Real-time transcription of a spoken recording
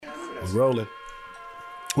We're rolling.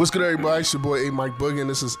 What's good, everybody? It's your boy A. Mike Boogie, and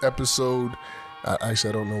this is episode. Actually,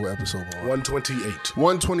 I don't know what episode we're on. 128.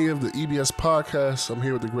 120 of the EBS podcast. I'm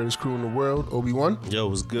here with the greatest crew in the world, Obi-Wan. Yo,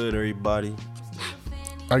 what's good, everybody?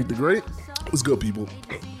 Ike the Great. What's good, people?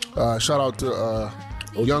 Shout out to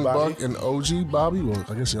Young Bobby. Buck and OG Bobby. Well,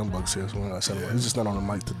 I guess Young Buck's here. So he's just not on the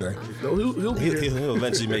mic today. No, he'll be here. He'll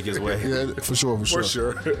eventually make his way. Yeah, for sure. For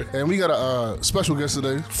sure. And we got a special guest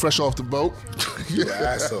today, fresh off the boat. You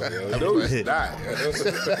asshole, yo. No, he's not.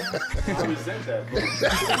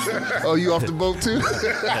 Oh, you off the boat too?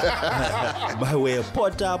 By way of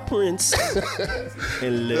Port-au-Prince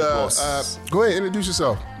in Lagos. Go ahead, introduce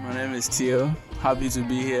yourself. My name is Tio. Happy to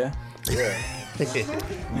be here. Yeah.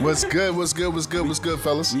 What's good,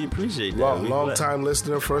 fellas? We appreciate that. Long time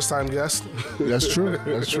listener, first time guest. That's true.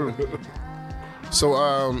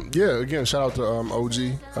 So, again, shout out to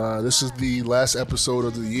OG. This is the last episode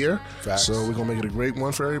of the year. Facts. So we're going to make it a great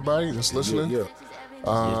one for everybody that's listening. Yeah.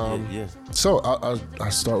 Yeah. So I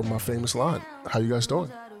start with my famous line. How you guys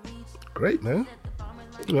doing? Great, man.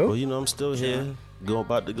 Well, I'm still here.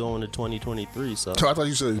 About to go into 2023. So I thought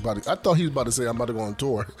you said I thought he was about to say I'm about to go on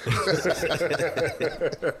tour.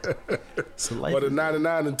 so life, What a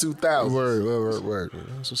 99 and 2000. Word.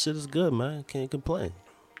 so shit is good, man. Can't complain.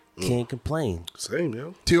 Can't complain. Same,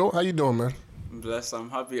 yo. Tio, how you doing, man? I'm blessed.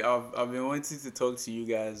 I'm happy. I've been wanting to talk to you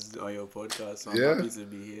guys on your podcast, so I'm Yeah. happy to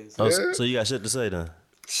be here. Oh, So, so you got shit to say then?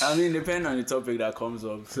 I mean, depending on the topic that comes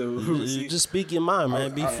up. So we'll see. You just speak your mind,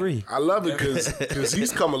 man. Be free. I love it because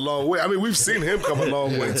he's come a long way. I mean, we've seen him come a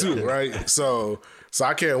long way too, right? So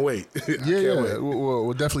I can't wait. Yeah.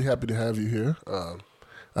 We're definitely happy to have you here.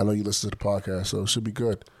 I know you listen to the podcast, so it should be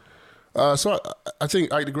good. So I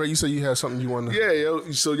think, Ike the Great, you said you had something you wanted to... Yeah,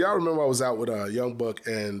 yo. So y'all remember I was out with Young Buck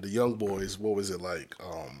and the Young Boys. What was it like?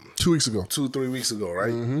 2 weeks ago. 2-3 weeks ago,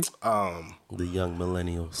 right? Mm-hmm. The young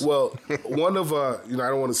millennials. Well, one of I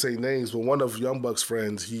don't want to say names, but one of Young Buck's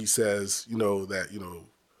friends, he says, that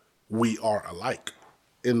we are alike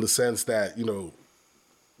in the sense that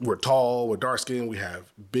we're tall, we're dark skinned, we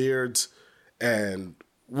have beards, and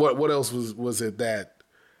what else was it that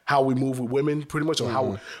how we move with women, pretty much, or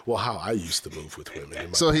how I used to move with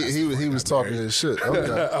women. So he was talking his shit.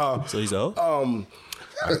 Okay. So he's old?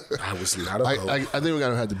 I was not a hoe. I think we're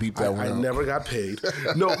gonna have to beep that one I out. never got paid.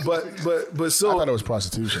 No, but so I thought it was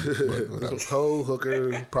prostitution. But hoe,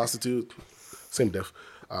 hooker, prostitute, same diff.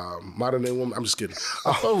 Modern day woman. I'm just kidding.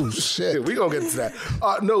 Oh shit. We gonna get into that.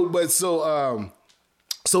 No, but so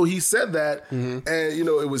he said that, and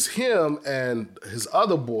it was him and his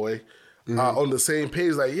other boy on the same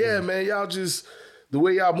page. Like, man, y'all just the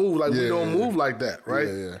way y'all move, like we don't move like that, right?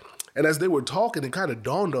 Yeah. And as they were talking, it kind of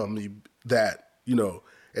dawned on me that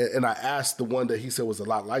and I asked the one that he said was a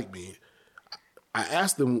lot like me. I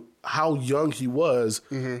asked him how young he was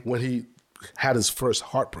when he had his first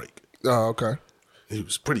heartbreak. Oh, okay. He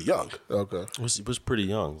was pretty young. Okay. Was pretty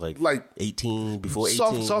young, like 18, before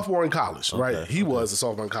 18. Sophomore in college, right? He was a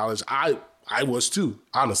sophomore in college. I was too,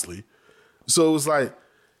 honestly. So it was like,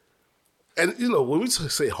 and when we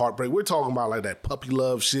say heartbreak, we're talking about like that puppy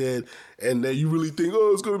love shit, and then you really think,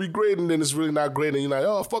 oh, it's gonna be great, and then it's really not great, and you're like,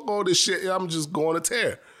 oh, fuck all this shit, I'm just going to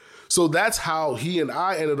tear. So that's how he and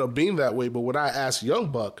I ended up being that way. But when I asked Young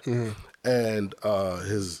Buck and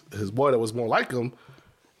his boy that was more like him,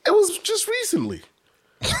 it was just recently.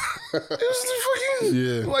 It was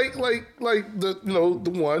fucking like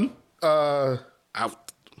the one.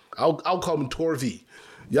 I'll call him Tory.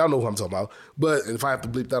 Y'all know who I'm talking about. But if I have to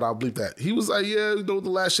bleep that, I'll bleep that. He was like, the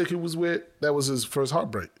last chick he was with, that was his first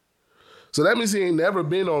heartbreak. So that means he ain't never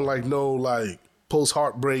been on post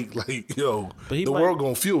heartbreak, the world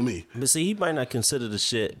gonna feel me. But see, he might not consider the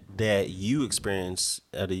shit that you experienced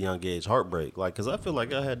at a young age heartbreak. Like, cause I feel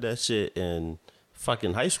like I had that shit in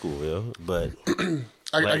fucking high school, yo. But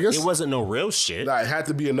I guess it wasn't no real shit. Nah, it had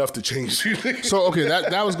to be enough to change you. so. Okay,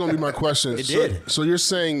 that was going to be my question. It did. So you're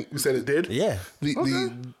saying You said it did? Yeah.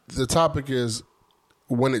 the topic is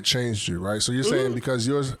when it changed you, right? So you're saying because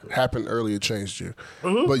yours happened early, it changed you,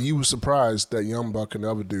 but you were surprised that Young Buck and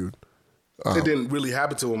the other dude. It didn't really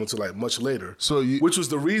happen to him until much later. So which was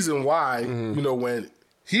the reason why when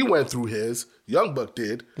he went through his, Young Buck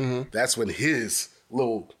did. That's when his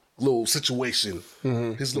little situation,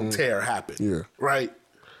 his little tear happened. Yeah. Right.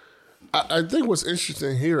 I think what's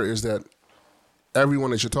interesting here is that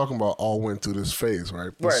everyone that you're talking about all went through this phase,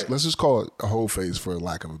 right? Let's just call it a whole phase for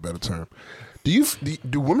lack of a better term.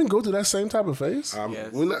 Do women go through that same type of phase?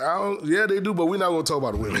 Yes. Yeah, they do, but we're not going to talk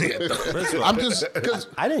about the women yet. I'm just because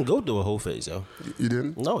I didn't go through a whole phase, yo. you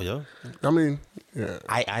didn't. No, yo. I mean, Yeah.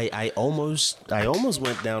 I almost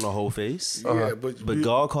went down a whole face. Yeah, but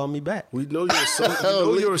God called me back. We know you're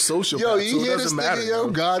a sociopath. Yo, you so it hear doesn't this matter. nigga, yo?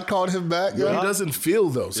 God called him back. Yo, he doesn't feel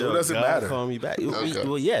though, so it doesn't God matter. called me back. Okay.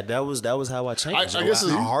 Well, yeah, that was how I changed. I guess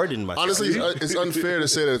I hardened myself. honestly, it's unfair to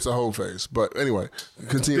say that it's a whole face. But anyway,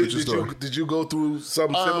 continue with your story. Did you go through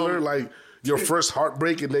something similar, like your first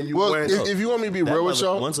heartbreak, and then you Well, went? if you want me to be real with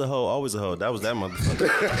y'all, Once a hoe, always a hoe. That was that motherfucker.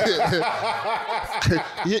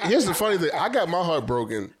 here's the funny thing. I got my heart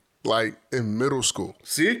broken like in middle school.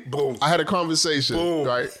 See, boom. I had a conversation, Boom.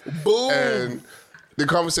 right? Boom. And the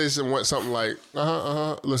conversation went something like,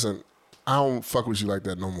 listen, I don't fuck with you like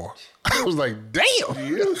that no more. I was like, damn.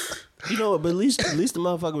 You know what? But at least the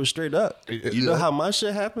motherfucker was straight up. You know how my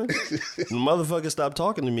shit happened? The motherfucker stopped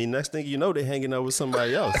talking to me. Next thing you know, they hanging out with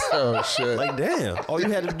somebody else. Oh, shit. Like, damn. All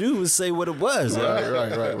you had to do was say what it was.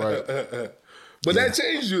 Right. But that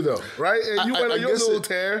changed you though, right? And you went on your little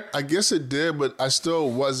tear. I guess it did, but I still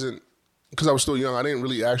wasn't, because I was still young. I didn't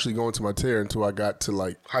really actually go into my tear until I got to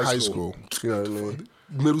like high school. You know what I mean?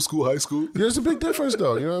 Middle school, high school. There's a big difference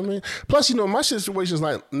though, you know what I mean? Plus, my situation's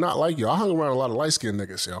like not like you. I hung around a lot of light-skinned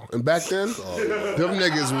niggas, yo. And back then, them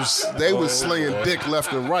niggas was slinging dick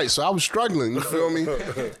left and right. So I was struggling, you feel me?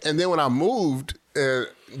 And then when I moved,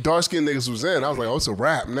 dark-skinned niggas was in, I was like, oh, it's a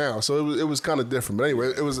rap now. So it was kind of different. But anyway,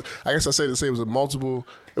 it was, I guess I say to say it was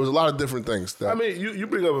a lot of different things. I mean, you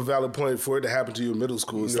bring up a valid point. For it to happen to you in middle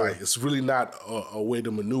school, it's like, it's really not a way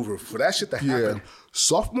to maneuver. For that shit to happen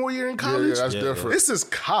sophomore year in college, that's different. This is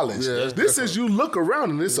college. Yeah, this is, you look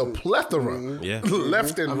around and it's a plethora,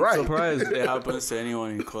 left and right. I'm surprised it happens to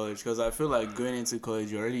anyone in college, because I feel like going into college,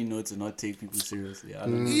 you already know to not take people seriously.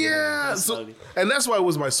 Yeah, and that's why it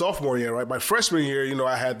was my sophomore year, right? My freshman year,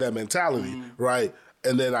 I had that mentality, right?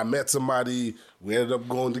 And then I met somebody, we ended up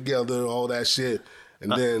going together, all that shit.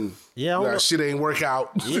 And then shit ain't work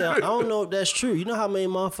out. Yeah, I don't know if that's true. You know how many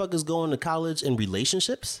motherfuckers going to college in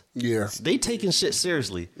relationships? Yeah. They taking shit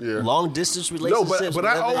seriously. Yeah. Long distance relationships. No, but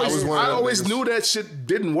I always knew that shit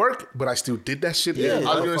didn't work, but I still did that shit. Yeah,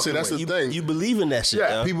 I was gonna say that's the thing. You believe in that shit.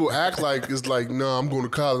 Yeah. People act like it's like, no, I'm going to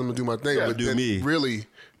college, I'm gonna do my thing. Yeah, but do then me. Really,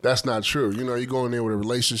 that's not true. You go in there with a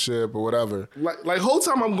relationship or whatever. Like whole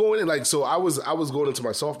time I'm going in, like, so I was going into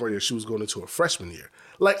my sophomore year, she was going into her freshman year.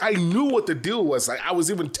 Like, I knew what the deal was. Like, I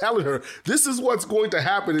was even telling her, this is what's going to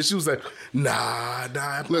happen. And she was like, nah.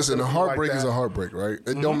 Listen, a heartbreak is a heartbreak, right?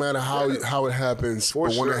 It don't matter how it happens,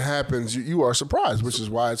 but when it happens, you are surprised, which is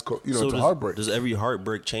why it's it's a heartbreak. Does every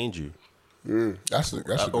heartbreak change you? That's a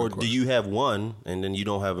good Or question. do you have one and then you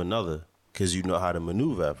don't have another because you know how to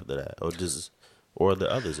maneuver after that? Or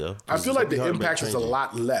the others, yo? I feel like the impact is a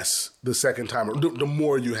lot less the second time, the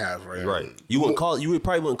more you have, right? Right. You probably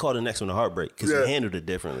wouldn't call the next one a heartbreak because you handled it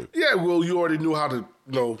differently. Yeah, well, you already knew how to,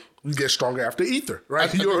 you get stronger after ether,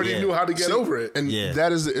 right? You already knew how to get over it. And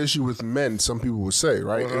that is the issue with men, some people would say,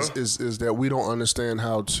 right? Is that we don't understand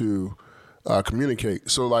how to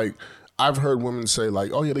communicate. So, like, I've heard women say,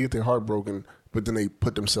 like, oh, yeah, they get their heart broken, but then they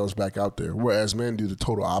put themselves back out there. Whereas men do the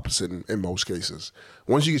total opposite in most cases.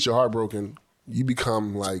 Once you get your heart broken, you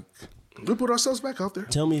become like, we put ourselves back out there.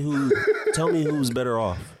 Tell me who's better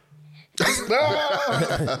off.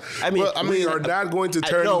 I mean, we are not going to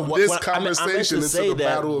turn this conversation into the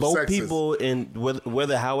battle of both sexes. people, in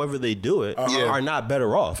whether however they do it, are not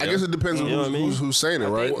better off. I guess it depends on who's saying it,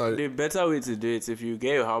 right? The better way to do it, if you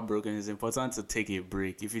get your heart broken, it's important to take a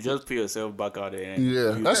break. If you just put yourself back out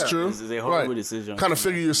there, that's true. It's a horrible decision. Kind of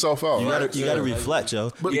figure yourself out. You gotta reflect,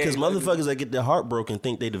 yo, because motherfuckers that get their heart broken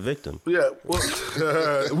think they the victim. Yeah, well,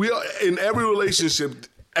 we are in every relationship.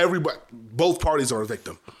 Both parties are a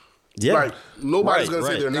victim. Yeah, like nobody's gonna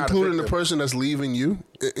say they're not, including the person that's leaving you.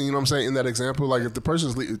 You know what I'm saying? In that example, like if the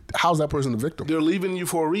person's how's that person the victim? They're leaving you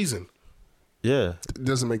for a reason. Yeah, it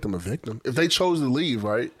doesn't make them a victim if they chose to leave,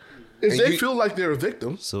 right? If they feel like they're a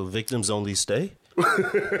victim, so victims only stay.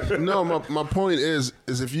 No, my point is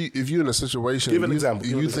if you're in a situation,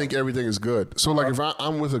 you think everything is good. So like if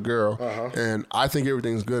I'm with a girl and I think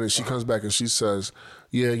everything's good, and she comes back and she says,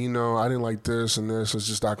 yeah, I didn't like this and this, it's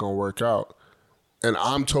just not gonna work out. And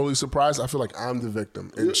I'm totally surprised. I feel like I'm the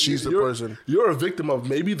victim, and she's the person. You're a victim of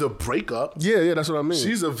maybe the breakup. Yeah, that's what I mean.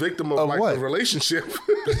 She's a victim of like what? the relationship.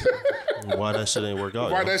 Why that shit ain't work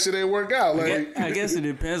out? Why that shit ain't work out? Like, I guess it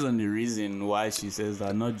depends on the reason why she says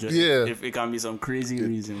that. Not just if it can be some crazy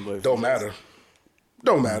reason, but don't matter.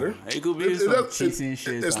 Don't matter. It could be some cheating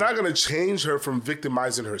shit. It's not going to change her from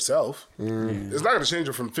victimizing herself. It's not going to change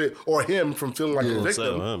her from him from feeling like a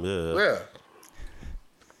victim. Yeah.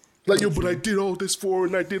 Like, but I did all this for her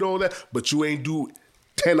and I did all that, but you ain't do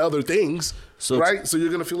 10 other things, right? So you're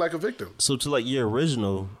going to feel like a victim. So to like your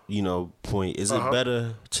original, point, is it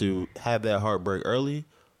better to have that heartbreak early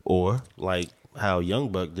or like how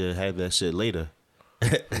Young Buck did, have that shit later?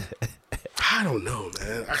 I don't know,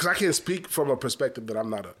 man. Because I can't speak from a perspective that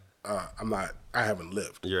I haven't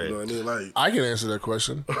lived. Right. You know what I mean? Like, I can answer that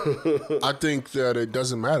question. I think that it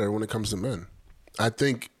doesn't matter when it comes to men. I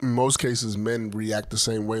think in most cases men react the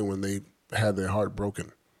same way when they have their heart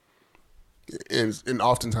broken. And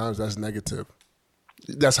oftentimes that's negative.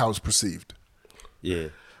 That's how it's perceived. Yeah.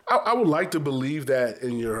 I would like to believe that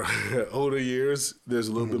in your older years, there's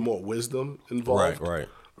a little bit more wisdom involved.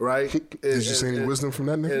 Right? Did you see any wisdom from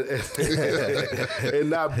that nigga? And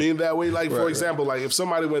not being that way. Like, for example, like if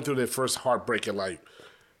somebody went through their first heartbreak at like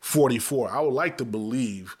 44, I would like to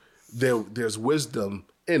believe there's wisdom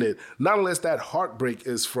in it. Not unless that heartbreak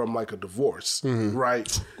is from like a divorce,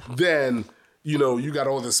 right? Then... you got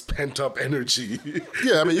all this pent up energy.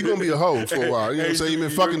 Yeah, I mean, you're going to be a hoe for a while. You know what I'm saying? You've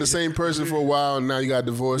been fucking the same person for a while and now you got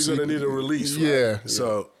divorced. You're going to need a release. Right? Yeah.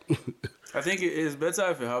 So I think it's better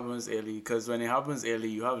if it happens early because when it happens early,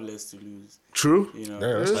 you have less to lose. True. When you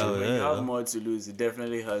have more to lose, it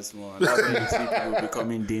definitely hurts more. And that's when you see people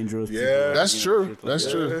becoming dangerous. Yeah, that's true. That's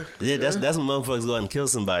true. Yeah, that's when motherfuckers go out and kill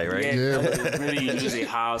somebody, right? Yeah. Really, you lose a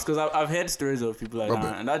house. Because I've heard stories of people like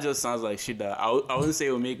that, and that just sounds like shit that I wouldn't say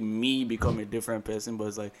it would make me become a different person, but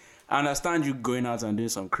it's like, I understand you going out and doing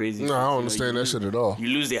some crazy shit. I don't understand that shit at all. You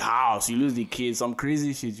lose the house, you lose the kids, some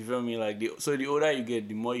crazy shit, you feel me? Like so the older you get,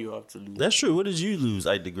 the more you have to lose. That's true. What did you lose,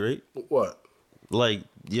 Ike the Great? What? Like,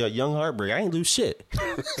 young heartbreak. I didn't lose shit.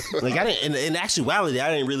 Like, I didn't. In actuality,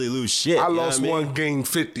 I didn't really lose shit. I lost one, gained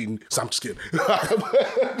 50. So I'm just kidding.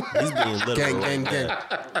 He's being literal. Gang.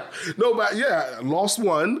 No, but yeah, I lost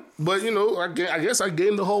one. But I guess I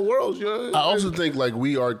gained the whole world. I also think like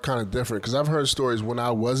we are kind of different because I've heard stories when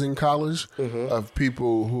I was in college of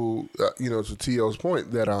people who, to T.O.'s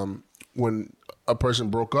point, that when a person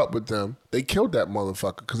broke up with them, they killed that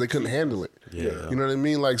motherfucker because they couldn't handle it. Yeah. You know what I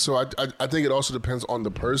mean? Like, so I think it also depends on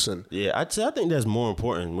the person. Yeah, I think that's more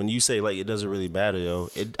important. When you say, like, it doesn't really matter,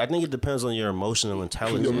 I think it depends on your emotional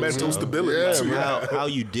intelligence. Your mental stability. Yeah, how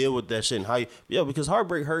you deal with that shit and how you, because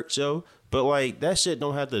heartbreak hurts, but, like, that shit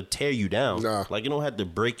don't have to tear you down. Nah. Like, it don't have to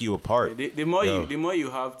break you apart. The more you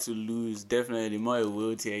have to lose, definitely, the more it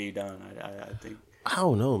will tear you down, I think. I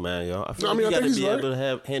don't know, man, yo. I feel like you got to be able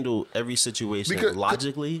to handle every situation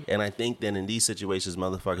logically, and I think that in these situations,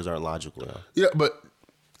 motherfuckers aren't logical, yo. Yeah, but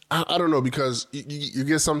I don't know because you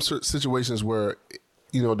get some situations where,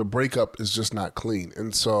 the breakup is just not clean.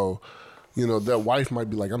 And so, that wife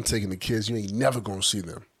might be like, I'm taking the kids. You ain't never going to see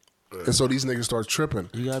them. And so these niggas start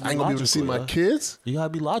tripping. I ain't going to be able to see my kids. You got to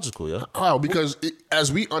be logical, yo. Oh, because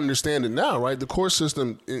as we understand it now, right, the court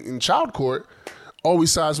system in child court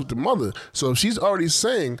always sides with the mother. So if she's already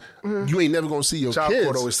saying you ain't never gonna see your child kids,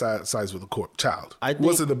 court always sides with the child.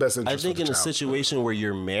 What's in the best interest? I think of the in a child? situation where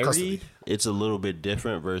you're married, Custody. It's a little bit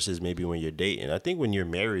different versus maybe when you're dating. I think when you're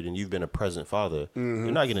married and you've been a present father,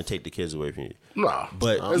 you're not gonna take the kids away from you. No,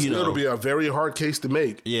 but it'll be a very hard case to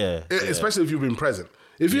make. Yeah, especially if you've been present.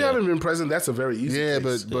 If you haven't been present, that's a very easy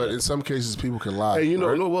case. but in some cases people can lie.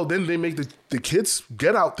 And well, then they make the kids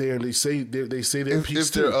get out there and they say their piece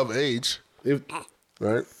if they're of age,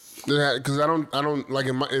 right? Because I don't like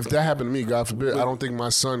if that happened to me, God forbid, I don't think my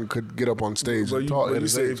son could get up on stage and talk. But you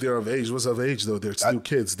say if they're of age, what's of age though? They're still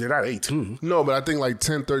kids. They're not 18. No, but I think like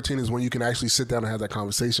 10, 13 is when you can actually sit down and have that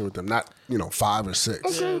conversation with them. Not 5 or 6.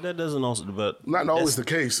 Okay. Yeah, that doesn't also, but not always the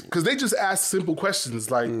case because they just ask simple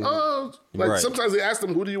questions like, sometimes they ask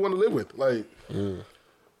them, who do you want to live with? Like,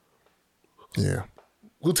 yeah.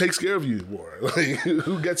 Who takes care of you more? Like,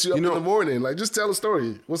 who gets you up in the morning? Like, just tell a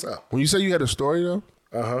story. What's up? When you say you had a story though.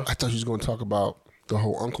 I thought you was going to talk about the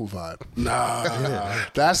whole uncle vibe. Nah.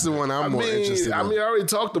 That's the one I'm more interested in. I already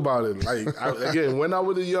taled about it. Like, again, when I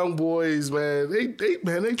was the young boys, man, they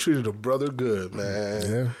treated a brother good,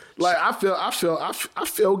 man. Yeah. Like, I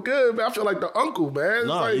feel good, man. I feel like the uncle, man.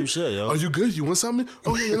 No, like, you should, yo. Are you good? You want something?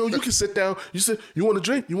 Oh, yeah, you can sit down. You said, you want a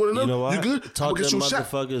drink? You want to know? You know what? You good? Talk them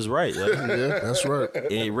motherfuckers right, yo. Yeah, that's right.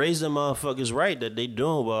 And raise them motherfuckers right that they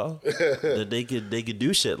doing well. That they could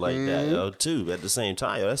do shit like that, yo, too, at the same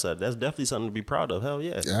time. Yo, that's definitely something to be proud of. Hell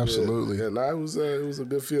yeah. Absolutely. Yeah, it was a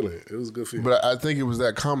good feeling. It was a good feeling. But I think it was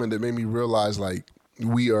that comment that made me realize, like,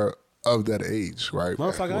 we are of that age, right?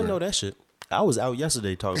 Motherfucker, I know that shit. I was out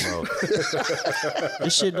yesterday talking about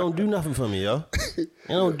this shit don't do nothing for me, yo. It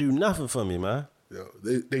don't do nothing for me, man. Yo,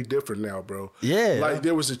 they different now, bro. Yeah. Like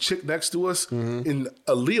there was a chick next to us in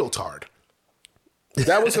a leotard.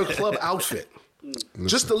 That was her club outfit.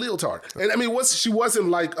 Just a leotard. And I mean, she wasn't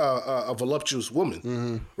like a voluptuous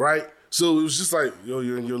woman, right? So it was just like, yo,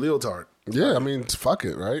 you're in your leotard. Yeah, I mean, fuck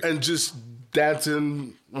it, right? And just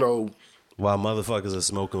dancing, while motherfuckers are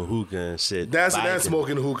smoking hookah and shit. Dancing and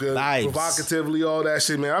smoking hookah. Vibes. Provocatively, all that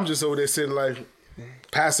shit, man. I'm just over there sitting like,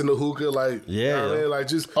 passing the hookah, like, yeah. You know what I mean? Like,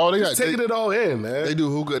 just taking it all in, man. They do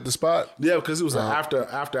hookah at the spot? Yeah, because it was an after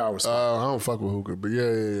hour spot. I don't fuck with hookah, but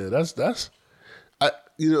yeah. That's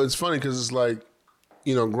it's funny because it's like,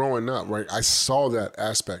 growing up, right, I saw that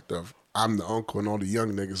aspect of I'm the uncle and all the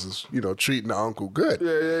young niggas is, treating the uncle good.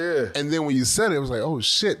 Yeah. And then when you said it, it was like, oh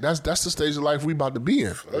shit, that's the stage of life we about to be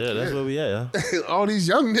in. Yeah, that's where we at, yeah. All these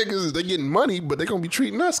young niggas, they getting money, but they gonna be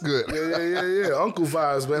treating us good. Yeah. Uncle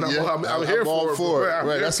vibes, man. I'm here for it.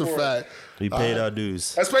 Right, that's a fact. We paid our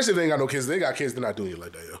dues. Especially if they ain't got no kids. They got kids, they're not doing it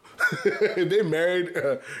like that, yo. If they married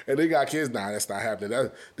and they got kids, that's not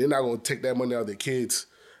happening. They're not gonna take that money out of their kids'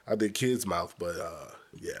 mouth. But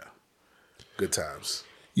yeah, good times.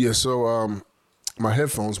 Yeah, so my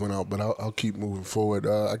headphones went out, but I'll keep moving forward.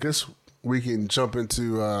 I guess we can jump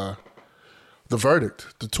into the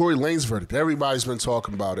verdict, the Tory Lanez verdict. Everybody's been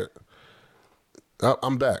talking about it.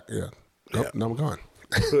 I'm back, yeah. Now I'm gone.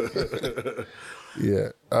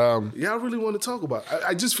 Yeah. I really want to talk about it.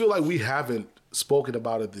 I just feel like we haven't spoken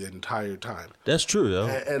about it the entire time. That's true, though.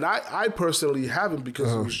 And I personally haven't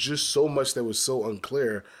because it was just so much that was so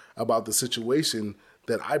unclear about the situation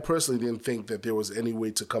that I personally didn't think that there was any way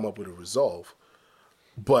to come up with a resolve.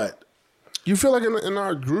 But you feel like in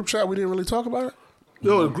our group chat we didn't really talk about it?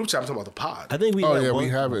 No, the group chat, I'm talking about the pod. I think we we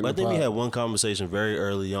have it. I think we had one conversation very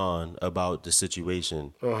early on about the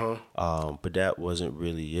situation. But that wasn't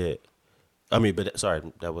really it. I mean,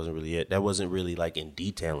 that wasn't really it. That wasn't really like in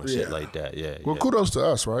detail and shit like that. Yeah. Well, kudos to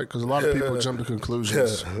us, right? Because a lot of people jump to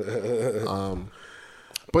conclusions.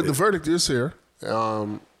 But the verdict is here.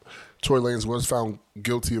 Tory Lanez was found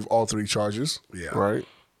guilty of all three charges. Yeah. Right.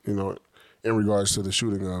 In regards to the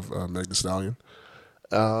shooting of Meg Thee Stallion.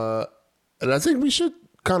 And I think we should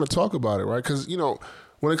kind of talk about it, right? Because,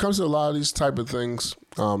 when it comes to a lot of these type of things,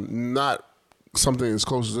 not something as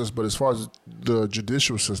close as this, but as far as the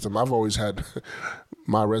judicial system, I've always had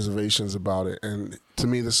my reservations about it. And to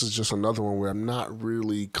me, this is just another one where I'm not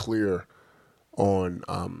really clear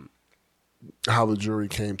on how the jury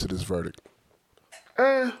came to this verdict.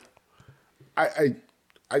 I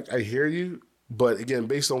hear you, but again,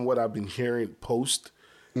 based on what I've been hearing post,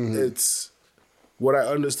 it's what I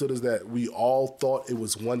understood is that we all thought it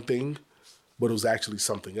was one thing, but it was actually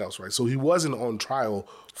something else, right? So he wasn't on trial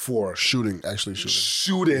for shooting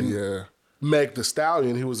Meg Thee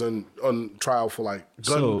Stallion. He was on trial for like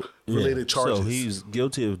gun-related charges. So he's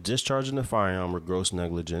guilty of discharging a firearm with gross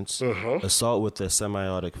negligence, assault with a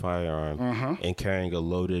semi-automatic firearm, and carrying a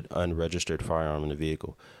loaded, unregistered firearm in the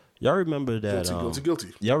vehicle. Y'all remember that?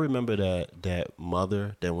 Guilty. Y'all remember that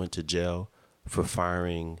mother that went to jail for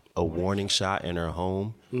firing a warning shot in her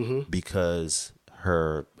home because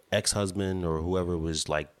her ex-husband or whoever was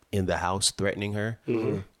like in the house threatening her,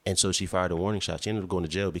 and so she fired a warning shot. She ended up going to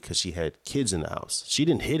jail because she had kids in the house. She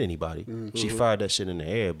didn't hit anybody. She fired that shit in the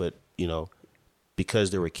air, but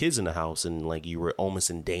because there were kids in the house and like you were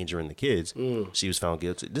almost endangering the kids, she was found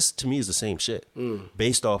guilty. This to me is the same shit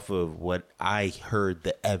based off of what I heard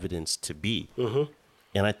the evidence to be.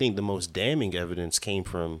 And I think the most damning evidence came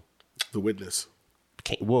from the witness.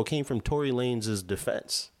 It came from Tory Lanez's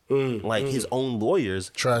defense. Like his own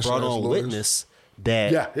lawyers brought on witness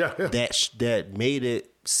that made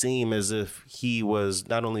it seem as if he was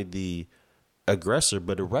not only the aggressor,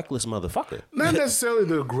 but a reckless motherfucker. Not necessarily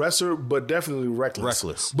the aggressor, but definitely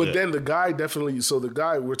reckless. But then the guy definitely. So the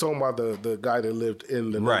guy we're talking about the guy that lived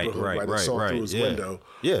in the neighborhood, that saw through his window,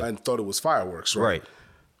 and thought it was fireworks, right?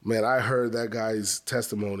 Man, I heard that guy's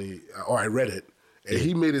testimony, or I read it, and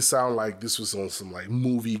he made it sound like this was on some like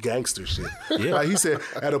movie gangster shit. Like he said,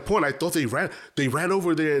 at a point I thought they ran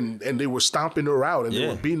over there and they were stomping her out and they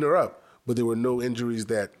were beating her up, but there were no injuries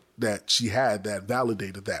that she had that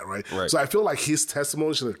validated that, right? So I feel like his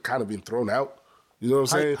testimony should have kind of been thrown out. You know what I'm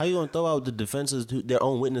saying? How you gonna throw out the defense's their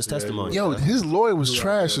own witness testimony? Yo, his lawyer was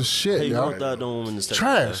trash as shit, yo.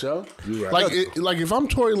 Trash, yo. Like if I'm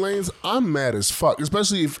Tory Lanez, I'm mad as fuck.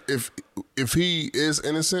 Especially if he is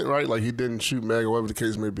innocent, right? Like he didn't shoot Meg or whatever the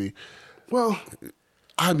case may be. Well,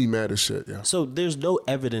 I'd be mad as shit, yo. So there's no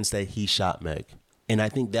evidence that he shot Meg. And I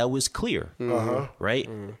think that was clear, right?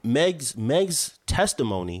 Meg's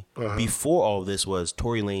testimony before all this was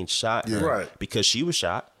Tory Lanez shot her because she was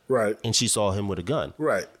shot. Right. And she saw him with a gun.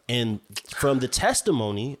 Right. And from the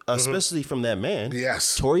testimony, especially from that man,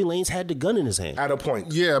 yes, Tory Lanez had the gun in his hand. At a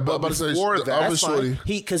point. Yeah, but before that,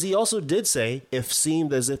 because he also did say it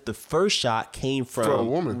seemed as if the first shot came from a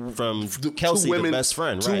woman. From Kelsey, the best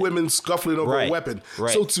friend. Two women scuffling over a weapon.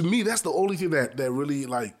 Right. So to me, that's the only thing that really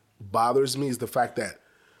like bothers me is the fact that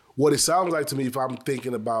what it sounds like to me, if I'm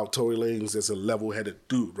thinking about Tory Lanez as a level-headed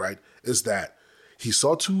dude, right, is that he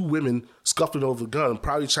saw two women scuffling over the gun,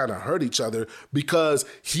 probably trying to hurt each other because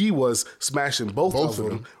he was smashing both of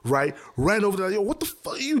them, right? Ran over there, yo, what the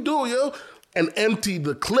fuck are you doing, yo? And emptied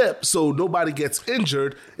the clip so nobody gets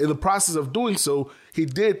injured. In the process of doing so, he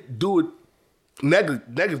did do it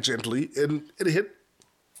negligently, and it hit.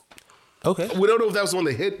 Okay. We don't know if that was on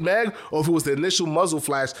the hit Meg or if it was the initial muzzle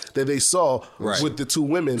flash that they saw with the two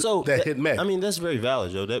women that hit Meg. I mean, that's very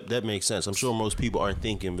valid, yo. That makes sense. I'm sure most people aren't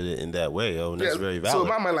thinking of it in that way, yo. And that's very valid. So in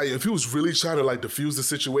my mind, like, if he was really trying to like defuse the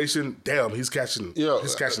situation, damn, he's catching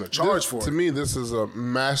a charge for it. To me, this is a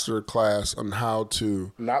master class on how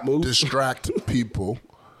to not move, distract people,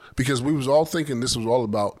 because we was all thinking this was all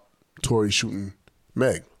about Tory shooting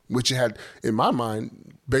Meg, which had, in my mind,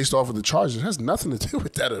 based off of the charges, has nothing to do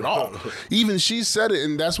with that at all. Even she said it,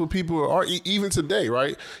 and that's what people are, even today,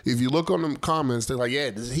 right? If you look on the comments, they're like,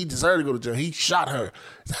 yeah, he deserved to go to jail. He shot her.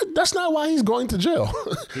 That's not why he's going to jail.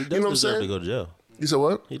 He does deserve to go to jail. You said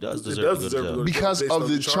what? He does deserve to go to jail. Because of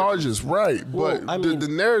the charges, right. Well, but I mean, the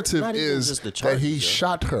narrative is that he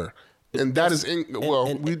shot her. And that is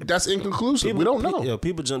that's inconclusive. We don't know.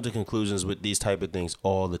 People jump to conclusions with these type of things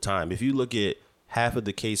all the time. If you look at half of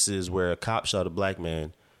the cases where a cop shot a black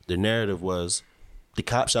man, the narrative was the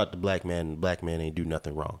cop shot the black man and the black man ain't do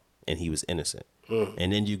nothing wrong and he was innocent.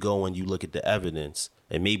 And then you go and you look at the evidence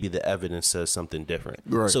and maybe the evidence says something different.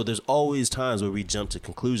 Right. So there's always times where we jump to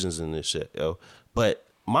conclusions in this shit, yo. But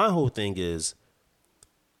my whole thing is,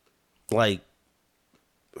 like,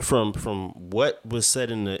 from what was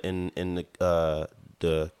said in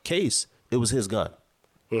the case, it was his gun.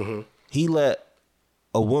 Mm-hmm. He let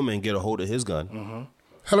a woman get a hold of his gun. Mm-hmm.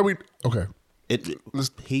 How do we? Okay.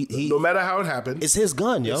 No matter how it happened, it's his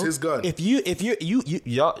gun, yo. It's his gun. If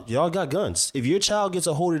y'all got guns. If your child gets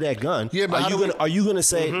a hold of that gun, are you gonna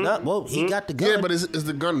say, nah, well, he got the gun? Yeah, but is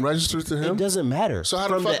the gun registered to him? It doesn't matter. So how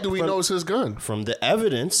the fuck do we know it's his gun? From the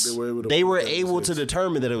evidence, they were able to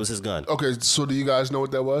determine that it was his gun. Okay, so do you guys know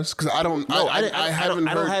what that was? Because I don't. No, I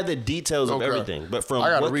don't have the details of everything. But from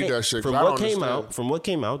I gotta read that shit. From what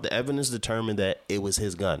came out, the evidence determined that it was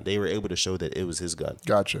his gun. They were able to show that it was his gun.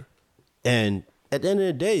 Gotcha. And at the end of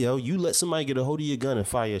the day, yo, you let somebody get a hold of your gun and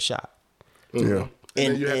fire a shot. Yeah. And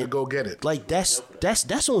then you have to go get it. Like, that's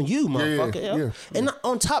on you, motherfucker. Yeah. And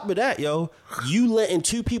on top of that, yo, you letting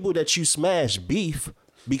two people that you smash beef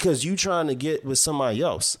because you trying to get with somebody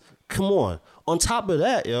else. Come on. On top of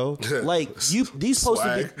that, yo, like these supposed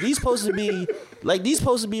to be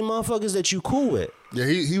motherfuckers that you cool with. Yeah,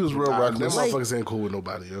 he was real reckless. Them motherfuckers ain't cool with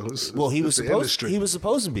nobody, yo. He was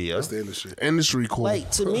supposed to be, yo. That's the industry. Industry cool. Like,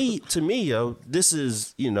 to me, yo, this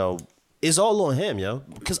is, it's all on him, yo.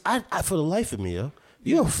 Because I for the life of me, yo,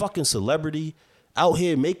 you're a fucking celebrity out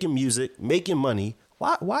here making music, making money.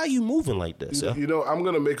 Why are you moving like this? Yo? I'm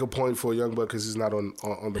gonna make a point for Young Buck because he's not on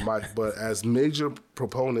the mic. But as major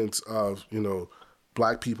proponents of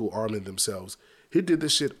black people arming themselves, he did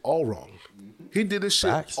this shit all wrong. He did this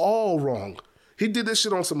shit all wrong. He did this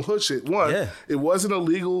shit on some hood shit. One, it wasn't a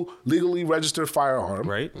legally registered firearm.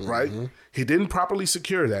 Right. Right. Mm-hmm. He didn't properly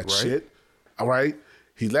secure that shit. All right.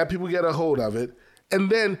 He let people get a hold of it, and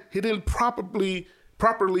then he didn't properly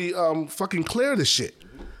fucking clear the shit.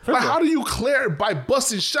 Like, how do you clear it by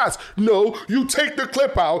busting shots? No, you take the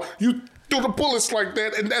clip out, you do the bullets like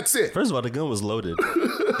that, and that's it. First of all, the gun was loaded,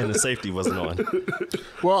 and the safety wasn't on.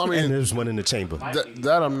 Well, I mean, and there's one in the chamber.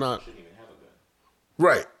 That I'm not.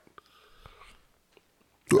 Right.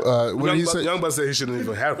 Young Buck said he shouldn't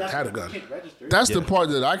even have had a gun. That's the part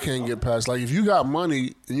that I can't get past. Like, if you got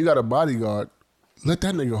money and you got a bodyguard, let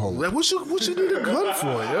that nigga hold. Like, what you need a gun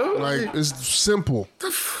for, yo? Like, it's simple.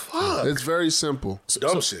 The fuck? It's very simple.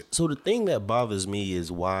 Dumb shit. So the thing that bothers me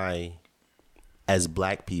is why, as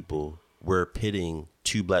black people, we're pitting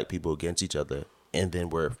two black people against each other, and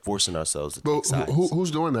then we're forcing ourselves to take sides.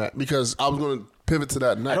 Who's doing that? Because I was going to pivot to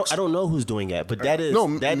that next. I don't know who's doing that, but that is...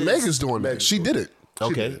 Meg is doing that. She did it.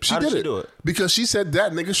 Okay. She did it. Do it? Because she said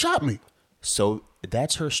that nigga shot me. So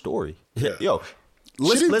that's her story. Yeah. Yo,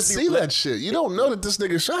 She didn't see that shit. You don't know that this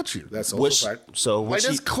nigga shot you. That's also fact. So like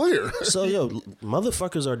that's clear. So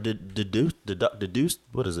motherfuckers are deduced.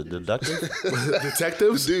 What is it? Deductive?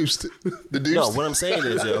 Detectives? Deduced. No, what I'm saying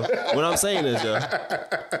is,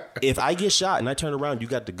 if I get shot and I turn around, you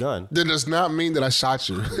got the gun. That does not mean that I shot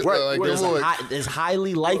you. Right. It's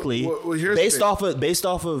highly likely, based off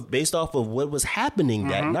of what was happening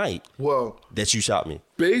that night. Well, that you shot me.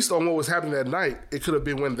 Based on what was happening that night, it could have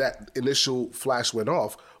been when that initial flash went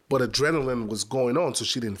off, but adrenaline was going on, so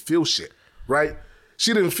she didn't feel shit, right?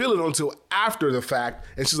 She didn't feel it until after the fact,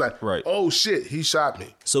 and she's like, oh shit, he shot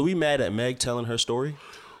me. So we mad at Meg telling her story?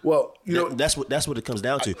 Well, you know, that's what it comes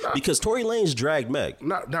down to. Because Tory Lanez dragged Meg.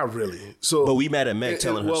 Not really. So, but we mad at Meg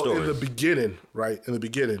telling her story. In the beginning, right? In the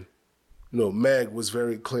beginning, Meg was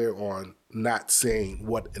very clear on not saying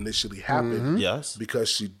what initially happened. Yes. Because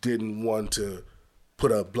she didn't want to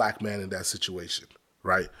put a black man in that situation,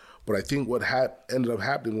 right? But I think what ended up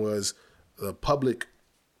happening was the public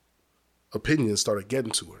opinion started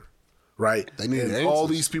getting to her, right? They needed and answers. all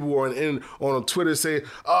these people were on Twitter saying,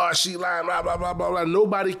 "Oh, she lying, blah blah blah blah blah."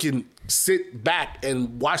 Nobody can sit back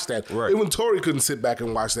and watch that. Right. Even Tory couldn't sit back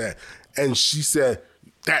and watch that. And she said,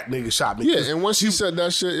 "That nigga shot me." Yeah, and once she said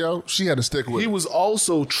that shit, yo, she had to stick with it. He was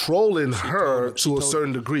also trolling her to a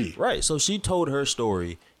certain degree. Right. So she told her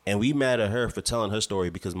story, and we mad at her for telling her story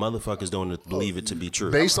because motherfuckers don't believe it to be true.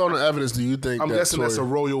 Based on the evidence, do you think I'm guessing Tory, that's a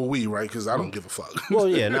royal we, right? Because I don't give a fuck. Well,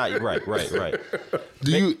 yeah, right.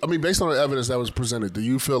 Do you? I mean, based on the evidence that was presented, do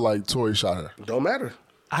you feel like Tory shot her? Don't matter.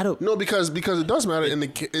 I don't. No, because it does matter in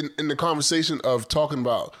the conversation of talking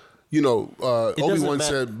about. Obi-Wan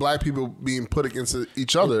said black people being put against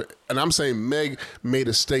each other, and I'm saying Meg made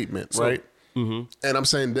a statement, right? And I'm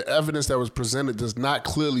saying the evidence that was presented does not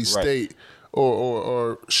clearly state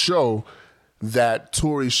or show that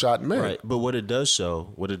Tory shot Meg. Right, but what it does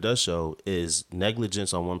show is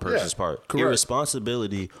negligence on one person's part, correct.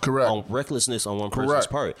 Irresponsibility, on recklessness on one person's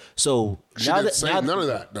part. So she didn't say none of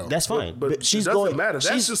that, though. That's fine, but she's it doesn't matter.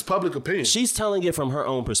 That's just public opinion. She's telling it from her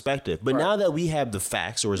own perspective. But now that we have the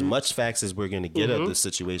facts, or as much facts as we're going to get of this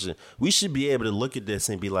situation, we should be able to look at this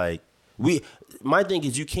and be like, my thing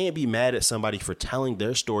is, you can't be mad at somebody for telling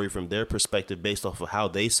their story from their perspective based off of how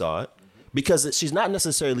they saw it. Because she's not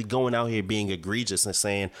necessarily going out here being egregious and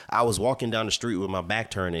saying, I was walking down the street with my back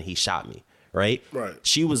turned and he shot me, right? Right.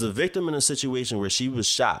 She was a victim in a situation where she was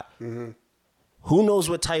shot. Who knows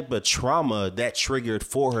what type of trauma that triggered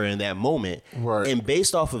for her in that moment. Right. And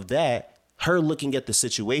based off of that, her looking at the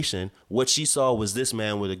situation, what she saw was this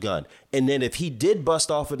man with a gun. And then if he did bust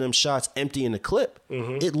off of them shots emptying the clip,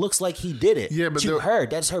 it looks like he did it. Yeah, but to her,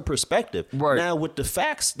 that's her perspective. Right. Now, with the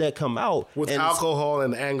facts that come out. With alcohol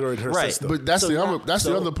and anger in her system. But that's the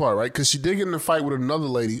other part, right? Because she did get in a fight with another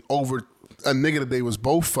lady over a nigga that they was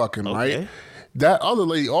both fucking, right? That other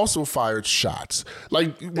lady also fired shots.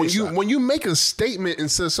 Like when you make a statement and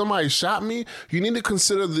says somebody shot me, you need to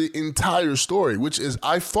consider the entire story, which is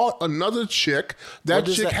I fought another chick. That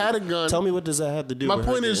chick had a gun. Tell me, what does that have to do with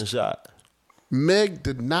her getting shot? Meg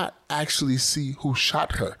did not actually see who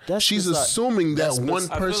shot her. She's assuming that one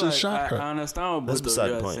person shot her. I understand what both of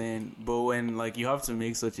you are saying, but when you have to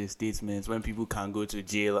make such a statement, when people can go to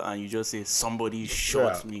jail and you just say somebody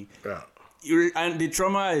shot me. Yeah. And the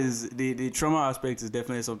trauma the trauma aspect is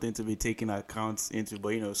definitely something to be taken account into.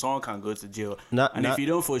 But someone can go to jail, if you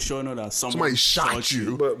don't for sure know that somebody shot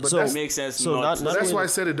you, but so that makes sense. So that's why I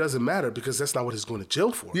said it doesn't matter, because that's not what he's going to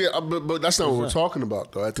jail for. Yeah, but that's not what we're talking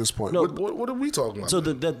about though. At this point, no, what are we talking about? So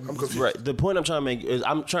I'm confused. Right. The point I'm trying to make is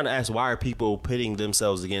I'm trying to ask, why are people pitting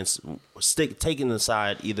themselves against taking the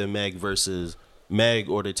side either Meg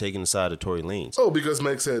or they're taking the side of Tory Lanez? Oh, because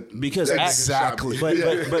Meg said exactly. But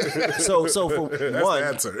so for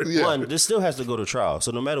one, this still has to go to trial.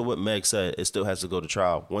 So no matter what Meg said, it still has to go to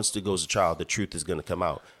trial. Once it goes to trial, the truth is going to come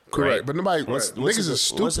out. Correct. Right? But nobody niggas is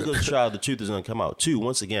stupid. Once it goes to trial, the truth is going to come out. Two,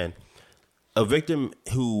 once again, a victim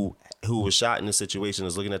who was shot in this situation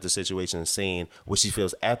is looking at the situation and saying what she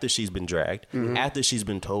feels after she's been dragged, after she's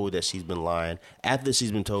been told that she's been lying, after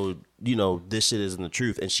she's been told, this shit isn't the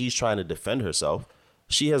truth, and she's trying to defend herself.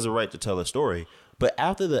 She has a right to tell her story. But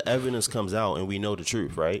after the evidence comes out and we know the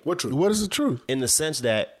truth, right? What truth? What is the truth? In the sense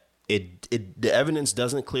that the evidence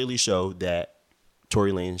doesn't clearly show that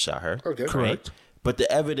Tory Lanez shot her. Okay. Correct. But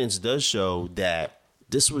the evidence does show that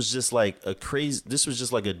this was just like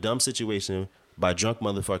a dumb situation by drunk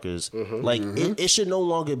motherfuckers. It should no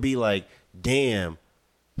longer be like, damn,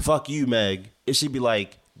 fuck you, Meg. It should be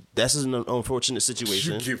like, this is an unfortunate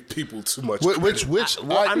situation. You give people too much Which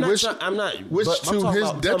I'm not to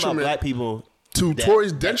his detriment. To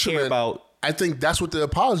Tory's detriment. I think that's what the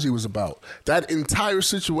apology was about. That entire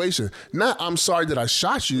situation. Not I'm sorry that I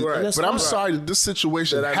shot you, Right. but I'm sorry that this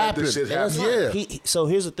situation happened. This shit happened. Yeah. So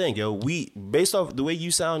here's the thing, yo. Based off the way you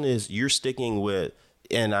sound is you're sticking with,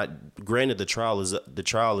 and granted the trial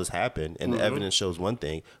has happened and the evidence shows one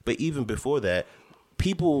thing, but even before that,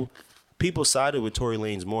 people sided with Tory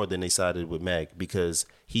Lanez more than they sided with Meg because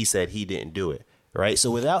he said he didn't do it, right? So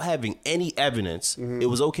without having any evidence, it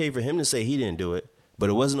was okay for him to say he didn't do it. But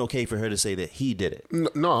it wasn't okay for her to say that he did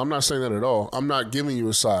it. No, I'm not saying that at all. I'm not giving you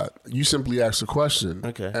a side. You simply asked a question.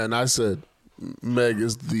 Okay. And I said, Meg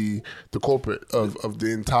is the culprit of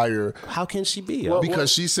the entire. How can she be?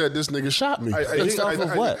 Because she said this nigga shot me. Based off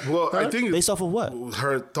of what? Well, I think based off of what?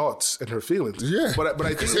 Her thoughts and her feelings. Yeah. But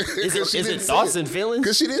I think Is it thoughts and feelings?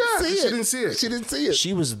 Because she didn't see it. She didn't see it. She didn't see it.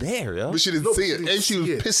 She was there, yo. But she didn't see it. And she was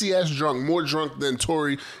pissy ass drunk, more drunk than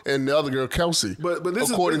Tory and the other girl, Kelsey. But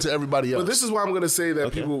this according to everybody else. But this is why I'm going to say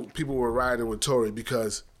that people were riding with Tory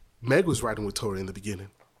because Meg was riding with Tory in the beginning.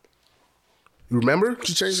 You remember?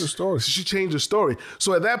 She changed her story. She changed her story.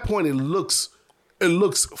 So at that point, it looks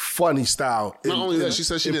funny style. Not only that, she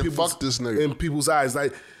said she didn't fuck this nigga. In people's eyes.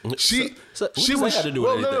 Like, she was. Got to do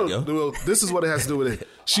with anything, yo? No, this is what it has to do with it.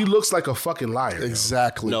 She looks like a fucking liar.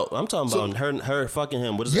 Exactly. No, I'm talking about her fucking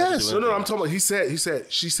him. What does that have to do with No, I'm talking about,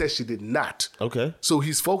 she said she did not. Okay. So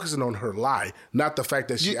he's focusing on her lie, not the fact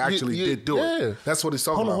that she actually did do it. That's what he's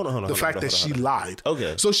talking about. Hold on, the fact that she lied.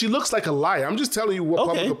 Okay. So she looks like a liar. I'm just telling you what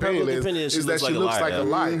public opinion is that she looks like a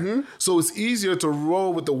liar. Mm-hmm. So it's easier to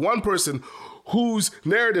roll with the one person whose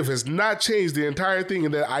narrative has not changed the entire thing,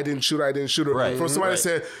 and that I didn't shoot her. Right. From somebody that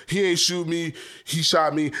said, he ain't shoot me, he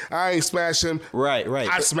shot me, I ain't smash him. Right.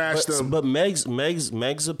 I smashed him. But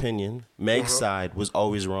Meg's opinion, Meg's side was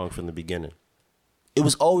always wrong from the beginning. It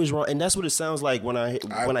was always wrong, and that's what it sounds like when I hear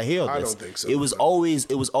this. I don't think so. It was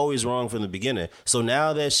always wrong from the beginning. So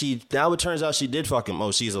now it turns out she did fuck him.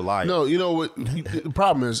 Oh, she's a liar. No, you know what? The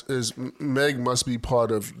problem is Meg must be part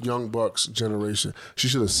of Young Buck's generation. She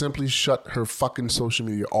should have simply shut her fucking social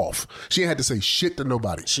media off. She ain't had to say shit to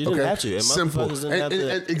nobody. She didn't have to. And simple. And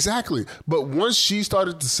exactly. But once she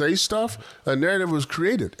started to say stuff, a narrative was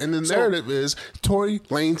created, and the narrative is Tory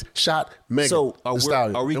Lanez shot Megan. So Thee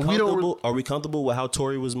Stallion. are we comfortable with how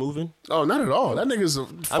Tory was moving? Oh, not at all. That nigga's a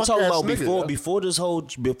I'm talking about before this whole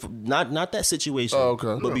not that situation. Oh,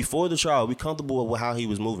 okay. But before the trial, we comfortable with how he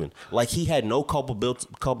was moving. Like he had no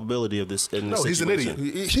culpability of this in this situation. He's an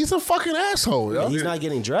idiot. He's a fucking asshole, yo. He's not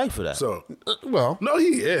getting dragged for that. So no,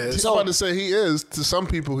 he is. He's about to say he is. To some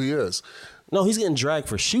people, he is. No, he's getting dragged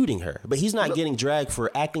for shooting her, but he's not getting dragged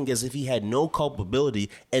for acting as if he had no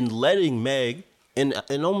culpability and letting Meg, and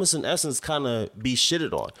almost in essence, kind of be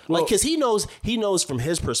shitted on. Like, because he knows from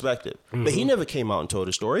his perspective, but he never came out and told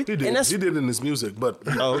the story. He did. He did in his music, but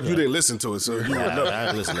you didn't listen to it, so you wouldn't know. I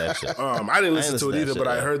didn't listen to that shit. I didn't listen to it either, but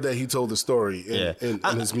I heard that he told the story in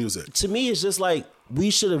his music. To me, it's just like we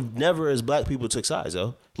should have never, as black people, took sides,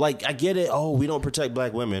 yo. Like, I get it. Oh, we don't protect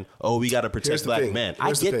black women. Oh, we got to protect black men.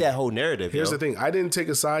 I get that whole narrative. Here's the thing. I didn't take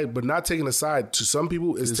a side, but not taking a side to some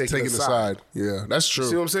people is taking a side. Yeah, that's true.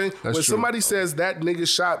 See what I'm saying? When somebody says that nigga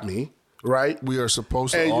shot me, right? We are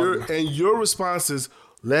supposed to argue. And your response is,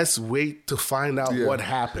 let's wait to find out what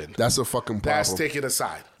happened. That's a fucking problem. That's taking a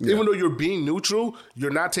side. Yeah. Even though you're being neutral, you're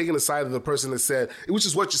not taking a side of the person that said, which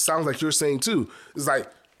is what it sounds like you're saying too. It's like,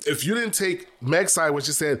 if you didn't take Meg's side when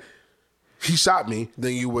she said, he shot me,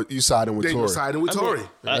 then you siding with Tory. You're siding with Tory.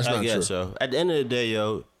 That's not true. So at the end of the day,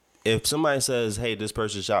 yo, if somebody says, "Hey, this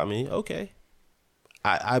person shot me," okay,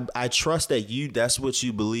 I trust that that's what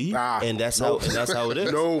you believe, and that's how it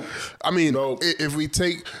is. No, I mean, if we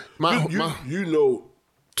take you know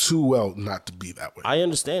too well not to be that way. I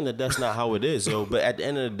understand that that's not how it is, yo. But at the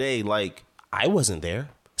end of the day, like, I wasn't there.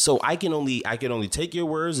 So I can only take your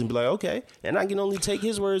words and be like, okay, and I can only take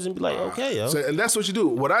his words and be like, okay, yo. So, and that's what you do.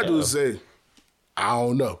 What I do is say, I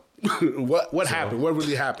don't know. what happened? What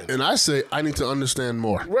really happened? And I say, I need to understand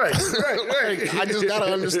more. Right. I just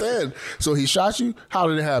gotta understand. So he shot you? How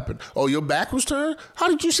did it happen? Oh, your back was turned? How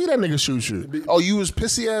did you see that nigga shoot you? Oh, you was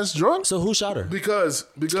pissy ass drunk? So who shot her? Because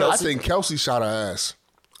I think Kelsey shot her ass.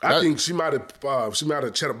 I think she might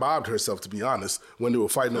have cheddar bobbed herself, to be honest, when they were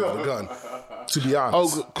fighting over the gun. To be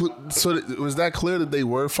honest. Oh, so was that clear that they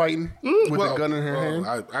were fighting with the gun in her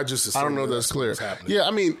hand? I just I don't know that's clear. Yeah,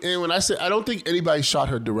 I mean, and when I say I don't think anybody shot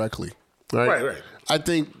her directly. Right. I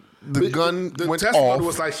think the gun went testimony off.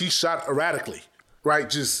 Was like he shot erratically. Right,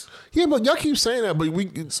 just but y'all keep saying that,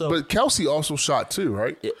 but Kelsey also shot too,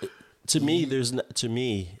 right? To me, there's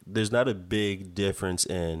not a big difference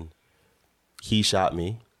in he shot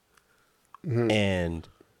me and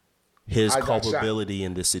his culpability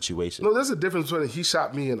in this situation. No, there's a difference between he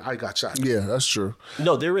shot me and I got shot. Yeah, that's true.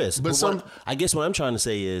 No, there is. But I guess what I'm trying to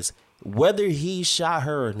say is whether he shot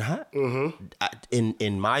her or not,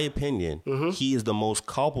 in my opinion, he is the most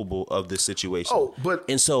culpable of this situation. Oh,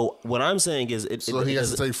 and so what I'm saying is, he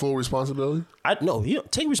has to take full responsibility. No, you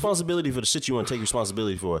take responsibility for the shit you want to take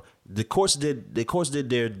responsibility for. The courts did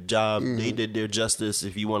their job. They did their justice.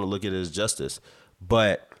 If you want to look at it as justice,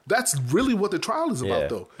 but. That's really what the trial is about,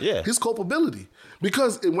 though. Yeah. His culpability.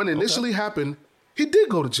 Because when it initially happened, he did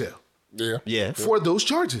go to jail. Yeah. For those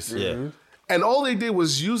charges. Yeah. And all they did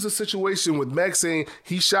was use the situation with Meg saying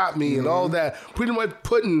he shot me and all that, pretty much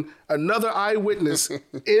putting another eyewitness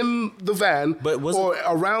in the van or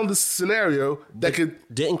around the scenario that could.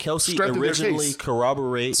 Didn't Kelsey originally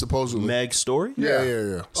corroborate supposedly Meg's story?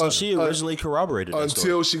 Yeah. So she originally corroborated that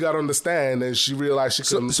until she got on the stand and she realized she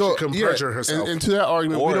couldn't perjure herself. And to that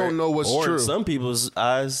argument, we don't know what's true. In some people's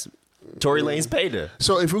eyes, Tory Lanez paid her.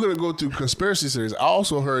 So if we're going to go through conspiracy theories, I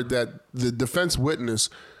also heard that the defense witness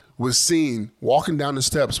was seen walking down the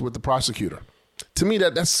steps with the prosecutor. To me,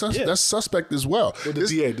 that's suspect as well.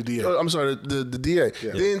 The DA. I'm sorry, the DA.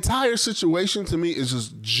 Yeah. The entire situation to me is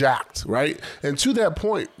just jacked, right? And to that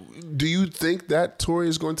point, do you think that Tory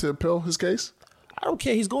is going to appeal his case? I don't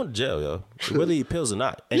care. He's going to jail, yo. Whether he appeals or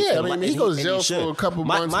not. And he goes to jail for a couple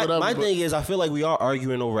months, whatever. My thing is, I feel like we are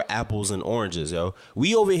arguing over apples and oranges, yo.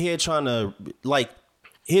 We over here trying to,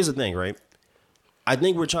 here's the thing, right? I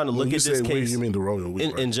think we're trying to look at this case. You mean the royal we?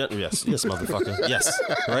 In general, yes, motherfucker, yes,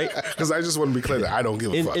 right? Because I just want to be clear that I don't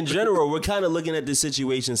give a fuck. In general, we're kind of looking at this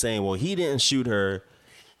situation saying, well, he didn't shoot her.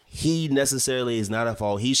 He necessarily is not at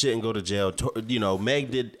fault. He shouldn't go to jail.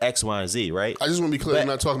 Meg did X, Y, and Z, right? I just want to be clear. You're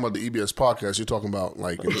not talking about the EBS podcast. You're talking about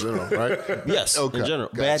in general, right? Yes, okay. In general.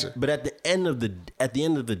 Gotcha. But at the end of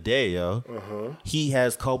the day, yo, he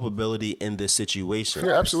has culpability in this situation.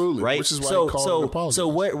 Yeah, absolutely. Right. Which is why he called an apology. So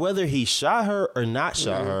whether he shot her or not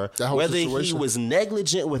shot her, whether he was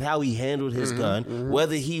negligent with how he handled his gun,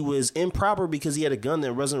 whether he was improper because he had a gun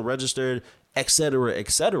that wasn't registered, et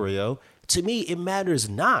cetera, yo. To me, it matters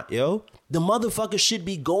not, yo. The motherfucker should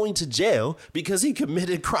be going to jail because he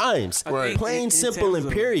committed crimes. Right. Plain, simple, and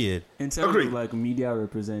period. In terms of media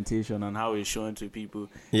representation and how it's shown to people,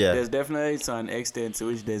 there's definitely to an extent to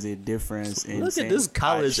which there's a difference in. Look at this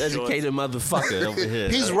college-educated motherfucker over here.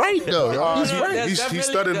 He's right though. He's right. He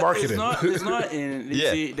studied marketing. It's not in.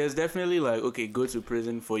 See, there's definitely go to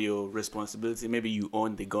prison for your responsibility. Maybe you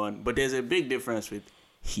own the gun, but there's a big difference with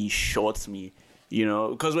he shot me.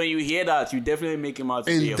 Because when you hear that, you definitely make him out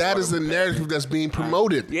to be a that is the narrative that's being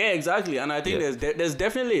promoted. Yeah, exactly. And I think there's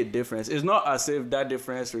definitely a difference. It's not as if that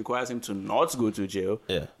difference requires him to not go to jail.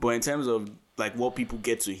 Yeah. But in terms of what people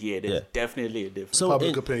get to hear, there's definitely a difference. So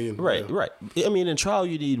public opinion. Right. I mean, in trial,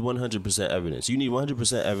 you need 100% evidence. You need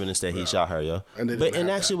 100% evidence that he shot her, yo. But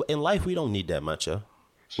in life, we don't need that much, yo.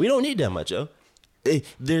 We don't need that much, yo.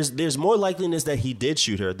 There's more likeliness that he did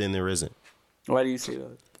shoot her than there isn't. Why do you say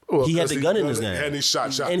that? Well, he had the gun in his hand. And he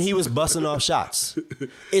shot shots. And he was busting off shots.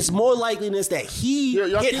 It's more likeliness that he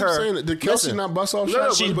hit her. Saying that. Did Kelsey not bust off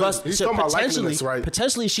shots? He's talking about likeliness, right?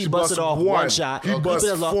 Potentially she busted off one shot. He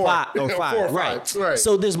busted off five. Right.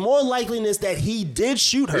 So there's more likeliness that he did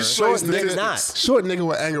shoot her than not. Short nigga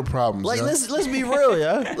with anger problems. Let's be real,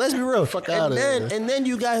 yeah. Let's be real. Fuck out of here. And then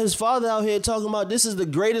you got his father out here talking about this is the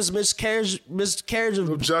greatest miscarriage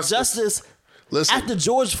of justice. Listen, after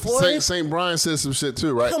George Floyd, St. Brian said some shit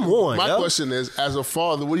too, right? Come on, My question is, as a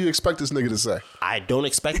father, what do you expect this nigga to say? I don't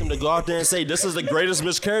expect him to go out there and say this is the greatest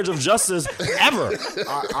miscarriage of justice ever.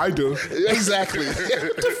 I do. Exactly.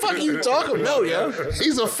 What the fuck are you talking about? No, yo.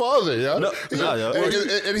 He's a father, yo. No, yo.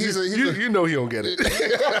 And he's you know he don't get it.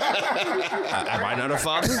 Am I not a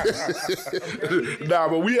father? Nah,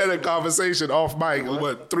 but we had a conversation off mic,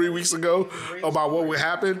 3 weeks ago about what would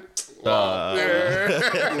happen.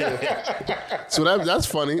 So that's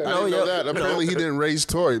funny. I didn't know that. Apparently he didn't raise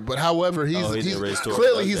Tory, but however he's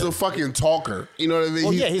clearly he's a fucking talker. You know what I mean?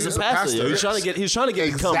 Well, he's a pastor. He's trying to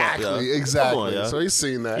get the come up. Exactly. On, so he's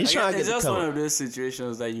seen that. It's just one of those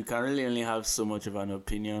situations that you can really only have so much of an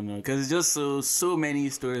opinion on because it's just so many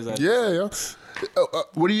stories. Yeah.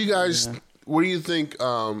 What do you guys? What do you think?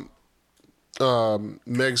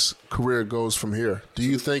 Meg's career goes from here. Do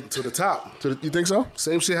you think to the top? You think so?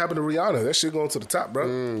 Same shit happened to Rihanna. That shit going to the top,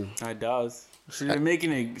 bro. It does. She's been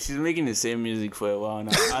making the same music for a while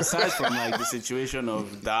now. Aside from the situation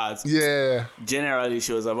of that, generally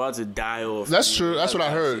she was about to die off. That's true. That's what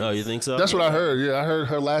I heard. Oh, you think so? That's what I heard. Yeah, I heard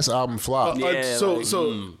her last album flop.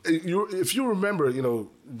 If you remember,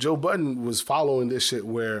 Joe Budden was following this shit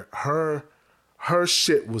where her her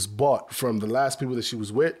shit was bought from the last people that she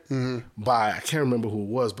was with by, I can't remember who it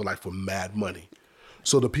was, but like for mad money.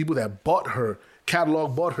 So the people that bought her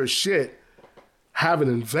shit have an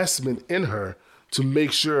investment in her to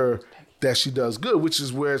make sure that she does good, which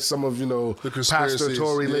is where some of, Pastor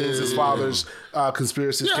Tory Lanez's father's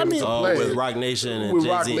conspiracies came into play. With Rock Nation and With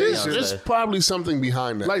Jay-Z. Rock Nation. There's probably something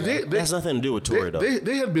behind that. Like That has nothing to do with Tory, though.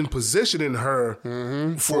 They had been positioning her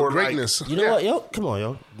for greatness. You know what, yo? Come on,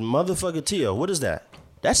 yo. Motherfucker Tio, what is that?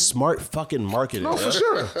 That's smart fucking marketing. No, for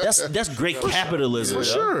sure. That's great capitalism. For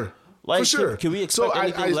sure. Like, for sure. Can we expect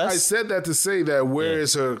anything less? I said that to say that where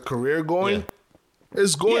is her career going?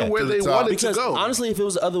 It's going where they want it to go. Honestly, if it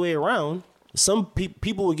was the other way around, some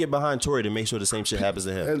people would get behind Tory to make sure the same shit happens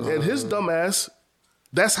to him. And his dumb ass,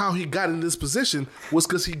 that's how he got in this position, was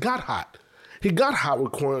because he got hot. He got hot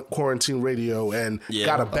with quarantine radio and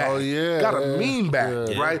got a bag. Got a mean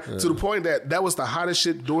bag, right? Yeah. To the point that was the hottest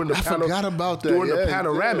shit during the forgot about that. During the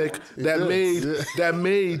panoramic that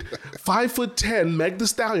made 5'10" Meg Thee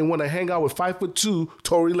Stallion want to hang out with 5'2"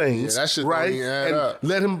 Tory Lanez, that shit right? And up.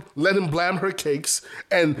 let him blam her cakes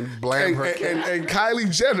and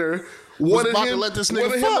Kylie Jenner wanted him to let this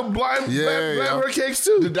nigga blam her cakes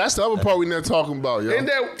too. Dude, that's the other part we never talking about, yo. Ain't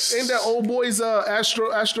that old boy's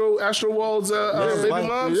Astro World's baby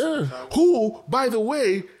moms? Yeah. Who, by the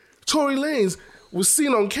way, Tory Lanez was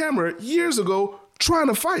seen on camera years ago trying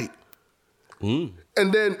to fight.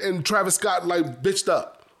 And Travis Scott like bitched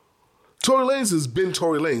up. Tory Lanez has been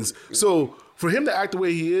Tory Lanez. So for him to act the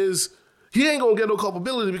way he is, he ain't gonna get no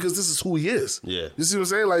culpability because this is who he is. Yeah. You see what I'm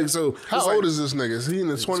saying? Like, so how old is this nigga? Is he in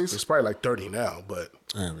his 20s? It's probably like 30 now, but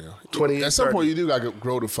damn, yo. 28. At some 30. point, you do gotta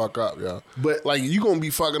grow the fuck up, yo. But like, you gonna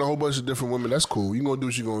be fucking a whole bunch of different women. That's cool. You gonna do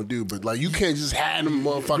what you gonna do. But like, you can't just have them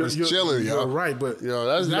motherfuckers chilling, yo. You're right, but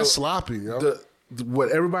that's sloppy, yo.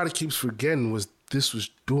 What everybody keeps forgetting was this was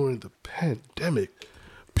during the pandemic.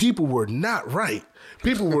 People were not right.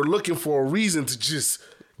 People were looking for a reason to just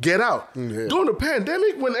get out. Yeah. During the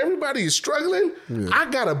pandemic, when everybody is struggling, I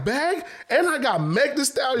got a bag and I got Meg Thee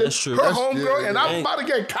Stallion, her homegirl, and I'm about to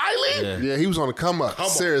get Kylie. Yeah, he was on the come up.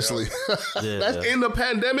 Seriously. That's in the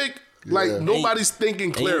pandemic. Like, nobody's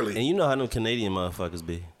thinking clearly. And you know how them Canadian motherfuckers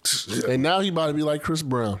be. And now he about to be like Chris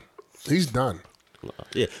Brown. He's done.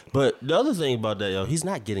 Yeah, but the other thing about that, yo, he's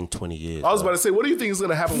not getting 20 years. I was about to say, what do you think is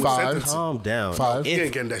going to happen with sentencing? Calm down. 5. He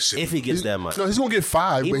ain't getting that shit. If he gets that much. No, he's going to get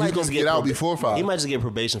 5, but he's going to get out before 5. He might just get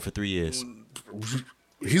probation for 3 years.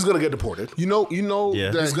 He's going to get deported. You know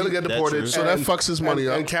Yeah. that He's going to get deported. So that fucks his money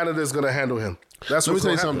up. And Canada's going to handle him. That's Let me what's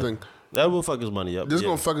tell you going to something. That will fuck his money up. This is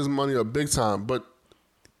going to fuck his money up big time, but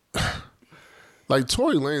like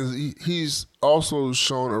Tory Lanez, he's also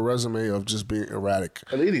shown a resume of just being erratic,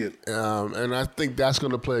 an idiot, and I think that's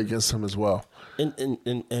going to play against him as well.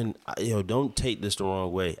 And yo, don't take this the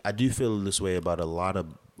wrong way. I do feel this way about a lot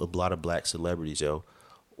of black celebrities, yo.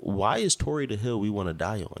 Why is Tory the hill we want to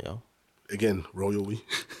die on, yo? Again, royally.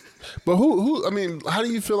 But who? I mean, how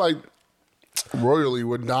do you feel like royally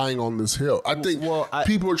we're dying on this hill? I think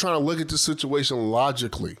people are trying to look at the situation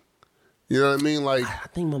logically. You know what I mean? Like, I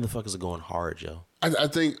think motherfuckers are going hard, yo. I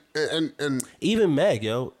think, and even Meg,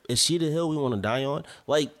 yo, is she the hill we want to die on?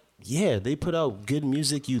 Like, yeah, they put out good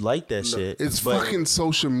music. You like that shit. It's fucking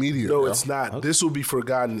social media. No, yo. it's not. Okay. This will be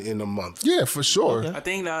forgotten in a month. Yeah, for sure. Okay. I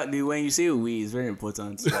think that when you say we, it's very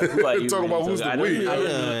important. Like, who are you? Talking about who's the we?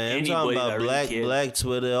 I'm talking about black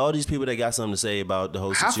Twitter, all these people that got something to say about the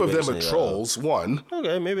whole situation. Half of them are trolls. One.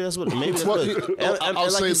 Okay, maybe that's what. Maybe that's what.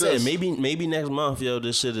 I'll like you said, maybe next month, yo,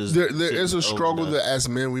 this shit is. There is a struggle that as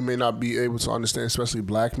men we may not be able to understand, especially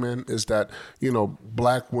black men, is that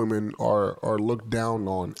black women are looked down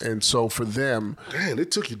on, and so for them. Damn,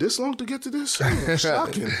 it took you this long to get to this?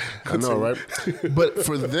 Shocking. I know, right? But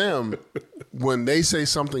for them, when they say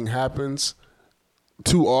something happens,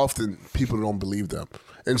 too often people don't believe them.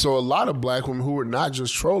 And so a lot of black women who are not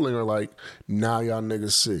just trolling are like, now y'all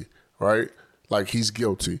niggas see, right? Like, he's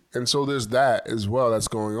guilty. And so there's that as well that's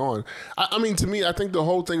going on. I mean, to me, I think the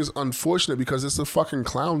whole thing is unfortunate because it's a fucking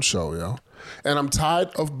clown show, yo. And I'm tired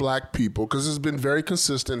of black people because it's been very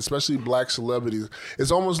consistent, especially black celebrities. It's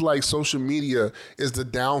almost like social media is the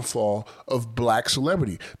downfall of black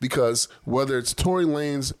celebrity because whether it's Tory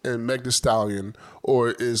Lanez and Meg Thee Stallion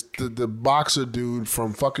or is the boxer dude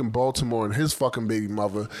from fucking Baltimore and his fucking baby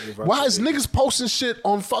mother, why is niggas posting shit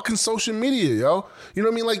on fucking social media, yo? You know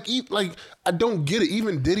what I mean? Like I don't get it.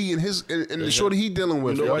 Even Diddy and the shorty he dealing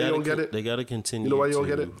with. You know why you don't get it? They got to continue. You know why you don't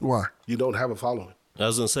get it? Why? You don't have a following. I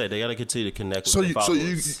was gonna say they gotta continue to connect with their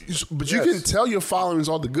followers. You can tell your followers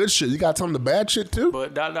all the good shit. You gotta tell them the bad shit too.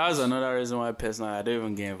 But that's another reason why personally I don't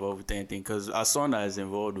even get involved with anything because as someone that is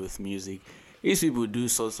involved with music, these people do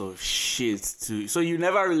sorts of shit too. So you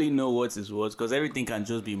never really know what is what because everything can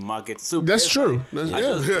just be marketed. So that's true. I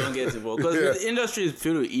just don't get involved because the industry is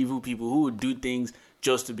filled with evil people who would do things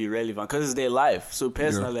just to be relevant because it's their life. So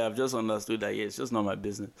personally, I've just understood that it's just not my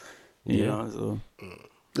business. You know, so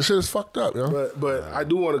this shit is fucked up, yo. But I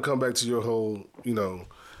do want to come back to your whole,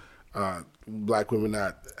 black women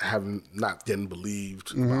not getting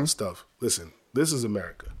believed about stuff. Listen, this is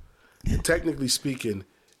America. And technically speaking,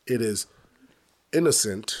 it is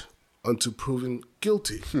innocent unto proven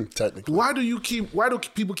guilty. Technically. Why do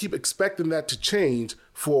people keep expecting that to change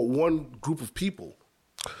for one group of people?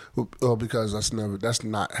 Well, because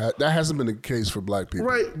that hasn't been the case for black people,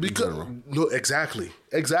 right? Because no, exactly,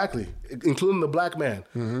 including the black man,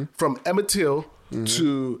 from Emmett Till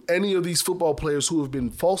to any of these football players who have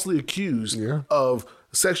been falsely accused of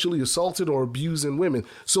sexually assaulting or abusing women.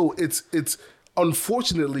 So it's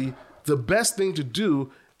unfortunately the best thing to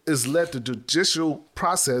do is let the judicial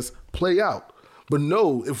process play out. But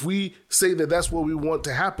no, if we say that that's what we want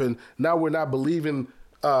to happen, now we're not believing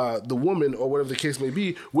the woman or whatever the case may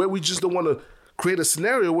be, where we just don't want to create a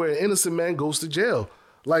scenario where an innocent man goes to jail.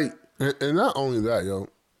 Like, and not only that, yo,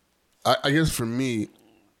 I guess for me,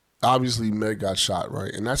 obviously Meg got shot,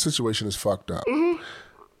 right? And that situation is fucked up.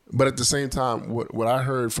 But at the same time, what I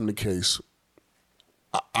heard from the case,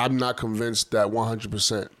 I'm not convinced that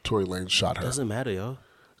 100% Tory Lanez shot her. It doesn't matter, yo.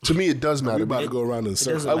 To me, it does matter. We're about to go around in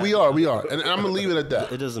circles. We are. And I'm going to leave it at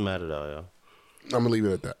that. It doesn't matter, though, yo. I'm going to leave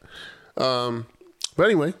it at that. But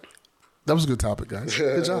anyway, that was a good topic, guys.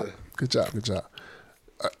 Good job.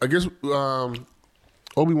 I guess,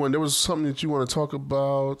 Obi-Wan, there was something that you want to talk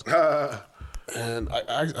about. And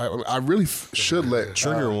I really should let...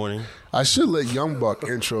 Trigger warning. I should let Young Buck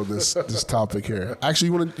intro this topic here. Actually,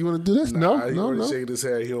 you want to do this? No. He's shaking his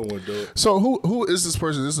head. He don't want to do it. So who is this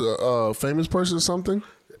person? Is this a famous person or something?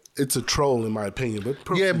 It's a troll, in my opinion. But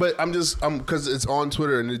yeah, but I'm because it's on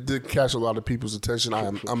Twitter and it did catch a lot of people's attention.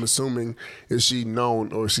 I'm assuming, is she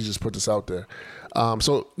known or she just put this out there?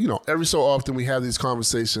 So every so often we have these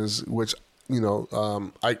conversations, which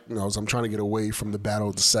I'm trying to get away from the battle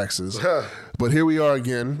of the sexes, but here we are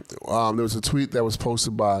again. There was a tweet that was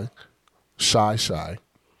posted by Shy,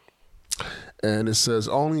 and it says,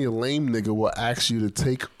 "Only a lame nigga will ask you to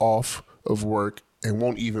take off of work and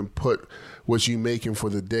won't even put what you making for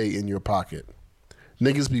the day in your pocket.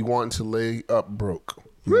 Niggas be wanting to lay up broke.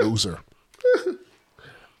 Loser."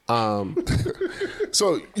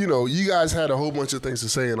 So, you guys had a whole bunch of things to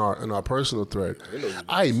say in our personal thread.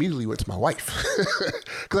 I immediately went to my wife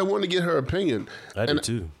because I wanted to get her opinion. I did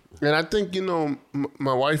too. And I think,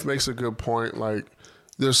 my wife makes a good point. Like,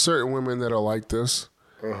 there's certain women that are like this.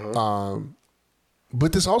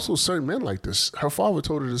 But there's also certain men like this. Her father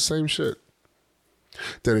told her the same shit.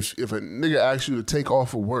 That if a nigga asks you to take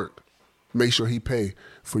off of work, make sure he pay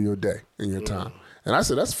for your day and your time. And I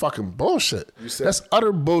said, that's fucking bullshit. That's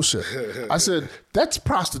utter bullshit. I said, that's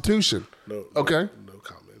prostitution. Okay? No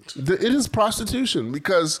comment. It is prostitution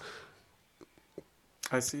because...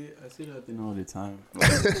 I see that thing all the time.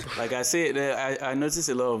 Like I say, I notice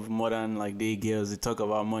a lot of modern day girls. They talk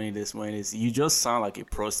about money this morning. You just sound like a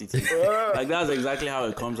prostitute. Like that's exactly how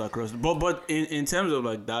it comes across. But in terms of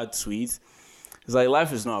that tweet, it's like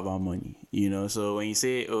life is not about money, So when you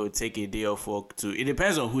say, "Oh, take a day off work," it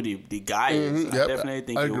depends on who the guy is. I definitely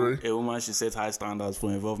think a woman should set high standards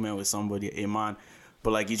for involvement with somebody, a man.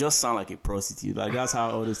 But you just sound like a prostitute. That's how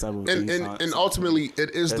all this type of things sound. And ultimately,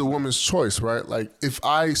 it is the woman's choice, right? Like if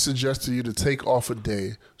I suggest to you to take off a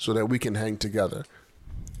day so that we can hang together,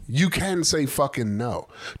 you can say fucking no.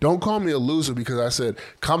 Don't call me a loser because I said,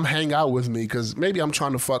 come hang out with me because maybe I'm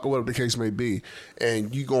trying to fuck or whatever the case may be,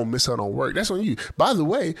 and you going to miss out on work. That's on you. By the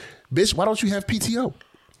way, bitch, why don't you have PTO?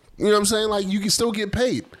 You know what I'm saying? You can still get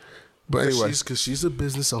paid. But anyway. Because she's a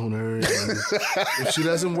business owner. And if she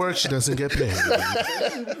doesn't work, she doesn't get paid.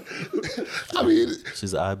 I mean.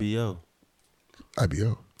 She's an IBO.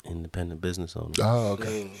 IBO? Independent business owner. Oh,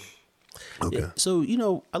 okay. Okay. Yeah, so,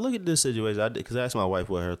 I look at this situation, because I asked my wife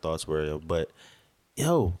what her thoughts were, but,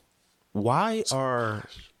 why are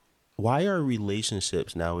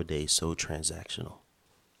relationships nowadays so transactional?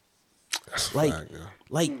 That's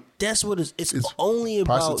that's what it's only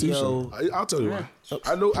about, I'll tell you why.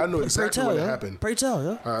 I know exactly what happened. Pray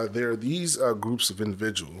tell, there are these groups of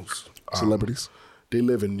individuals. Celebrities. They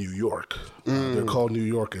live in New York. They're called New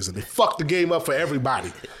Yorkers, and they fuck the game up for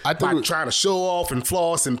everybody. I think trying to show off and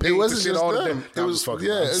floss and paint the shit all the time. It was fucking.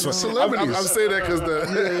 Yeah, it's celebrities. I'm saying that because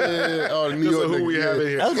New York who we have in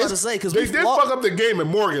here. I was about to say because they did fuck up the game at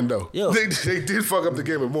Morgan though. Yo, they did fuck up the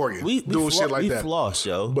game at Morgan. Doing shit like that. We floss,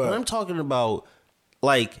 yo. But I'm talking about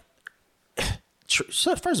first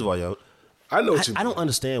of all, yo, I know what you mean. I don't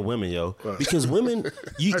understand women, yo. Because women,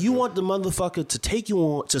 you want the motherfucker to take you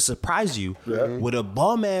on, to surprise you with a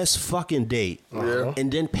bum-ass fucking date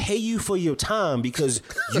and then pay you for your time because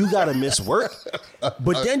you got to miss work.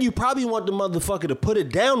 But then you probably want the motherfucker to put it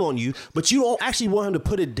down on you, but you don't actually want him to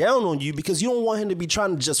put it down on you because you don't want him to be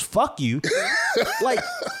trying to just fuck you. Like,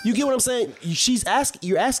 you get what I'm saying?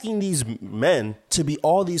 You're asking these men to be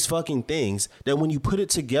all these fucking things that when you put it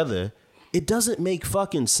together, it doesn't make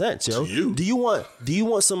fucking sense, yo. Do you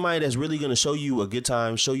want somebody that's really gonna show you a good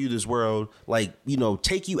time, show you this world, like, you know,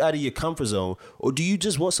 take you out of your comfort zone, or do you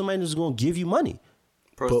just want somebody that's gonna give you money?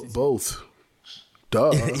 Both.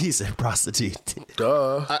 Duh. He said prostitute.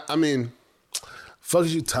 Duh. I mean, fuck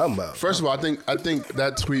is you talking about? First of all, I think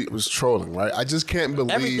that tweet was trolling, right? I just can't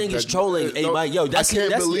believe everything is trolling. Hey, Mike, yo, that's the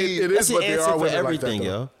answer for everything,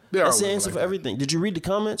 yo. That's the answer for everything. Did you read the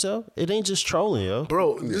comments, yo? It ain't just trolling, yo.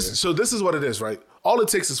 Bro, this is what it is, right? All it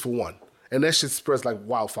takes is for one. And that shit spreads like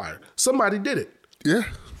wildfire. Somebody did it. Yeah.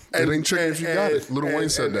 It ain't tricky if you got it. Lil Wayne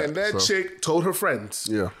said that. And that chick told her friends.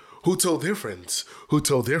 Yeah. Who told their friends. Who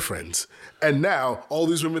told their friends. And now all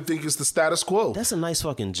these women think it's the status quo. That's a nice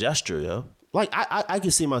fucking gesture, yo. Like, I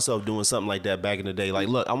can see myself doing something like that back in the day. Like,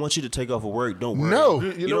 look, I want you to take off of work. Don't worry. No.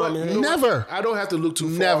 You know what I mean? Never. I don't have to look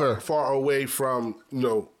too far away from, you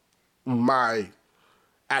know, my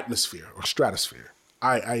atmosphere or stratosphere.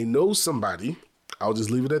 I know somebody, I'll just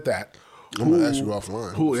leave it at that. I'm gonna ask you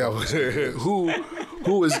offline.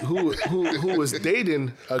 Who was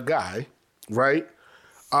dating a guy, right?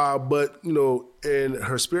 But you know, in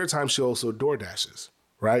her spare time, she also door dashes,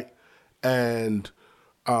 right? And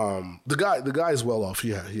the guy is well off.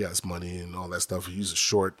 He has money and all that stuff. He's a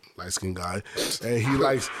short, light-skinned guy, and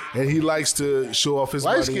he likes to show off his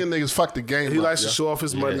money. Light-skinned niggas fuck the game. He likes to show off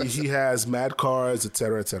his money. He has mad cars, et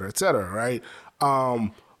cetera, right?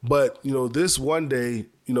 But you know, this one day,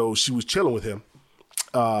 you know, she was chilling with him,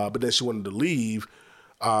 but then she wanted to leave,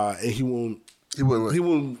 and he won't.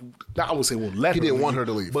 I won't say won't let her. He didn't leave, want her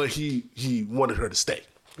to leave, but he wanted her to stay.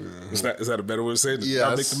 Mm-hmm. Is that a better way to say it? Yeah,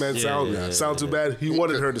 Not make the man sound too bad. He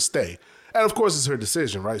wanted her to stay, and of course it's her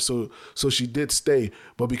decision, right? So she did stay,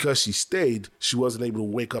 but because she stayed, she wasn't able to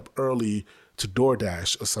wake up early to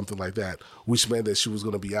DoorDash or something like that, which meant that she was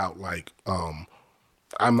going to be out like.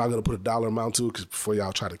 I'm not going to put a dollar amount to it because before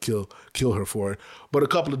y'all try to kill her for it, but a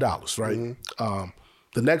couple of dollars, right? Mm-hmm.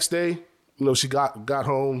 The next day, you know, she got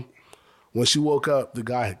home. When she woke up, the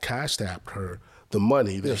guy had cash-tapped her the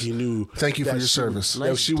money that he knew. Thank you for your service.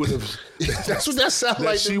 That she would have. That's what that sounds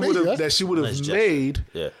like. That she would have made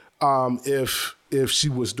if she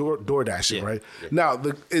was door dashing, right? Yeah. Now,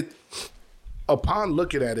 upon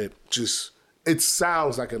looking at it, it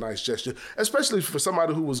sounds like a nice gesture, especially for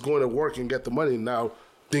somebody who was going to work and get the money and now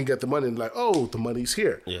didn't get the money and like, oh, the money's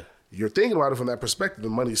here. Yeah. You're thinking about it from that perspective. The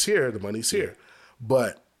money's here.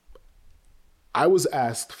 But I was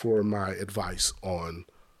asked for my advice on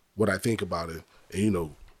what I think about it. And, you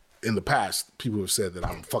know, in the past, people have said that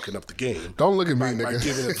I'm fucking up the game. Don't look at me, by nigga.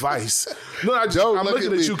 giving advice. No, I'm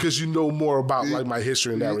looking at you because you know more about like my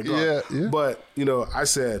history in that regard. Yeah. But, you know, I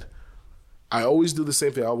said, I always do the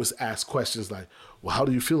same thing. I always ask questions like, well, how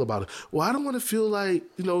do you feel about it? Well, I don't want to feel like,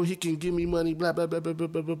 you know, he can give me money, blah, blah, blah, blah, blah,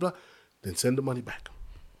 blah, blah, blah. Then send the money back.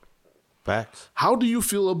 Facts. How do you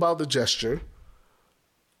feel about the gesture?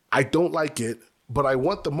 I don't like it, but I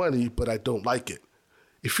want the money, but I don't like it.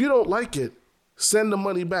 If you don't like it, send the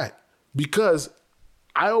money back. Because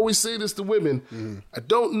I always say this to women, I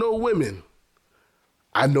don't know women.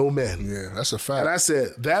 I know men. Yeah, that's a fact. And I said,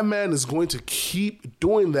 that man is going to keep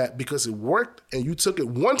doing that because it worked and you took it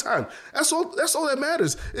one time. That's all that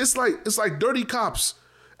matters. It's like dirty cops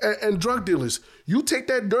and drug dealers. You take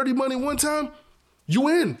that dirty money one time, you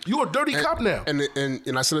in. You're a dirty cop now. And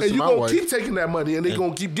I said this to my wife. And you're going to keep taking that money and they're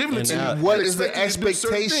going to keep giving it to you. What is the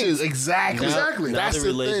expectations? Exactly. That's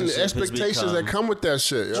the thing. The expectations that come with that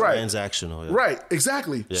shit. Right. Transactional. Yeah. Right.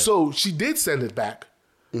 Exactly. Yeah. So she did send it back.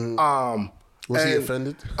 Was he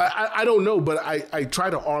offended? I don't know, but I try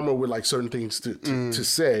to armor with like certain things to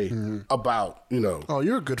say about, you know. Oh,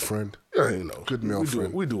 you're a good friend. You know, good male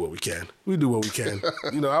friend. We do what we can.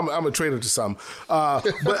 You know, I'm a traitor to some.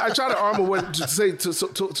 But I try to armor what to say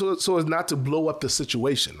so as not to blow up the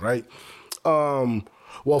situation, right?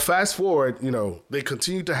 Well, fast forward, you know, they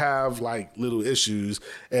continue to have like little issues,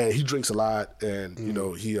 and he drinks a lot, and you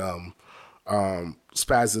know he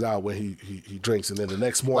spazzes out when he drinks, and then the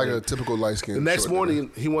next morning, like a typical light skin. The next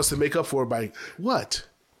morning, he wants to make up for it by what?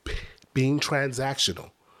 Being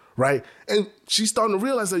transactional, right? And she's starting to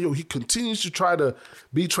realize that he continues to try to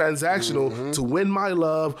be transactional to win my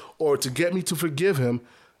love or to get me to forgive him.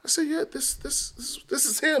 I said, yeah, this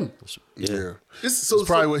is him. Yeah. It's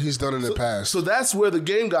probably what he's done in the past. So that's where the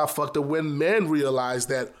game got fucked up when men realized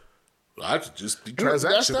that I could just be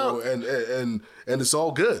transactional and it's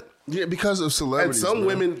all good. Yeah, because of celebrities. And some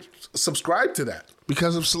women subscribe to that.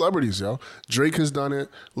 Because of celebrities, yo. Drake has done it.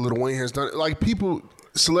 Lil Wayne has done it. Like,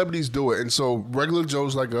 celebrities do it. And so regular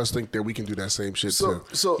Joes like us think that we can do that same shit too.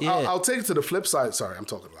 So I'll take it to the flip side. Sorry, I'm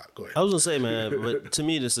talking a lot. Go ahead. I was going to say, man, but to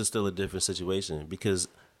me, this is still a different situation because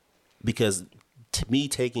me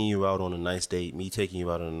taking you out on a nice date, me taking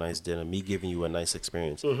you out on a nice dinner, me giving you a nice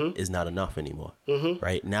experience is not enough anymore.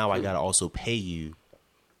 Right? Now I got to also pay you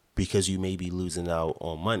because you may be losing out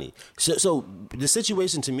on money. So the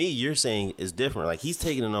situation to me, you're saying is different. Like, he's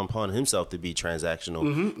taking it upon himself to be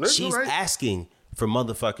transactional. She's asking for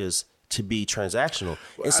motherfuckers to be transactional.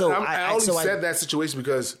 And so I only said that situation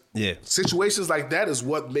because situations like that is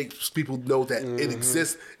what makes people know that it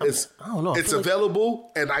exists. I don't know. It's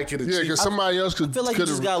available and I can achieve. Yeah, because somebody else could. I feel like you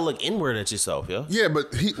just gotta look inward at yourself, yo. Yeah,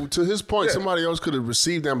 but to his point, somebody else could have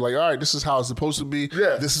received them like, all right, this is how it's supposed to be.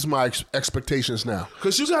 Yeah. This is my expectations now.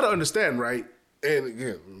 Because you got to understand, right? And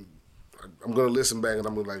again, I'm gonna listen back and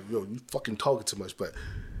I'm gonna like, yo, you fucking talking too much. But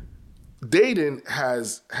dating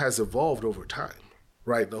has evolved over time.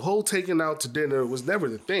 Right, the whole taking out to dinner was never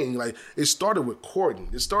the thing. Like, it started with courting.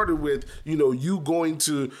 It started with, you going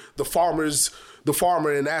to the farmer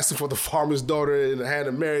and asking for the farmer's daughter in the hand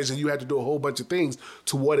of marriage, and you had to do a whole bunch of things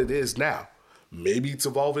to what it is now. Maybe it's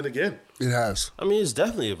evolving again. It has. I mean, it's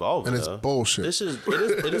definitely evolving. And it's bullshit. It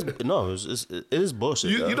is bullshit.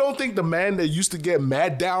 You don't think the man that used to get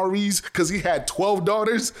mad dowries because he had 12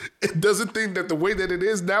 daughters doesn't think that the way that it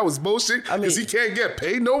is now is bullshit because he can't get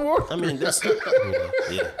paid no more? I mean, that's I'm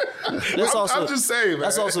just saying, man.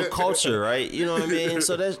 That's also culture, right? You know what I mean?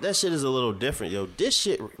 So that shit is a little different, yo. This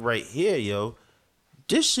shit right here, yo,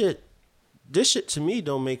 this shit to me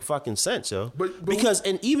don't make fucking sense, yo. Because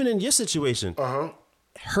even in your situation,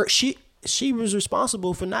 she was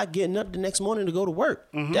responsible for not getting up the next morning to go to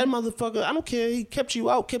work. That motherfucker, I don't care. He kept you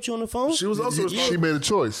out, kept you on the phone. She was also responsible. She made a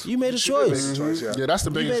choice. You made a choice. Yeah, that's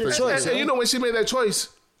the biggest thing. And when she made that choice,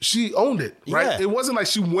 she owned it, right? Yeah. It wasn't like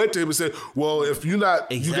she went to him and said, well, if you're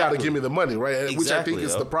not, you got to give me the money, right? Which I think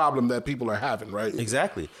is the problem that people are having, right?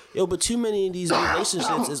 Exactly. Yo, but too many of these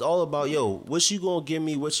relationships is all about, yo, what you going to give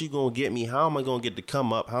me? What you going to get me? How am I going to get the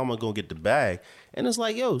come up? How am I going to get the bag? And it's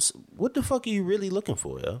like, yo, what the fuck are you really looking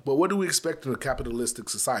for, yo? But what do we expect in a capitalistic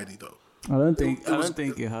society, though? I don't think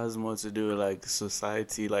it has more to do with like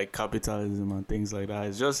society, like capitalism and things like that.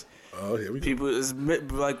 It's just people. It's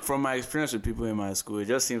like from my experience with people in my school, it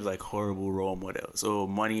just seems like horrible role models. So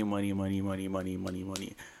money,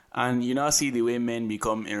 and you now see the way men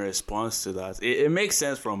become in response to that. It makes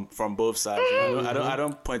sense from both sides. I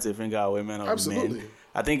don't point a finger at women or men.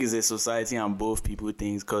 I think it's a society and both people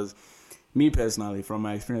things because. Me personally, from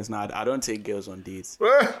my experience now, I don't take girls on dates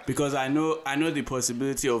because I know the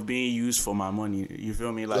possibility of being used for my money. You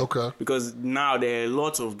feel me? Like, because now there are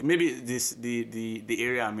lots of the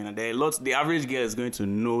area I'm in. There are lots. The average girl is going to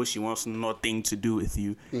know she wants nothing to do with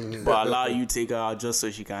you, but allow you take her out just so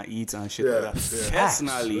she can eat and shit like that. Yeah.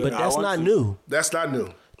 Personally, but that's not new. That's not new.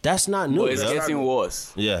 That's not new. But it's getting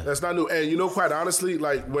worse. Yeah, that's not new. And quite honestly,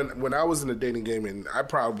 like when I was in the dating game, and I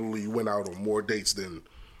probably went out on more dates than.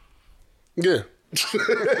 Yeah.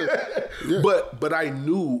 But I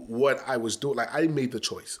knew what I was doing. Like, I made the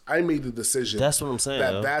choice. I made the decision. That's what I'm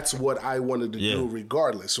saying. That's what I wanted to do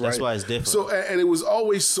regardless, right? That's why it's different. So, and it was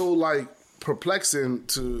always so, like, perplexing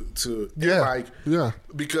to Mike. Yeah.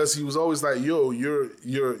 Because he was always like, yo,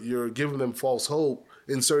 you're giving them false hope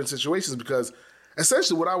in certain situations because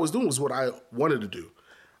essentially what I was doing was what I wanted to do.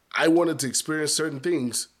 I wanted to experience certain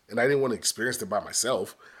things and I didn't want to experience it by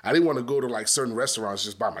myself. I didn't want to go to like certain restaurants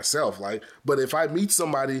just by myself. Like, but if I meet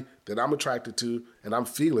somebody that I'm attracted to and I'm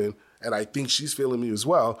feeling, and I think she's feeling me as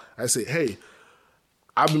well, I say, hey,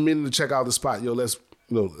 I've been meaning to check out the spot. Yo, let's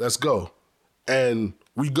go. And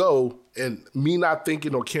we go, and me not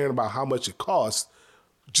thinking or caring about how much it costs,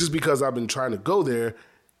 just because I've been trying to go there,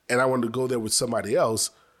 and I wanted to go there with somebody else,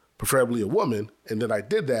 preferably a woman, and then I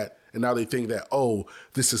did that. And now they think that, oh,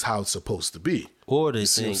 this is how it's supposed to be. Or they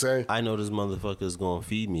think, I know this motherfucker is going to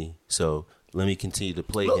feed me, so let me continue to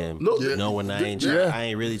play him. Knowing I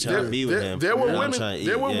ain't really trying to be with him. There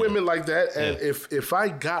were women like that, and if I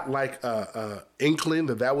got like a inkling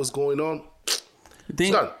that was going on,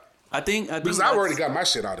 it's done. I think because I've already got my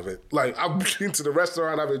shit out of it. Like, I've been to the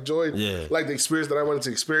restaurant, I've enjoyed like the experience that I wanted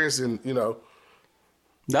to experience, and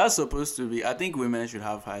That's supposed to be. I think women should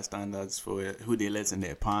have high standards for who they let in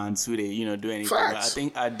their pants, who they do anything. Facts.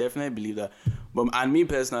 I definitely believe that. But and me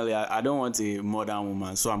personally, I don't want a modern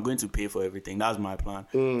woman, so I'm going to pay for everything. That's my plan.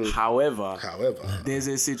 However, there's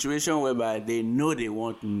a situation whereby they know they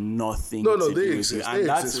want nothing. No, to they do exist. with you. And They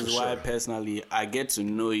that exist is for why sure. personally I get to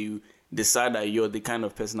know you. Decide that you're the kind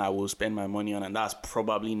of person I will spend my money on, and that's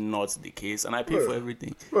probably not the case. And I pay for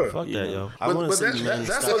everything. Right. Fuck You that, know. yo. I want to see men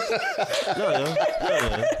that's stop. what,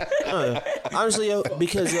 No, yo. Honestly, yo,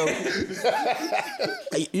 because yo,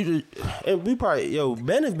 and we probably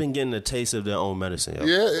men have been getting a taste of their own medicine, yo.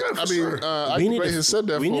 Yeah, I mean, I has said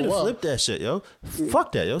that we for need a to while. flip that shit, yo.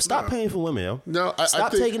 Fuck that, yo. Stop paying for women, yo. No, I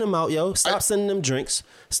Stop think- taking them out, yo. Stop sending them drinks.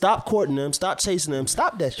 Stop courting them. Stop chasing them.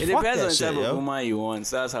 Stop that shit. It Fuck depends on that the shit, type of yo. woman you want.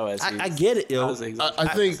 So that's how I see it. I get it, yo. That's exactly I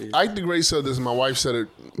how think see it. I think Ray said this. My wife said it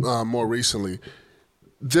more recently.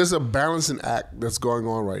 There's a balancing act that's going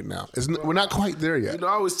on right now. We're not quite there yet. I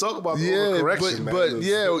always talk about the overcorrection.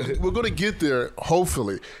 but we're gonna get there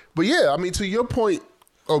hopefully. But yeah, I mean, to your point,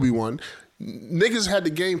 Obi-Wan, niggas had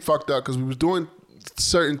the game fucked up because we was doing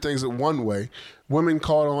certain things in one way. Women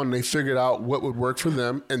caught on and they figured out what would work for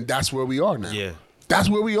them, and that's where we are now. Yeah. That's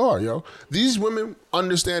where we are, yo. These women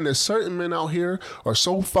understand that certain men out here are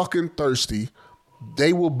so fucking thirsty,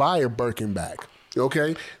 they will buy a Birkin bag.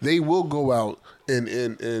 Okay? They will go out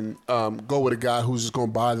and go with a guy who's just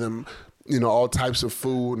gonna buy them, all types of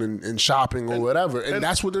food and shopping or whatever. And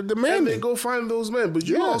that's what they're demanding. And they go find those men. But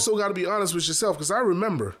you also got to be honest with yourself, because I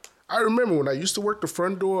remember when I used to work the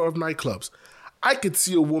front door of nightclubs, I could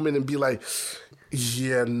see a woman and be like,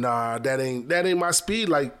 yeah, nah, that ain't my speed,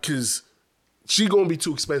 like, because she gonna be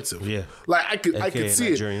too expensive. Yeah. Like I could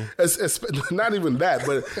see Nigerian. it. Not even that,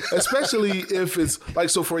 but especially if it's like,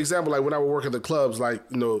 so for example, like when I would work at the clubs, like,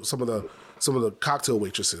 some of the cocktail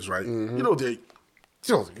waitresses, right?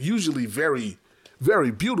 They're usually very, very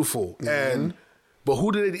beautiful. But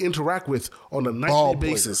who do they interact with on a nightly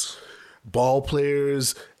basis? Ball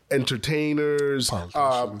players, entertainers,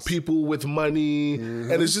 people with money.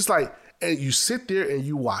 And it's just like, and you sit there and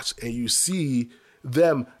you watch and you see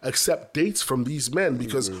them accept dates from these men,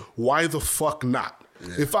 because why the fuck not?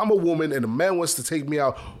 Yeah. If I'm a woman and a man wants to take me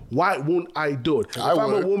out, why won't I do it? If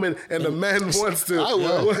I'm a woman and a man wants to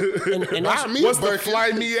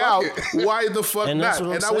fly me out, why the fuck not?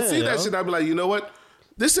 And I would see that shit and I'd be like, you know what?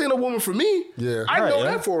 This ain't a woman for me. Yeah. I know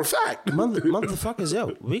that for a fact. Motherfuckers,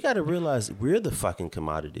 yo, we got to realize we're the fucking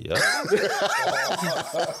commodity, yo.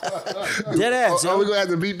 Dead ass, yo. Are we going to have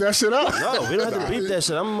to beat that shit up? No, we don't have to beat that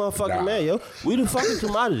shit. I'm a motherfucking man, yo. We the fucking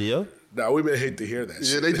commodity, yo. Nah, women hate to hear that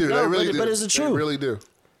shit. Yeah, they do. No, they really do. But it's the truth. They really do.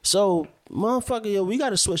 So, motherfucker, yo, we got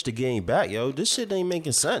to switch the game back, yo. This shit ain't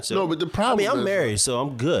making sense, yo. No, but the problem I'm is- married, so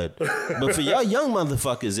I'm good. But for y'all young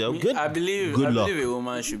motherfuckers, yo, good. I believe a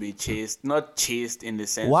woman should be chased, not chased in the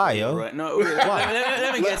sense. Why, yo? Right? No, okay,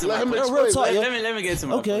 let me get to my point. real talk, yo. Let me get to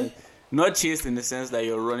my Okay. point. Not chased in the sense that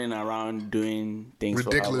you're running around doing things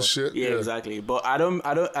Ridiculous for shit. Yeah, Yeah. exactly. But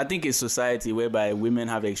I think a society whereby women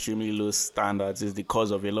have extremely low standards is the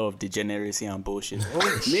cause of a lot of degeneracy and bullshit.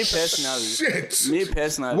 Me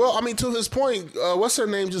personally. Well, I mean, to his point, what's her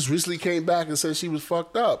name just recently came back and said she was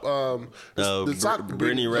fucked up.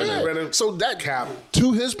 Brittany Renner. Yeah. So that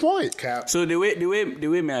to his point. So the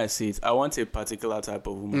way may I see it, I want a particular type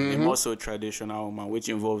of woman, a more so traditional woman, which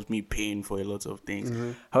involves me paying for a lot of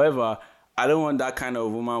things. However, I don't want that kind of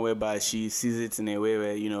woman whereby she sees it in a way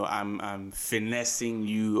where I'm finessing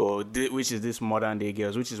you, or which is this modern day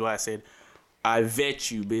girls, which is why I said I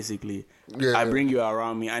vet you basically. Yeah. I bring you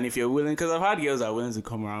around me, and if you're willing, because I've had girls that are willing to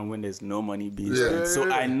come around when there's no money being spent. So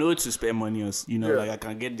I know to spend money on, like I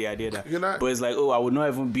can get the idea that. But it's like, I would not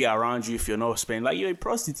even be around you if you're not spending. Like, you're a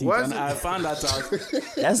prostitute, and I found that out.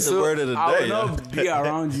 That's the word of the day. I would not be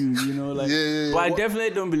around you, Yeah. But I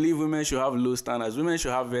definitely don't believe women should have low standards. Women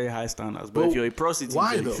should have very high standards. But if you're a prostitute,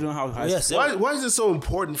 why you though? shouldn't have high standards. Why is it so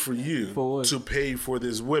important for you For what? to pay for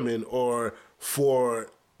these women, or for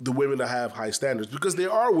the women that have high standards? Because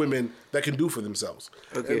there are women that can do for themselves,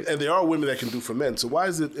 Okay. and there are women that can do for men. So why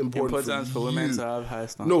is it important For women to have high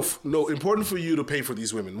No, standards. no, important for you to pay for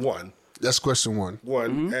these women. One, That's question one.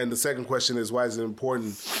 and the second question is, why is it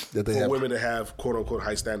important That they for have- women to have quote unquote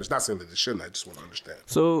high standards? Not saying that they shouldn't. I just want to understand.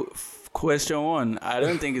 So, question one, I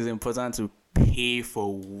don't think it's important to pay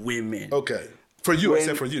for women. Okay. For you, I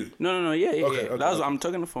said for you. No, yeah. That's what I'm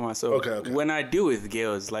talking for myself. Okay. When I deal with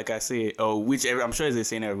girls, like I say, I'm sure it's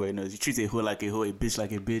saying everybody knows, you treat a hoe like a hoe, a bitch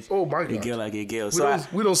like a bitch. Oh my God. A girl like a girl.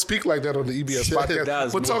 We don't speak like that on the EBS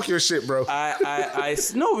podcast. But talk your shit, bro.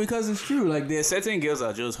 No, because it's true. Like, there are certain girls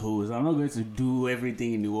are just hoes. I'm not going to do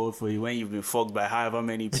everything in the world for you when you've been fucked by however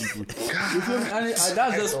many people. You feel me? And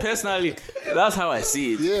that's just personally, that's how I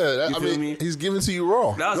see it. Yeah, I mean, he's giving to you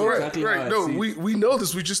raw. That's exactly how I see it. We know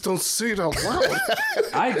this. We just don't say it out loud.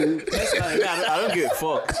 I do. Personally, I don't give a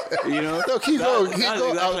fuck. You know? No, keep going. That's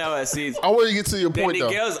exactly how I see it. I want to get to your point, then the though.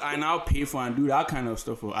 girls I now pay for and do that kind of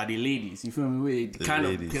stuff for are the ladies. You feel me? The kind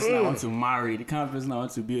of person I want to marry, the kind of person I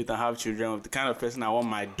want to be with and have children with, the kind of person I want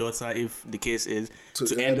my daughter, if the case is,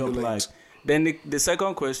 to end up like. Then the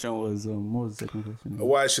second question was, what was the second question?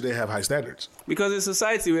 Why should they have high standards? Because a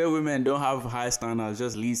society where women don't have high standards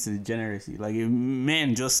just leads to degeneracy. Like, if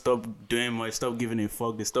men just stop doing much, stop giving a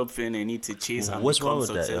fuck, they stop feeling they need to chase and become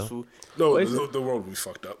successful. The world will be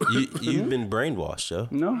fucked up. You've been brainwashed, yo.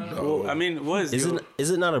 No. Well, I mean, what is is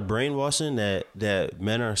it not a brainwashing that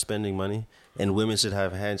men are spending money and women should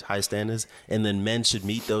have high standards, and then men should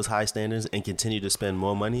meet those high standards and continue to spend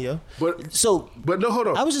more money, yo? But no, hold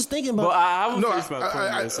on. I was just thinking about. Well, I haven't finished my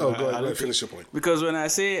point. Go ahead. Finish your point. Because when I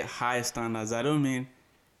say high standards, I don't mean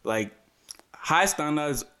like high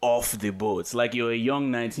standards off the boat. Like, you're a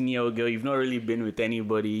young 19-year-old girl, you've not really been with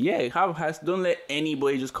anybody. Yeah, don't let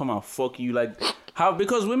anybody just come and fuck you. Like,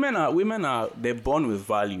 because women are they're born with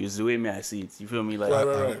values, the way I see it. You feel me? Like,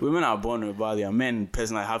 right. Women are born with value, and men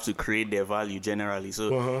personally have to create their value generally.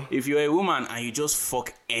 So if you're a woman and you just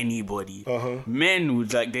fuck anybody, men would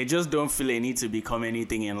they just don't feel they need to become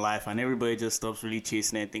anything in life, and everybody just stops really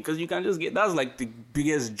chasing anything, because you can just that's like the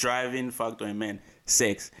biggest driving factor in men,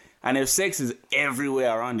 sex. And if sex is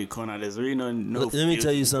everywhere around the corner, there's really no. Let me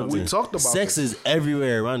tell you something. We talked about sex is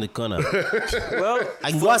everywhere around the corner. Well,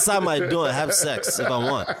 I can go outside my door and have sex if I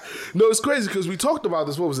want. No, it's crazy because we talked about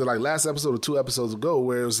this. What was it, like last episode or 2 episodes ago?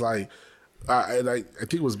 Where it was like, I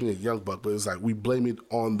think it was me and Young Buck, but it was like we blame it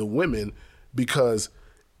on the women because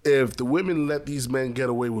if the women let these men get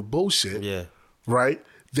away with bullshit, right?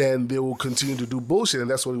 Then they will continue to do bullshit. And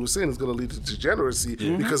that's what he was saying. It's going to lead to degeneracy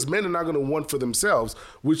because men are not going to want for themselves,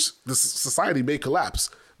 which the society may collapse.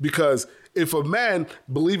 Because if a man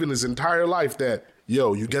believing his entire life that,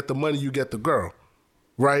 you get the money, you get the girl,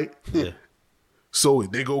 right? Yeah. So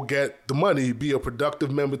they go get the money, be a productive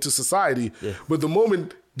member to society. Yeah. But the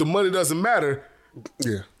moment the money doesn't matter,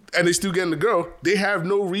 and they still getting the girl, they have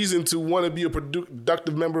no reason to want to be a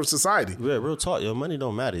productive member of society. Yeah, real talk, yo. Money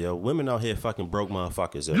don't matter, yo. Women out here fucking broke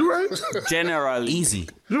motherfuckers, yo. You're right. Generally. Easy.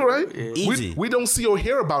 You're right. Yeah. Easy. We don't see or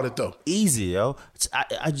hear about it, though. Easy, yo.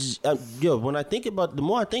 When I think about, the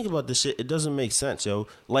more I think about this shit, it doesn't make sense, yo.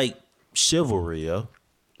 Like, chivalry, yo.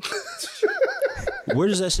 Where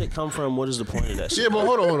does that shit come from? What is the point of that shit? Yeah, but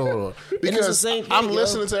hold on. Because the same thing, I'm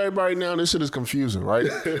listening to everybody now, and this shit is confusing, right?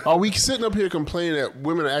 Are we sitting up here complaining that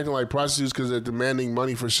women are acting like prostitutes because they're demanding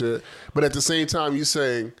money for shit, but at the same time you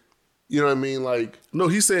saying, you know what I mean? Like, no,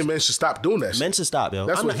 he's saying men should stop doing that shit. Men should stop, yo.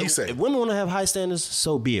 That's what he's saying. If women want to have high standards,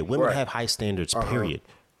 so be it. Women have high standards, period.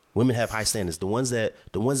 Women have high standards. The ones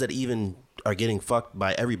that even are getting fucked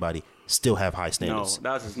by everybody still have high standards.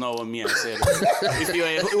 No, that is not what me I said.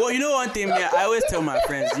 You know one thing, me, I always tell my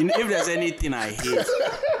friends, if there's anything I hate,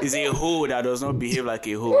 is a hoe that does not behave like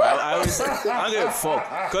a hoe. I always say, I don't give a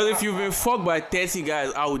fuck. Because if you've been fucked by 30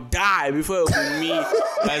 guys, I will die before it will be me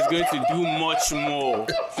that's going to do much more.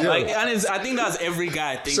 Yeah. I think that's every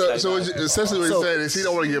guy thinks like so that. Essentially what he's saying is he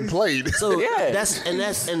don't want to get played. So that's I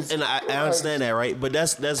understand that, right? But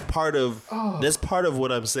that's part of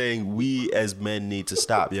what I'm saying we as men need to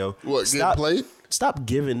stop, yo. What, get played? Stop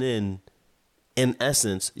giving in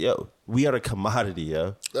essence, yo. We are a commodity,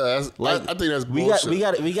 yo. I think that's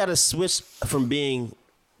bullshit. We got to switch from being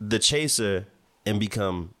the chaser and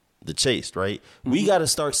become the chased, right? Mm-hmm. We got to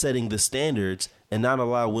start setting the standards and not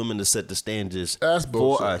allow women to set the standards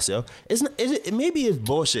for us, yo. Maybe it's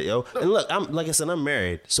bullshit, yo. And look, I'm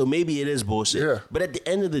married, so maybe it is bullshit. Yeah. But at the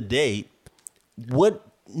end of the day,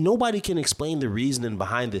 nobody can explain the reasoning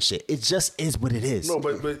behind this shit. It just is what it is. No,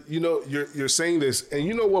 but you're saying this, and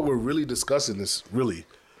you know what we're really discussing is really,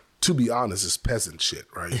 to be honest, is peasant shit,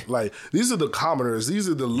 right? Like, these are the commoners, these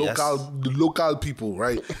are the local people,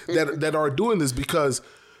 right? that are doing this because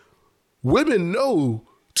women know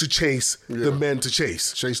to chase the men to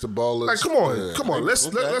chase the ballers. Like, come on,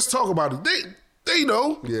 let's talk about it. They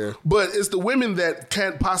know, but it's the women that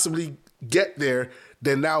can't possibly get there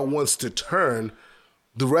that now wants to turn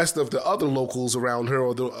the rest of the other locals around her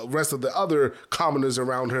or the rest of the other commoners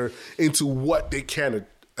around her into what they can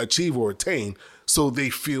achieve or attain. so they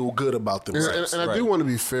feel good about themselves. And I do want to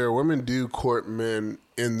be fair. Women do court men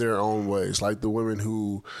in their own ways, like the women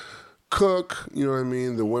who cook, you know what I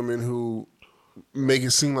mean? The women who make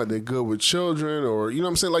it seem like they're good with children, or, you know what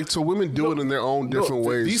I'm saying? Like, so women do it in their own different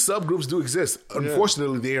ways. These subgroups do exist.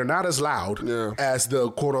 Unfortunately, they are not as loud as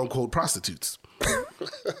the quote-unquote prostitutes.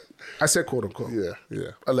 I said quote-unquote.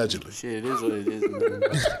 Yeah. Allegedly. Shit, it is what it is, man.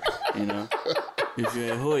 You know? If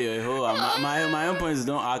you're a hoe, you're a hoe. My own points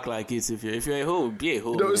don't act like it. If you're a hoe, be a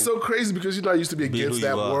hoe. No, it's so crazy because I used to be against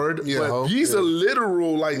that word. Yeah, but these are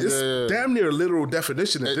literal, like, it's damn near a literal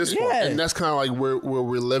definition at this point. And that's kind of like where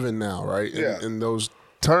we're living now, right? In those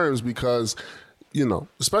terms, because, you know,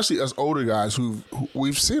 especially as older guys who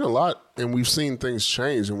we've seen a lot and we've seen things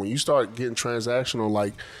change. And when you start getting transactional,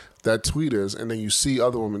 like that tweet is, and then you see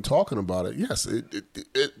other women talking about it, yes,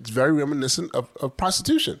 it's very reminiscent of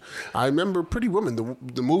prostitution. I remember Pretty Woman,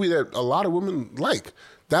 the movie that a lot of women like.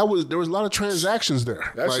 There was a lot of transactions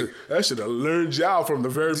there. That should have learned y'all from the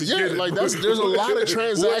very beginning. Yeah, like there's a lot of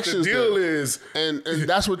transactions. What the deal is, and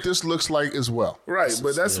that's what this looks like as well. Right,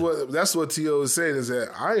 but that's what T.O. is saying, is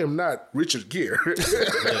that I am not Richard Gere.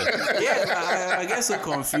 I get so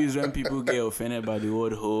confused when people get offended by the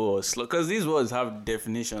word hoe or slut, because these words have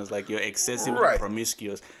definitions, like you're excessively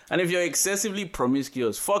promiscuous. And if you're excessively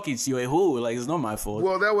promiscuous, fuck it, you're a hoe. Like, it's not my fault.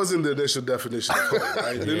 Well, that wasn't the initial definition of hoe,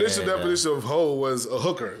 right? The initial definition of hoe was a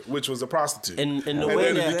hooker, which was a prostitute. And the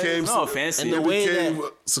way that became no offense. And the way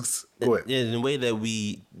that go ahead. Yeah, the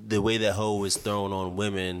way that hoe is thrown on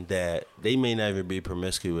women, that they may not even be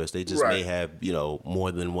promiscuous. They just may have, you know,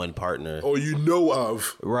 more than one partner, or you know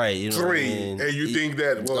of, right? You know three, what I mean? And you think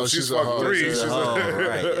that she's fucked three, she's a hoe,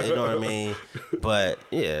 right? You know what I mean? But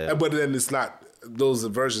but then it's not. Those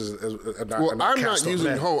versions are not. Well, I'm not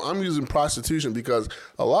using hoe. I'm using prostitution because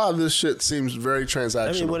a lot of this shit seems very transactional.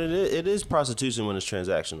 I mean, what it is prostitution when it's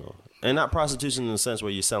transactional, and not prostitution in the sense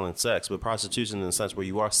where you're selling sex, but prostitution in the sense where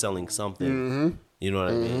you are selling something. Mm-hmm. You know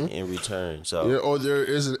what I mean, in return. So, or there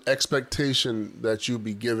is an expectation that you'll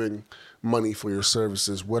be giving money for your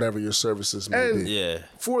services, whatever your services may be. Yeah.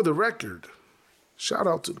 For the record, shout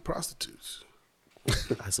out to the prostitutes.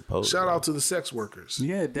 I suppose. Shout out to the sex workers.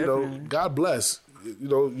 Yeah, definitely. You know, God bless. You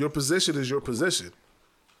know, your position is your position.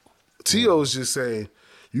 T.O. is just saying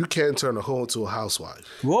you can't turn a hoe into a housewife.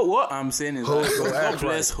 What I'm saying is Hoes that don't God act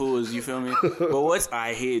bless hoes, you feel me? But what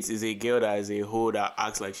I hate is a girl that is a hoe that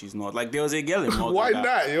acts like she's not. Like, there was a girl in Morgan. Why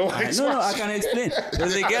not? Yo, I can explain.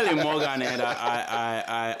 There's a girl in Morgan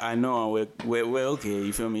that I know, and we're okay,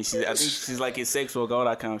 you feel me? I think she's like a sex worker, all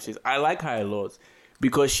that kind of shit. I like her a lot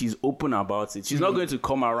because she's open about it. She's not going to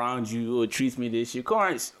come around you or treat me this. She come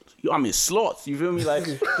around, I'm a slut. You feel me? Like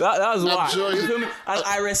that's why. Sure. You feel me?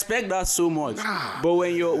 I respect that so much. But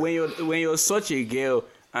when you're such a girl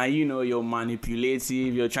and you know you're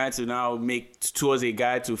manipulative, you're trying to now make towards a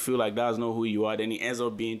guy to feel like that's not who you are, then he ends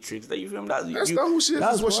up being tricked. That you feel me? That's not who she is.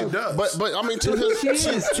 That's what she does. But I mean, to his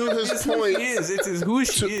point, it is who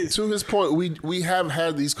she is. To his point, we have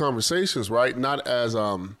had these conversations, right? Not as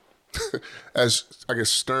as I guess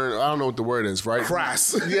stern. I don't know what the word is, right?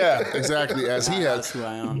 Crass. Yeah, exactly. As he has. That's who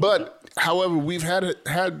I am. But however, we've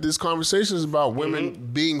had these conversations about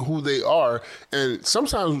women being who they are, and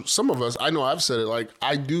sometimes some of us, I know I've said it, like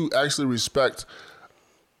I do actually respect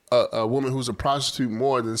a woman who's a prostitute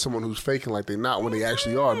more than someone who's faking like they're not when they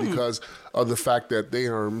actually are, because of the fact that they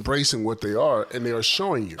are embracing what they are and they are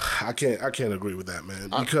showing you. I can't agree with that, man.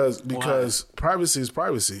 Because privacy is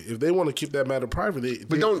privacy. If they want to keep that matter private,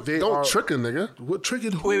 don't trick a nigga. What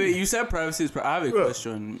tricking? Wait. You said privacy is private. I have a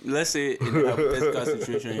question. Let's say in a hypothetical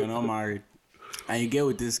situation, you're not married. And you get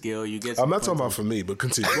with this girl, you get. I'm not talking about for me, but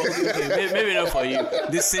continue. Okay, maybe not for you.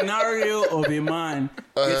 The scenario of a man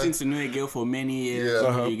getting to know a girl for many years,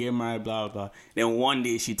 you get married, blah blah. Then one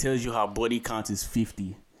day she tells you her body count is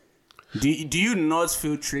 50. Do you not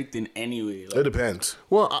feel tricked in any way? It depends.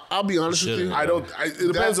 Well, I'll be honest with you.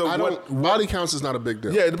 It depends on what body counts is not a big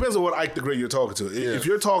deal. Yeah, it depends on what Ike the Great you're talking to. Yeah. If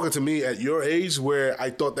you're talking to me at your age where I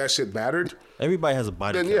thought that shit mattered, everybody has a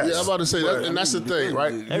body count. Yes. Yeah, I'm about to say that, and that's the thing,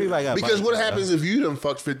 right? Everybody got because body what count, happens if you done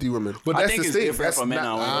fucked 50 women? But I that's think the it's thing. different That's for men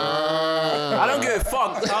and women. I I don't give a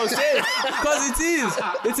fuck. I'll say it because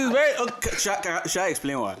it is very. Should I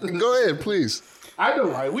explain why? Go ahead, please. I know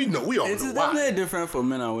why. We all know It's why. definitely different for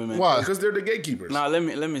men and women. Why? Because they're the gatekeepers. Now let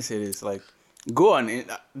me say this. Like, go on.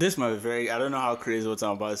 This might be very. I don't know how crazy what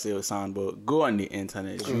I'm about to say will sound, but go on the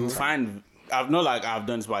internet. You find. I've not like I've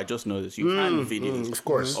done this, but I just know this. You find videos, of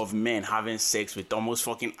course, of men having sex with almost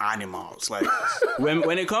fucking animals. Like,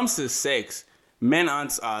 when it comes to sex, men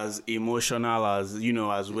aren't as emotional as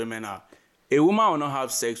as women are. A woman will not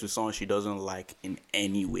have sex with someone she doesn't like in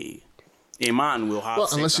any way. A man will have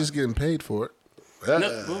sex unless she's getting paid for it.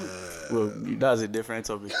 Well, that's a different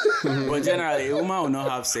topic. But generally, a woman will not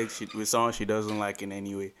have sex with someone she doesn't like in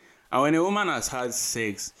any way. And when a woman has had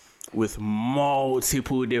sex with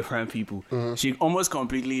multiple different people, she almost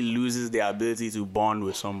completely loses the ability to bond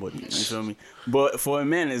with somebody. You feel me? But for a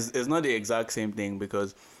man, it's not the exact same thing,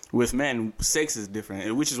 because with men, sex is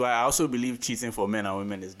different, which is why I also believe cheating for men and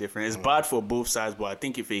women is different. It's bad for both sides, but I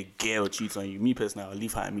think if a girl cheats on you, me personally, I'll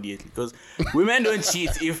leave her immediately, because women don't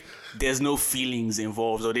cheat if there's no feelings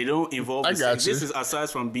involved, or they don't involve the sex. This is aside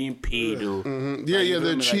from being paid. Or,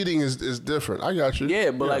 the cheating is different. I got you.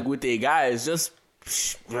 Yeah, but like with a guy, it's just,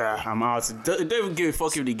 I'm out. Don't even give a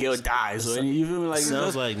fuck if the girl dies. Or you feel me? Like,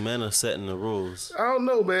 sounds like men are setting the rules. I don't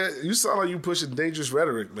know, man. You sound like you pushing dangerous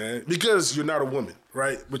rhetoric, man. Because you're not a woman,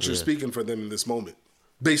 right? But you're speaking for them in this moment,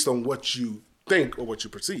 based on what you think or what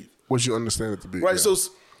you perceive, what you understand it to be, right? Yeah.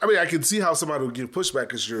 So, I mean, I can see how somebody would give pushback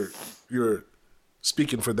because you're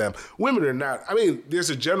speaking for them. Women are not. I mean,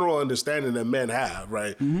 there's a general understanding that men have,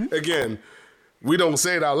 right? Mm-hmm. Again, we don't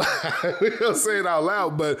say it out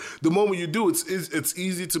loud. But the moment you do, it's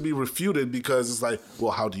easy to be refuted, because it's like,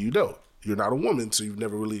 well, how do you know? You're not a woman, so you've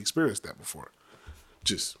never really experienced that before.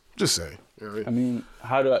 Just saying. You know what I mean?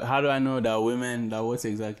 How do I know that women? That what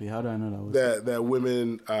exactly? How do I know that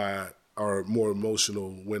women are more emotional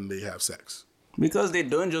when they have sex? Because they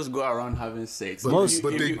don't just go around having sex.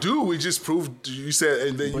 But they do. We just proved. You said,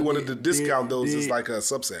 and then you wanted to discount those as like a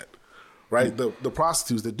subset. Right, the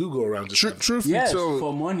prostitutes that do go around just truthfully, yes,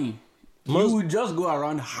 for money. You would just go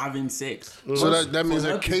around having sex. So that means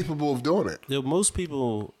they're capable of doing it. Yeah, most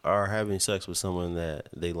people are having sex with someone that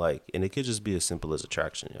they like, and it could just be as simple as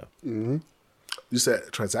attraction. Yeah. Mm-hmm. You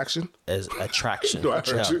said transaction? As attraction. No, I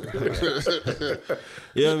heard you.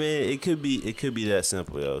 You know what I mean? It could be that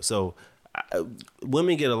simple, yo. So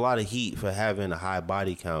women get a lot of heat for having a high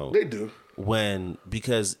body count. They do.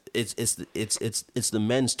 Because it's the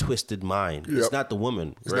men's twisted mind. Yep. It's not the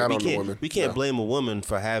woman. It's not on the woman. We can't blame a woman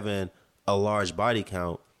for having a large body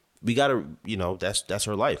count. We gotta, that's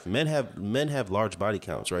her life. Men have large body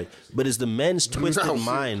counts, right? But it's the men's twisted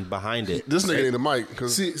mind behind it. This nigga need a mic.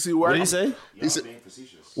 Cause see what did he say? He said,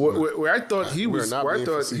 where I thought he was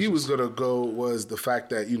gonna go was the fact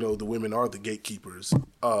that the women are the gatekeepers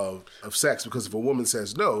of sex, because if a woman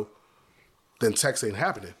says no, then sex ain't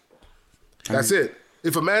happening. That's it.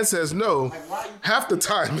 If a man says no, half the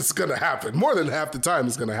time it's gonna happen. More than half the time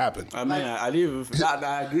it's gonna happen. I mean, I agree with that.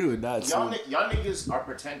 Y'all niggas are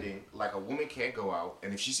pretending like a woman can't go out,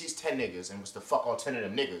 and if she sees 10 niggas and was to fuck all 10 of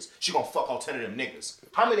them niggas, she gonna fuck all 10 of them niggas.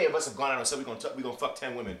 How many of us have gone out and said we gonna fuck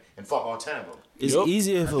 10 women and fuck all 10 of them? It's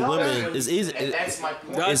easier for women. It's easy. That's my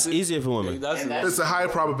point. It's easier for women. It's a higher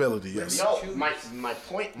probability. Yes. No, my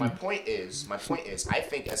point is, I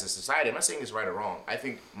think as a society, I'm not saying it's right or wrong. I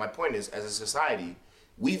think my point is, as a society,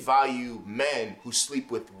 we value men who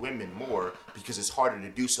sleep with women more because it's harder to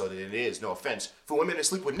do so than it is, no offense, for women to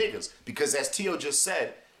sleep with niggas. Because as Tio just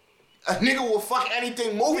said, a nigga will fuck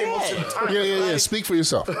anything moving most of the time. Yeah. Speak for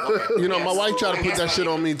yourself. Okay. My wife tried to put that shit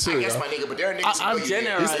on me too. I guess my nigga, but there are niggas I'm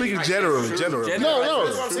general. He's speaking generally.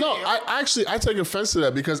 No. I take offense to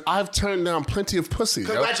that because I've turned down plenty of pussy.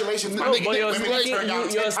 Congratulations, no, but you're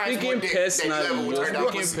speaking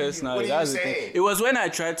personally. That's the thing. It was when I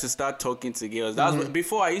tried to start talking to girls. That's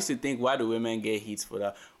before I used to think, why do women get hits for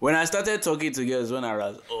that? When I started talking to girls, when I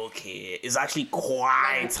was okay, it's actually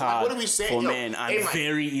quite hard for men and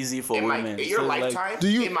very easy for women. In your lifetime, wait.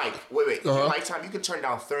 In your lifetime, you can turn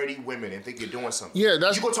down 30 women and think you're doing something. Yeah,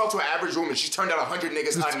 you go talk to an average woman, she's turned down 100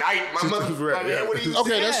 niggas a night. My mother. What are you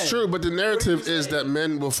saying? That's true, but the narrative is that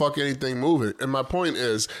men will fuck anything moving. And my point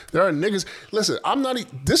is, there are niggas. Listen, I'm not.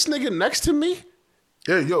 This nigga next to me.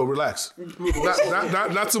 Hey, yo, relax.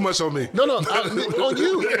 Not too much on me. No, on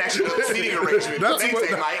you. Not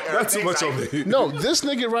too much on me. No, this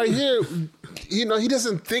nigga right here, he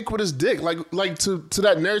doesn't think with his dick like to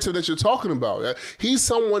that narrative that you're talking about. He's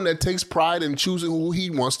someone that takes pride in choosing who he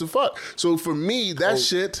wants to fuck. So for me, that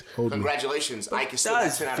shit. Congratulations, I can still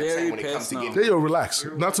get 10 out of 10 when it comes to getting. Hey, yo, relax.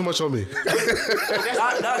 Not too much on me. That's a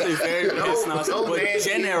very personal. But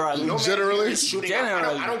generally,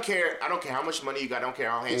 I don't care how much money you got. I don't care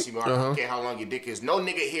how handsome you are. I don't care how long your dick is. No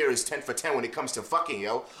nigga here is 10 for 10 when it comes to fucking,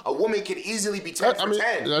 yo. A woman can easily be 10 for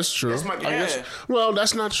 10. That's true. That's my guess. Well,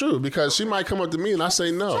 that's not true because she might come up to me and I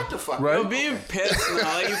say no. Shut the fuck up. You're being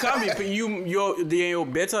personal. You can't be. You're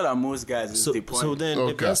better than most guys. Is the point. So then,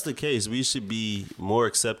 if that's the case, we should be more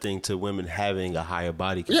accepting to women having a higher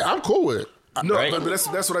body count. Yeah, I'm cool with it. No, right? but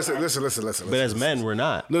that's what I said. Listen. But as men, we're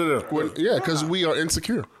not. No. Yeah, because we are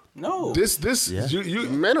insecure. No.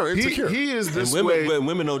 Men are insecure. He is this and way.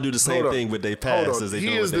 women don't do the same thing with their past as they do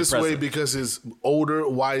with their present. He is this way because he's older,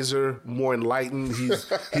 wiser, more enlightened.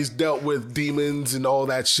 He's dealt with demons and all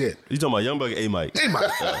that shit. You talking about Young Buck? Hey, Mike. Hey,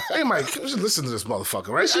 Mike. Listen to this motherfucker,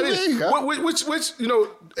 right?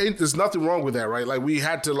 Which there's nothing wrong with that, right? Like we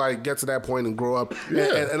had to like get to that point and grow up,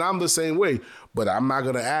 and I'm the same way. But I'm not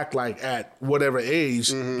gonna act like at whatever age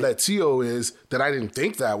that Tio is that I didn't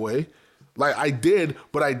think that way. Like I did,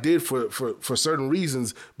 but I did for certain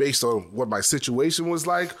reasons based on what my situation was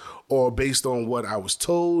like or based on what I was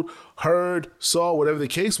told, heard, saw, whatever the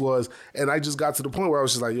case was. And I just got to the point where I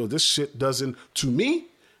was just like, yo, this shit doesn't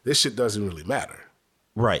really matter.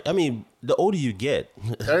 Right. I mean, the older you get,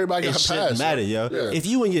 everybody got shouldn't matter, yo. Yeah. If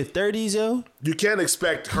you in your 30s, yo, you can't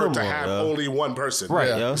expect her to have only one person. Right,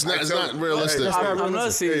 yo. It's not realistic. I'm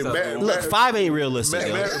not saying look, 5 ain't realistic,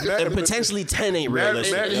 yo. And potentially 10 ain't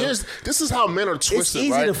realistic. This is how men are twisted, it's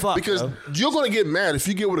easy right? to fuck, because you're gonna get mad if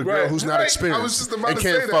you get with a girl who's not experienced and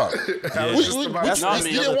can't fuck. You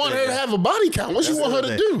didn't want her to have a body count. What you want her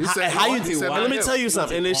to do? Let me tell you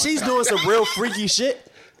something. And if she's doing some real freaky shit,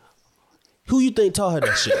 who you think taught her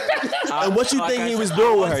that shit? And what you think he was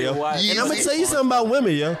doing with her, yo? And I'm gonna tell you something about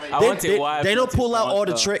women, yo. They don't pull out all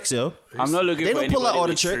the tricks, yo. I'm not looking for pull out all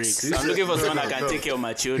the tricks. I'm looking for someone that can take care of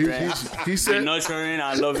my children. He said, nurturing,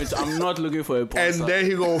 I love it. I'm not looking for a porn and star. then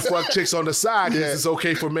he gonna fuck chicks on the side because it's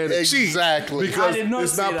okay for men to cheat. Exactly. Because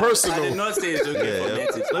it's not personal. I did not say it's okay for men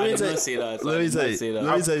to cheat. Let me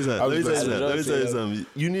tell you something.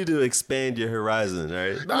 You need to expand your horizon,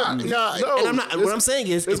 right? No. What I'm saying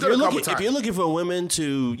is, if you're looking for women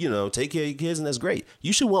to, take care of your kids, and that's great.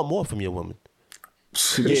 You should want more from your woman.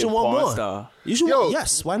 You should want more. Star. You should want.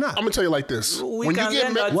 Yes, why not? I'm gonna tell you like this. When you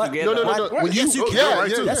get married, no. When yes, you can.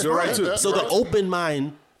 You're right too. So the open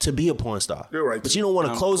mind to be a porn star. You're right. But you don't want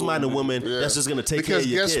a closed-minded woman that's just gonna take care of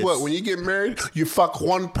your kids. Because guess what? When you get married, you fuck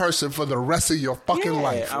one person for the rest of your fucking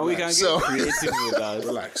life. And we can get creative with that.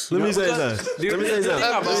 Relax. Let me say something.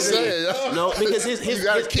 No, because here's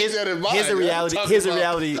the reality. Here's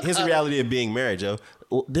the reality of being married, Joe.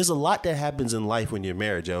 There's a lot that happens in life when you're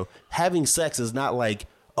married, Joe. Having sex is not like,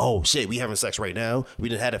 oh shit, we having sex right now. We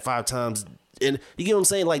done had it 5 times. And you get what I'm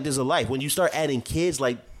saying? Like, there's a life. When you start adding kids,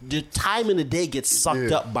 like, the time in the day gets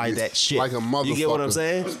sucked up by that shit. Like a motherfucker. You get what I'm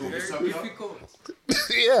saying?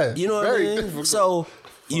 Yeah. You know what I mean? Difficult. So,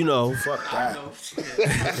 fuck that.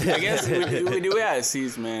 I guess with the way I see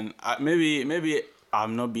it, man, maybe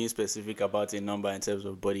I'm not being specific about a number in terms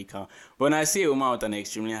of body count. But when I see a woman with an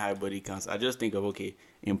extremely high body count, I just think of,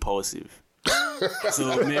 impulsive.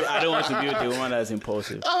 So maybe I don't want to be with a woman that's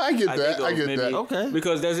impulsive. Oh, I get that. Okay.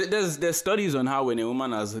 Because there's studies on how when a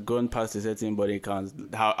woman has gone past a certain body count,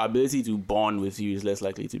 how ability to bond with you is less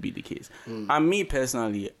likely to be the case. And me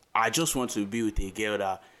personally, I just want to be with a girl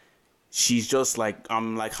that she's just like,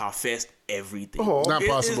 I'm like her first everything. Not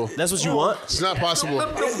possible. That's what you want? It's not possible.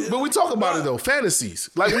 But we talk about it though, fantasies.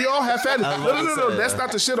 Like we all have fantasies. No. That's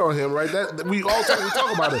not the shit on him, right? We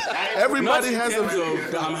talk about it. Everybody has a.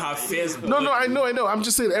 I'm her first. No, I know. I'm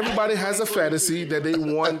just saying everybody has a fantasy that they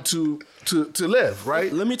want to live,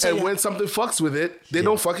 right? Let me tell you. When something fucks with it, they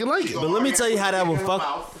don't fucking like it. But let me tell you how that will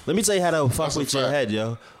fuck. Let me tell you how that will fuck with your head,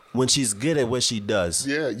 yo. When she's good at what she does.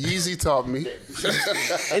 Yeah, Yeezy taught me.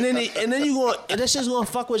 and then you going, and that shit's gonna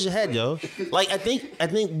fuck with your head, yo. Like I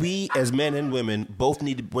think we as men and women both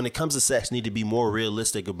need to, when it comes to sex, need to be more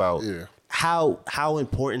realistic about how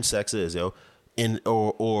important sex is, yo.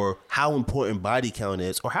 Or how important body count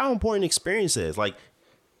is, or how important experience is. Like,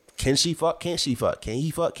 can she fuck? Can't she fuck? Can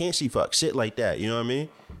he fuck? Can't she fuck? Shit like that. You know what I mean?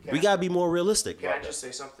 We gotta be more realistic. Can I just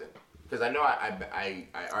say something? Because I know I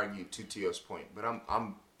argue to Tio's point, but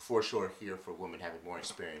I'm for sure here for women having more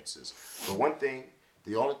experiences. But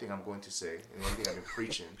the only thing I'm going to say, and the only thing I've been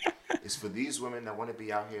preaching, is for these women that want to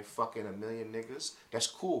be out here fucking a million niggas, that's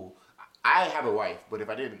cool. I have a wife, but if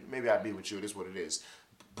I didn't, maybe I'd be with you. It is what it is.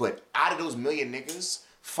 But out of those million niggas,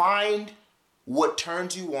 find what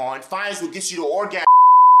turns you on, find what gets you to orgasm.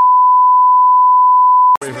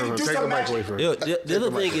 Take the mic away from her. The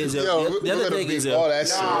other thing is, the other thing is, the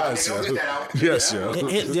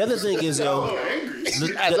other thing is,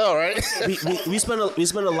 I know, right? we spend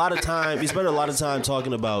a lot of time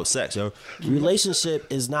talking about sex, yo. Relationship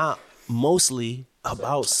is not mostly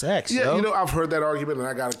about sex, yeah, yo. I've heard that argument and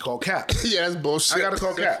I gotta call cap. Yeah, that's bullshit. I gotta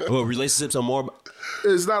call cap. Well, relationships are more.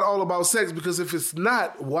 It's not all about sex, because if it's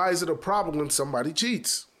not, why is it a problem when somebody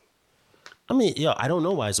cheats? I mean, yo, I don't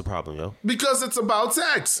know why it's a problem, yo. Because it's about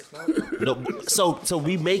sex. No, so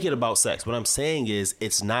we make it about sex. What I'm saying is,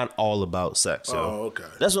 it's not all about sex, yo. Oh, okay.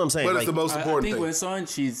 That's what I'm saying. But it's the most important thing. I think when someone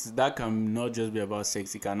cheats, that can not just be about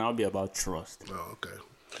sex. It can now be about trust. Oh, okay.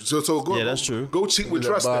 So go. Yeah, that's true. Go cheat with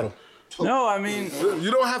trust. Then. No, I mean,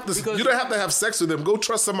 You don't have to. You don't have to have sex with them. Go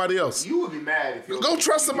trust somebody else. You would be mad if you Go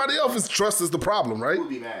trust somebody else. If trust is the problem, right? You would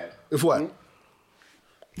be mad. If what?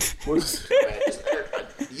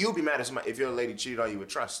 You'll be mad if your lady cheated on you with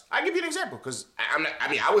trust. I'll give you an example because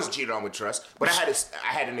I was cheated on with trust, but I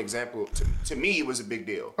had an example. To me, it was a big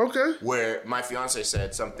deal. Okay. Where my fiance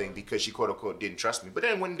said something because she quote unquote didn't trust me, but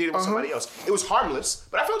then when did it with somebody else, it was harmless.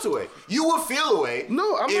 But I felt away. You will feel away.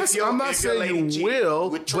 No, I'm not saying you will.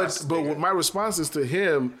 With trust, but my response is to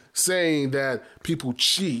him saying that people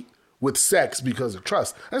cheat with sex because of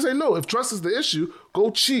trust. I say no. If trust is the issue, go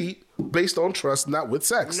cheat based on trust, not with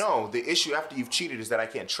sex. No, the issue after you've cheated is that I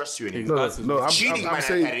can't trust you anymore. No, cheating might not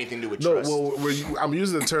have had anything to do with trust. No, I'm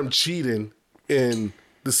using the term cheating in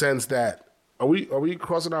the sense that are we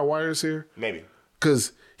crossing our wires here? Maybe.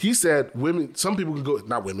 Because he said some people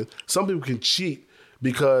can cheat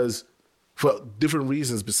because for different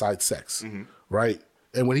reasons besides sex, right?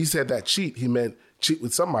 And when he said that cheat, he meant cheat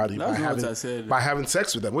with somebody by having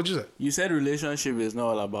sex with them. What'd you say? You said relationship is not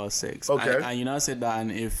all about sex. Okay. And you now said that,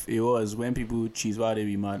 and if it was when people cheat, why they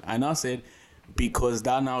be mad? I now said because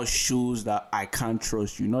that now shows that I can't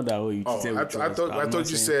trust you. Not that way you cheated with trust. I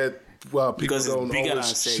thought you said people because don't it's bigger always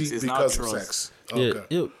than sex. cheat It's because not of trust. sex. Yeah,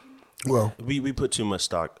 Okay. Well, we put too much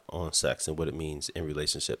stock on sex and what it means in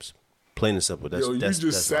relationships. Plain and simple. That's, Yo, you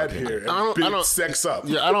just sat here and built sex up.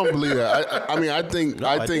 yeah, I don't believe that. I mean, I think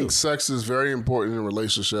I do. sex is very important in a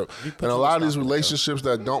relationship, and a lot of these relationships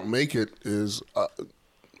that don't make it is,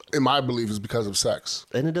 in my belief, is because of sex.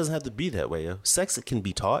 And it doesn't have to be that way, yo. Sex can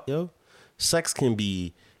be taught, yo. Sex can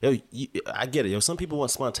be, yo. I get it, yo. Some people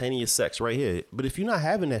want spontaneous sex right here, but if you're not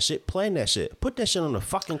having that shit, plan that shit. Put that shit on the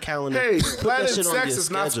fucking calendar. Hey, Put that planning shit on sex your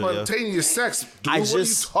is not schedule, yo. spontaneous sex. Dude, what are you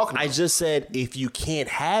talking about? I just said if you can't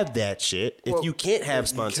have that shit, if you can't have you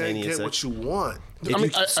spontaneous can't get sex, what you want. if I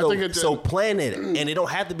mean, you- I so, think it- so plan it, and it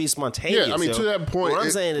don't have to be spontaneous. Yeah, I mean, yo. to that point, what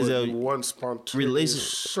I'm saying is, yo, One spontaneous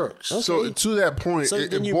relationship. sex. Okay. So to that point, so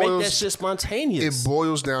it then you boils, make that shit spontaneous. It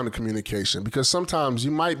boils down to communication, because sometimes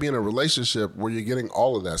you might be in a relationship where you're getting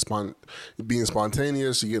all of that, being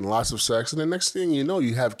spontaneous, you're getting lots of sex, and the next thing you know,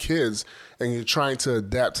 you have kids and you're trying to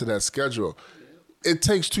adapt to that schedule. It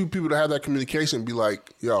takes two people to have that communication and be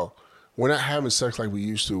like, yo, we're not having sex like we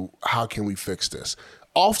used to. How can we fix this?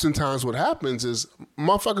 Oftentimes what happens is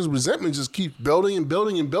motherfuckers' resentment just keeps building and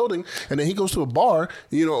building and building, and then he goes to a bar,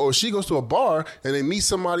 or she goes to a bar, and they meet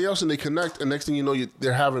somebody else and they connect, and next thing you know,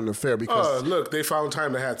 they're having an affair because... Look, they found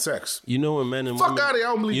time to have sex. You know when men and Fuck women, outta here, I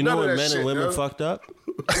don't believe you know none of when that men shit, and women yo. fucked up,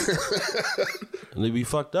 and they be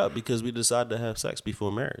fucked up because we decided to have sex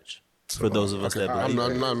before marriage. For those of us that believe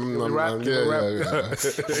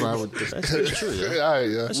that's true.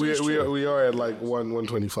 Yeah. We are at like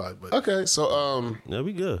 125, but Okay, so Yeah,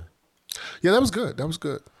 we good. yeah, that was good.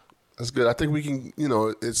 That's good. I think we can.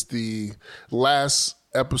 It's the last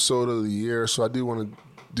episode of the year, so I do want to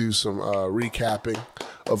do some recapping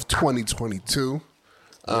of 2022.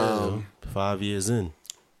 5 years in.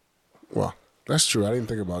 Well, that's true. I didn't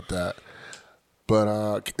think about that.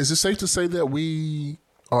 But is it safe to say that we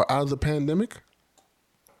are out of the pandemic?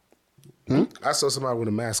 I saw somebody with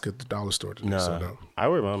a mask at the dollar store today. Nah, So no. I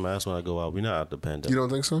wear my mask when I go out. We're not out the pandemic. You don't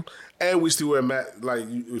think so? And we still wear mask. Like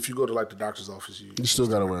if you go to like the doctor's office, you still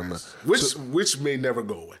gotta wear a mask. which may never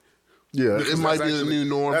go away. Yeah, Because it might that's be the actually- new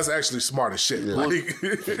norm. That's actually smart as shit. Like,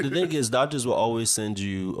 The thing is, doctors will always send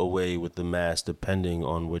you away with the mask depending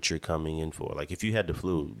on what you're coming in for. Like if you had the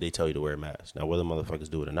flu, they tell you to wear a mask. Now whether motherfuckers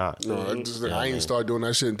do it or not. No, I ain't start doing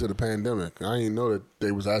that shit until the pandemic. I ain't know that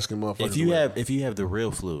they was asking motherfuckers. If you have the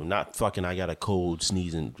real flu, not fucking I got a cold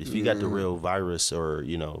sneezing. If you got the real virus or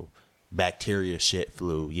bacteria shit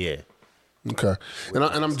flu, yeah. Okay, and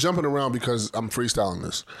I'm jumping around because I'm freestyling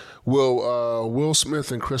this. Will Will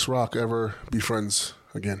Smith and Chris Rock ever be friends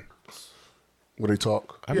again? Will they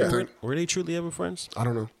talk? Were they truly ever friends? I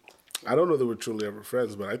don't know. I don't know that we're truly ever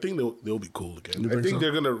friends, but I think they'll be cool again. I think think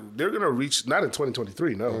so? they're gonna reach, not in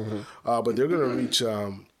 2023, no, but they're gonna reach. They're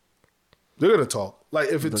gonna talk. Like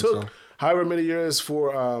if it took however many years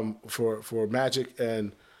for Magic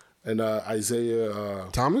and Isaiah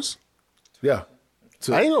Thomas? yeah.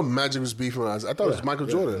 I didn't know Magic was beefing with us. I thought it was Michael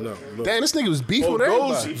Jordan. No. Damn, this nigga was beefing with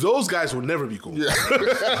everybody. Those guys will never be cool. Yeah,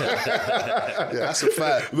 that's a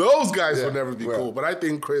fact. Those guys will never be cool. But I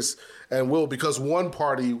think Chris and Will, because one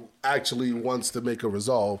party actually wants to make a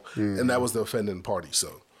resolve, and that was the offending party.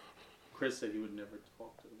 So Chris said he would never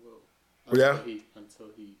talk to Will until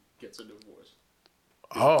he gets a divorce.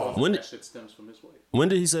 When That shit stems from his wife. When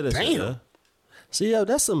did he say that? Damn. Shit, yeah? See, yo,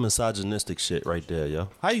 that's some misogynistic shit right there, yo.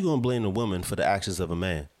 How you gonna blame a woman for the actions of a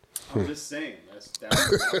man? I'm just saying that's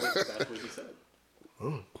what he said.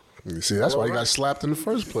 You see, that's why he got slapped in the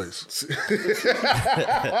first place.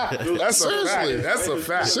 That's seriously. That's a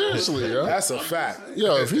fact. Seriously, yo. That's a fact.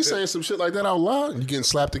 Yo, if he's saying some shit like that out loud, you getting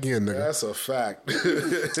slapped again, nigga. That's a fact.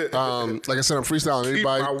 Like I said, I'm freestyling. Keep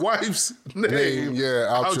Everybody, my wife's name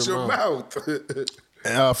out your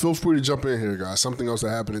mouth. feel free to jump in here, guys. Something else that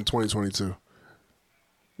happened in 2022.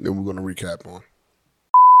 Then we're gonna recap on.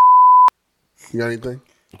 You got anything?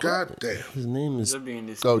 God damn. His name is.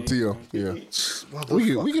 Oh, Tio. Yeah.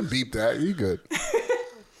 We can beep that. You good?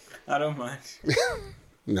 I don't mind.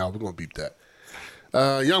 No, we're gonna beep that.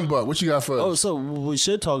 Young Buck, what you got for us? Oh, so what we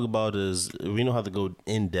should talk about is we don't have to go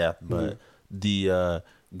in depth, but the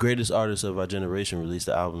greatest artist of our generation released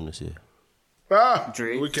the album this year.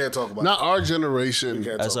 Drake. We can't talk about Not our generation.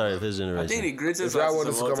 Sorry, his generation. I think the greatest If y'all artist want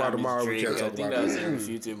this of to all come out time tomorrow, is we Drake. can't I talk think about that's it.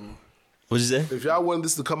 irrefutable. What'd you say? If y'all want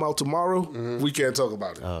this to come out tomorrow, we can't talk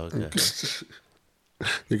about it. Oh, okay.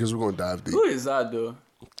 Because we're gonna dive deep. Who is that though?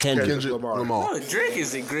 Kendrick. Lamar. No, Drake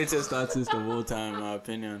is the greatest artist of all time, in my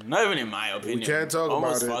opinion. Not even in my opinion. We can't talk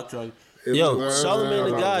Almost about it. factual. Yo,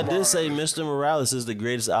 Charlamagne the God did say Mr. Morales is the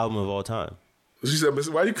greatest album of all time. She said,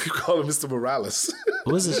 "Why you keep calling Mr. Morales?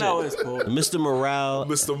 What's this Isn't that what shit? it's called? Mr. Morale.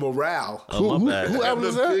 Mr. Morale? Oh, my bad. Who album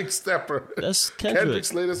is The that? Big Stepper. That's Kendrick.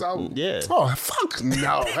 Kendrick's latest album. Yeah. Oh, fuck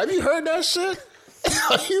no. Have you heard that shit?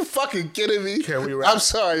 Are you fucking kidding me? Can we rap? I'm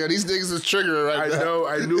sorry, yo. These niggas is triggering right now. I know.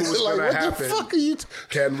 I knew it was Like, gonna what happen. the fuck are you?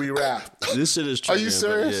 Can we rap? This shit is Are you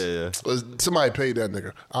triggering, but serious? Yeah. Somebody paid that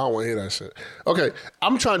nigga. I don't want to hear that shit. Okay,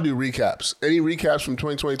 I'm trying to do recaps. Any recaps from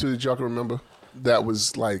 2022 that y'all can remember that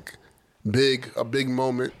was like big, a big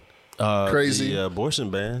moment? Crazy. The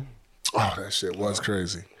abortion ban. Oh, that shit was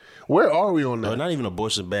crazy. Where are we on No, that? not even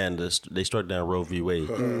abortion ban. They struck down Roe v. Wade.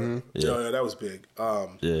 Yeah, that was big.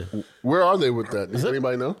 Yeah. Where are they with that? Does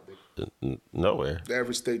anybody know? Nowhere.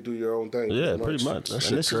 Every state do your own thing. Yeah, pretty much. That And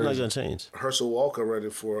shit this is not crazy. gonna change. Herschel Walker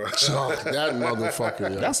running for. Oh, that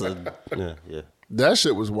motherfucker. Yo. That's yeah. That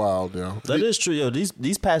shit was wild, yo. That is true, yo.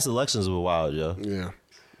 These past elections were wild, yo. Yeah.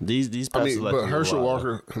 These past I mean, elections but Herschel were wild,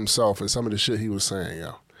 Walker himself and some of the shit he was saying,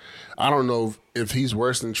 yo. I don't know if he's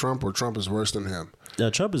worse than Trump or Trump is worse than him. Now,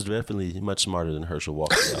 Trump is definitely much smarter than Herschel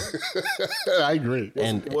Walker, yo. I agree.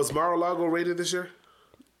 Was Mar-a-Lago rated this year?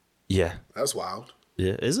 Yeah. That's wild.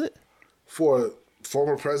 Yeah. Is it? For a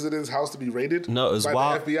former president's house to be raided? No, it's by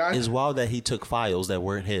wild. the FBI? It's wild that he took files that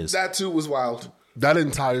weren't his. That too was wild. That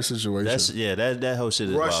entire situation. That whole shit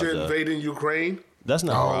is Russia wild, yo. invading Ukraine. That's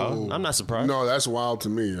not wild. I'm not surprised. No, that's wild to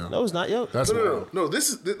me, yo. No, it's not, yo. That's wild. No. This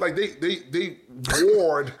is like they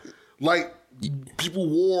warred like people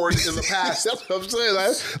warred in the past. That's what I'm saying.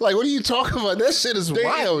 Like, what are you talking about? That shit is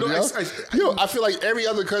wild, no, yo. I feel like every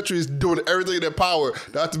other country is doing everything in their power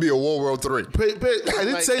not to be a World War III. But I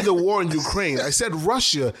didn't say the war in Ukraine. I said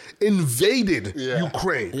Russia invaded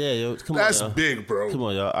Ukraine. Yeah, yo. Come That's on, yo. big, bro. Come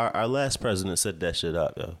on, yo. Our last president set that shit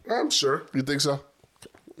up, yo. I'm sure. You think so?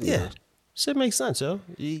 Yeah. Shit makes sense, yo.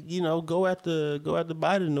 You know, go after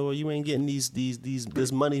Biden, or you ain't getting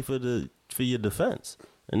this money for your defense.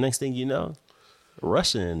 And next thing you know,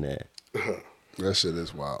 Russia in there. That shit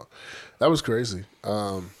is wild. That was crazy.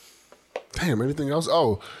 Damn, anything else?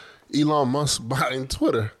 Oh, Elon Musk buying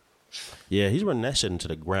Twitter. Yeah, he's running that shit into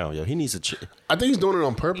the ground, yo. He needs to. I think he's doing it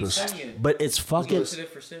on purpose. But it's fucking.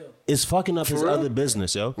 It's fucking up his real? other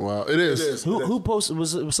business, yo. Wow, it is. Who posted?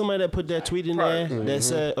 Was it somebody that put that tweet in there that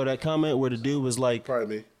said, or that comment where the dude was like,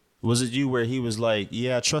 Probably me. was it you where he was like,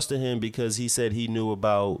 yeah, I trusted him because he said he knew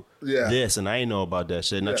about this and I ain't know about that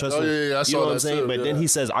shit. And I trusted him. I You saw know what that I'm saying? too, But then he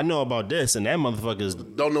says, I know about this, and that motherfucker's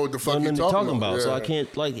Don't know what the fuck don't know you're what talking about. So Yeah. I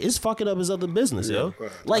can't, like, it's fucking up his other business, yo.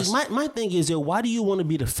 Like, my thing is, yo, why do you want to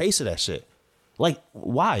be the face of that shit? Like,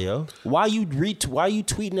 why, yo? Why you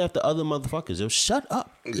tweeting after other motherfuckers, yo? Shut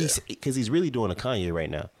up. Because he's really doing a Kanye right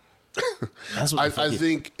now. That's what I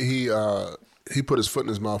think he put his foot in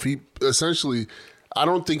his mouth. He essentially, I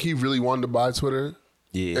don't think he really wanted to buy Twitter.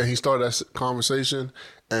 Yeah. And he started that conversation,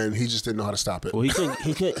 and he just didn't know how to stop it. Well, he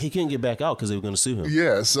couldn't get back out because they were going to sue him.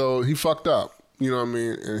 Yeah, so he fucked up. You know what I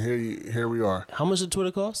mean? And here we are. How much did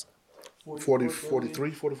Twitter cost? 40,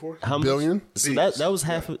 43, 44? How much? Billion? So that was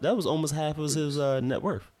half. That was almost half of his net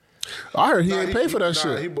worth. I heard he didn't pay for that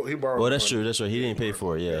shit. He borrowed Well, that's money. true. That's right. He didn't pay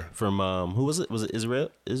for it. Yeah, from who was it? Was it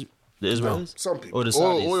Israel? The Israelis? Some people. Or the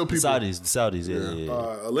Saudis? Oil the people. Saudis. Yeah.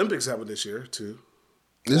 Olympics happened this year too.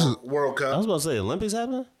 This is World I was Cup. about to say Olympics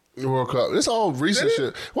happening. the World Cup. It's all recent Did it?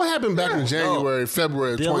 shit. What happened back in January,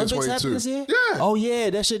 February of The Olympics happened 2022? this year. Yeah. Oh yeah,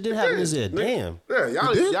 that shit did happen this year. Damn. Yeah,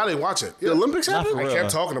 y'all didn't watch it. The Olympics Not happened? for I real.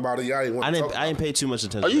 kept talking about it. Y'all didn't want I to didn't. talk I didn't pay too much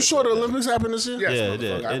attention. Are you sure the Olympics happened this year? Yes, Yeah, it motherfucker,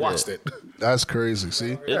 did. I It watched did. it. That's crazy.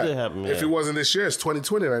 See? It did happen. Yeah. If it wasn't this year, it's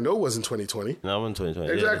 2020. And I know it wasn't 2020. No, it wasn't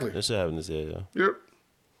 2020. Exactly. Yeah, that shit happened this year. Yeah. Yep.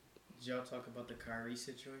 Did y'all talk about the Kyrie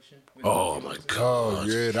situation? Oh my God!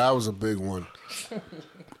 Yeah, that was a big one.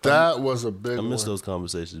 That was a big one. I miss those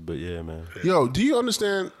conversations, but yeah, man. Yo, do you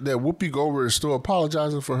understand that Whoopi Goldberg is still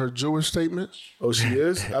apologizing for her Jewish statement? Oh, she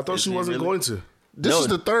is? I thought she wasn't going to. This is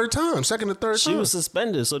the second or third time. She was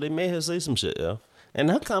suspended, so they made her say some shit, yo. And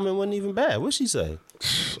her comment wasn't even bad. What'd she say?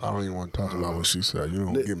 I don't even want to talk about what she said. You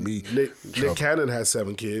don't get me. Nick Cannon had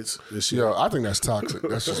 7 kids this year. Yo, I think that's toxic.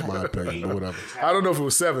 That's just my opinion, but whatever. I don't know if it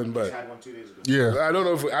was 7, but Had one 2 days ago. Yeah. I don't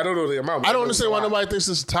know the amount. I don't understand why nobody thinks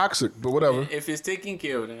this is toxic, but whatever. If it's taking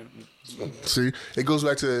care of them. See, it goes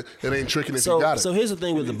back to it ain't tricking if you got it. So here's the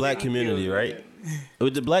thing with the black community, right?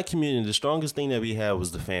 With the black community, the strongest thing that we had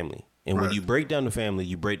was the family. And when you break down the family,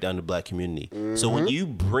 you break down the black community. So when you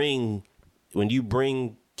bring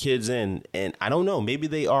kids in, and I don't know, maybe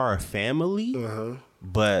they are a family,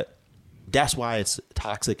 but that's why it's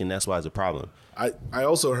toxic and that's why it's a problem. I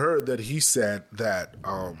also heard that he said that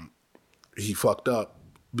he fucked up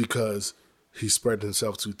because he spread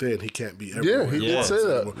himself too thin. He can't be everywhere. Yeah, he did say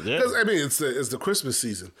that. Because I mean, it's the Christmas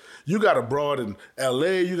season. You got a broad in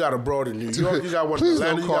L.A., you got a broad in New York, you got one in Please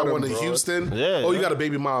Atlanta, don't you call got one them in broad. Houston. Yeah, you got a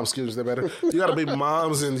baby mom. Excuse me, better. You got a baby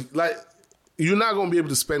moms and like. You're not going to be able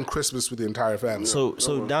to spend Christmas with the entire family. So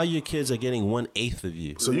now your kids are getting 1/8 of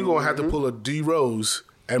you. So you're going to have to pull a D Rose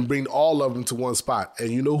and bring all of them to one spot.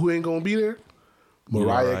 And you know who ain't going to be there?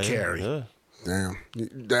 Mariah Carey. Yeah. Damn,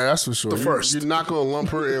 that's for sure. The first. You're not gonna lump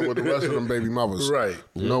her in with the rest of them baby mothers, Right.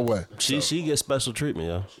 No way. She gets special treatment,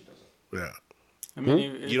 yo. Yeah. I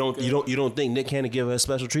mean, You don't think Nick Cannon give her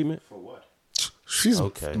special treatment? For what? She's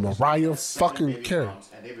Okay. Mariah Seven fucking baby Carey. moms,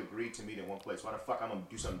 and they've agreed to meet in one place. Why the fuck I'm gonna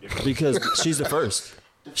do something different? Because she's the first.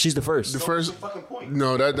 She's the first. The What's first, the fucking point?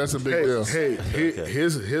 no, that's a big deal.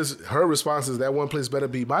 Her response is that one place better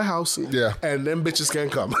be my house. Yeah. And them bitches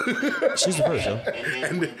can't come. She's the first, yo.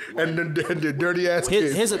 and the dirty ass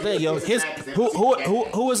kids. Here's the thing, yo.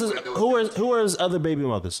 Who are his other baby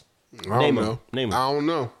mothers? I don't know. Name 'em. I don't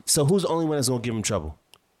know. So who's the only one that's gonna give him trouble?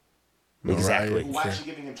 Exactly. Why is she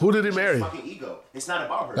giving him Who did he trouble? marry? It's fucking ego. It's not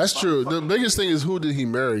about her. That's It's true. about The fucking biggest thing is who did he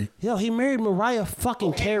marry? Yo, he married Mariah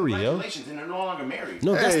fucking Carey, yo. Congratulations, and they're no longer married.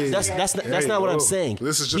 No, Hey, that's hey, not what I'm whoa. saying.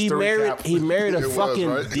 This is just he the married recap. he married a It was, fucking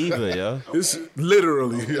right? diva, yo. This is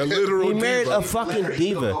literally a literal He married diva. a fucking Go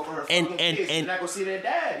diva, for her and fucking kids. You're and not gonna see their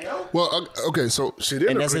dad, yo. Well, okay, so She didn't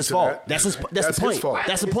and that's agree his to fault. that. That's the his point. fault.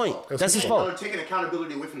 That's the point. That's his You're fault. taking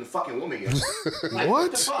accountability away from the fucking woman, yo. Like,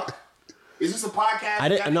 What? the fuck? Is this a podcast? I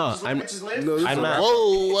didn't- no, Just let I'm- bitches live? No, this I'm is- not.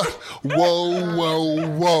 whoa.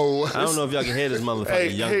 I don't know if y'all can hear this motherfucker Hey,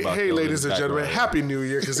 young hey, buck hey, though in ladies the and gentlemen, background. Happy New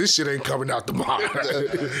Year, because this shit ain't coming out tomorrow.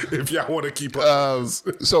 If y'all want to keep up.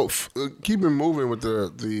 So keeping moving with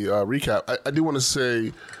the recap, I do want to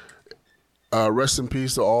say rest in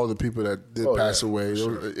peace to all the people that did pass away.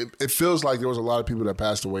 It feels like there was a lot of people that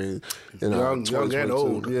passed away. Young and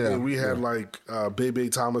old. Yeah, I mean, we had like Bebe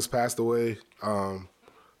Thomas passed away.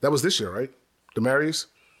 That was this year, right? The Marys.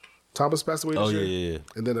 Thomas passed away this year. Yeah.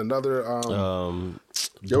 And then another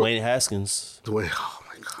Dwayne Haskins. Dwayne. Oh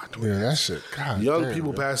my God, Dwayne. Yeah, that shit. God Young damn,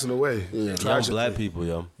 people man. passing away. Yeah. Young black people,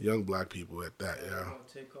 yo. Young black people at that. Yeah.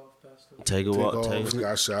 Take a walk. Take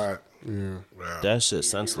got shot. Yeah. Wow. That shit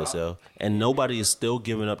senseless, yo. And nobody is still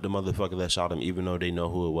giving up the motherfucker that shot him, even though they know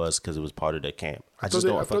who it was because it was part of their camp. I just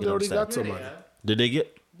don't I thought fucking they already got understand. somebody. Did they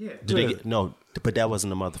get? Yeah. Did they get? No, but that wasn't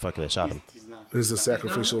the motherfucker that shot him. It's a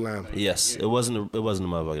sacrificial lamb. Yes, it wasn't. It wasn't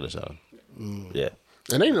the motherfucker that shot him. Yeah.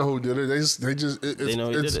 And they know who did it. They just They know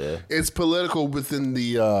who it's, did it, it's political within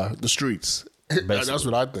the streets. That's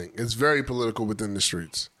Basically. what I think. It's very political within the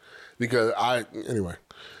streets. Because anyway.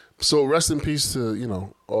 So rest in peace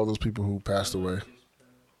to, all those people who passed away.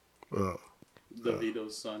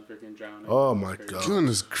 DeVito's son freaking drowning. Oh my God.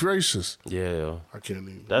 Goodness gracious. Yeah, yo. I can't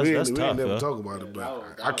even. That's we tough, ain't never yo. talk about it,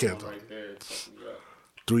 but I can't talk. Right there, it's fucking rough.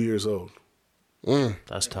 3 years old.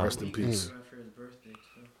 That's tough. Rest in peace. For his birthday,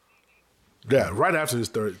 too. Yeah, right after his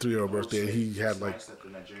 3-year-old birthday, he had It's like nice that the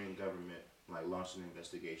Nigerian government launched an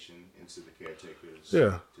investigation into the caretakers.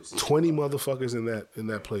 yeah, to see 20 motherfuckers in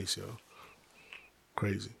that place, yo.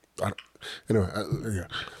 Crazy. Anyway,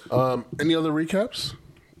 any other recaps?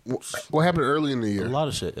 What happened early in the A year? lot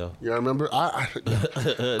of shit, yo. You remember? I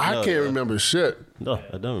can't remember shit. No,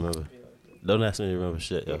 I don't remember. Don't ask me to remember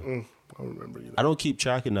shit, yo. I don't remember either. I don't keep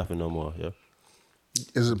track of nothing no more, yo.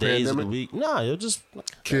 Is it a Days of the pandemic? week. Nah, yo, just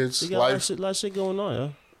Kids, we got a lot of life? shit going on,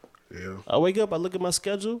 yo. Yeah. I wake up, I look at my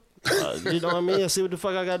schedule. You know what I mean? I see what the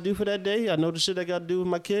fuck I gotta do for that day. I know the shit I gotta do with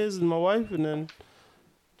my kids and my wife, and then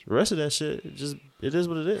the rest of that shit, it is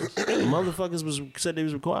what it is. The motherfuckers said they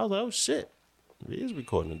was recording. I was like, oh shit, it is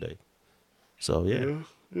recording today. So yeah, Yeah.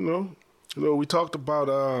 You know, we talked about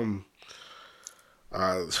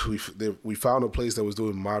We found a place that was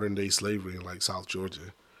doing modern day slavery in like South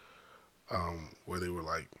Georgia, where they were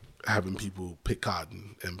like having people pick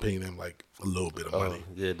cotton and paying them like a little bit of money.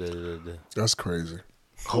 Yeah. That's crazy.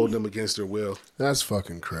 Holding them against their will. That's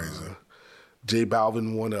fucking crazy. J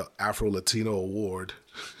Balvin won an Afro Latino award,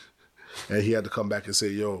 and he had to come back and say,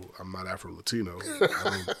 "Yo, I'm not Afro Latino.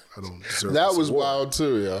 I don't deserve." That this was award. wild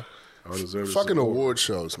too, yeah. I don't deserve this Fucking award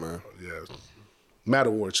shows, man. Yeah, mad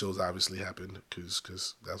award shows obviously happen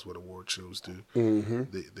because that's what award shows do. Mm-hmm.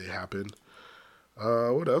 They happen.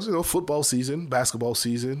 What else? You know, football season, basketball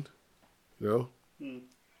season. You know,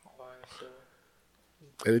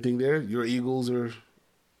 anything there? Your Eagles are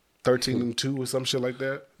 13-2 or some shit like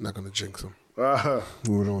that. Not gonna jinx them. Uh-huh.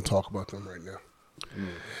 We don't talk about them right now.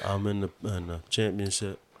 I'm in the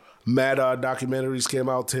championship. Mad documentaries came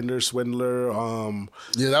out. Tinder Swindler.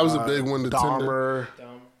 Yeah, that was a big one. The Dahmer.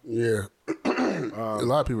 Yeah. A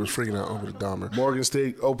lot of people was freaking out over the Dahmer. Morgan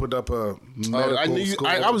State opened up a medical school.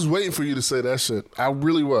 I was waiting for you to say that shit. I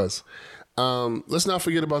really was. Let's not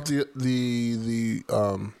forget about the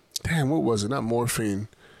damn, what was it? Not morphine,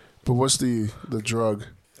 but what's the drug?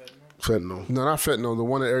 Fentanyl. No, not fentanyl. The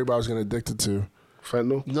one that everybody was getting addicted to.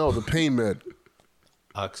 Fentanyl? No, the pain med.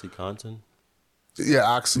 OxyContin. Yeah,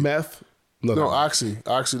 Oxy. Meth? No, Oxy.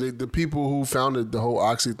 Oxy. The people who founded the whole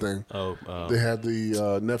Oxy thing. They had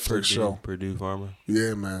the Netflix show. Purdue Pharma.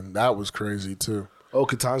 Yeah, man, that was crazy too. Oh,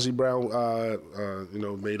 Ketanji Brown,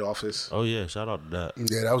 made office. Oh yeah, shout out to that.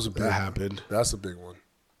 Yeah, that was a big. That happened. That's a big one.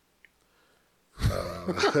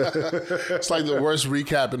 It's like the worst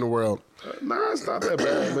recap in the world. Nah, it's not that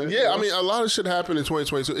bad, man. Yeah, I mean, a lot of shit happened in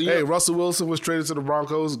 2022. Hey, Russell Wilson was traded to the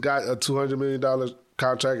Broncos, got a $200 million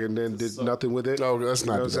contract, and then did nothing with it. No, let's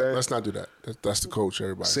not do that. saying? Let's not do that. That's the coach,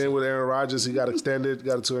 everybody. Same with Aaron Rodgers. He got extended,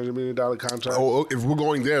 got a $200 million contract. Oh, if we're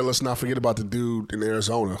going there, let's not forget about the dude in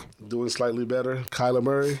Arizona. Doing slightly better. Kyler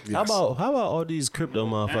Murray. How about all these crypto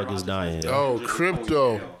motherfuckers dying? Oh,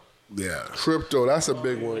 crypto. Yeah. Crypto, that's a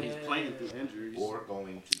big one. Playing through injuries. Or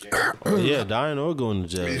going to jail. Yeah, dying or going to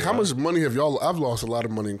jail. How much money have y'all? I've lost a lot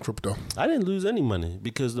of money in crypto. I didn't lose any money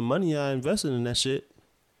because the money I invested in that shit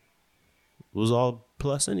was all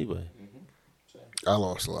plus anyway. I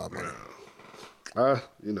lost a lot of money.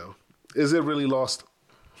 Is it really lost?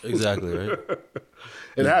 Exactly, right?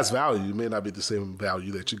 It has value. It may not be the same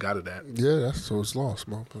value that you got it at. Yeah, so it's lost,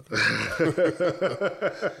 motherfucker.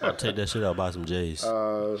 I'll take that shit out, buy some J's.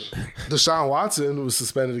 Deshaun Watson was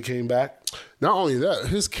suspended and came back. Not only that,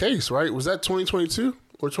 his case, right? Was that 2022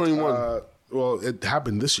 or 21? Well, it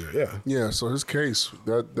happened this year, yeah. Yeah, so his case,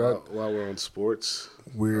 that While we're on sports.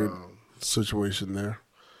 weird situation there.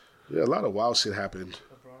 Yeah, a lot of wild shit happened.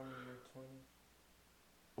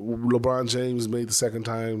 LeBron James made the second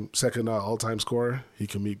all-time scorer. He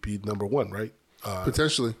can be number one, right?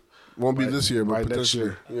 Potentially. Won't be this year, but right next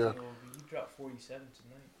potentially. year. Yeah. He dropped 47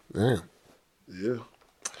 tonight. Damn. Yeah.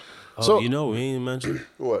 Oh, so- you know we ain't mentioned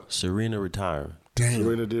What? Serena retiring. Damn.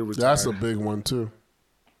 Serena did retire. That's a big one, too.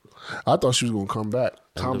 I thought she was going to come back.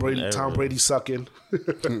 Tom Brady sucking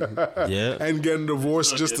Yeah. and getting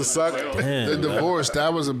divorced just to suck. Damn, The man. divorce,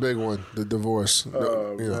 that was a big one. The divorce.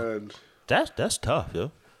 Man. That's tough,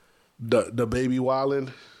 yo. The baby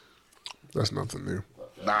wildin'. That's nothing new.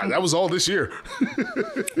 Nah, that was all this year.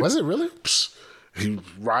 Was it really? He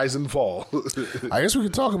rise and fall. I guess we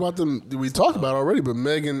could talk about them. We talked about it already, but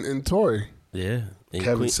Megan and Tory. Yeah. And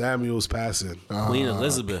Kevin Samuels passing. Queen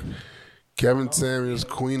Elizabeth. Kevin Samuels,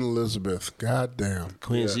 Queen Elizabeth. God damn.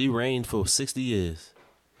 Queen, she reigned for 60 years.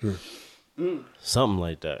 Something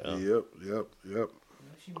like that. Yo. Yep.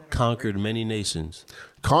 Conquered many nations.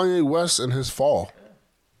 Kanye West and his fall.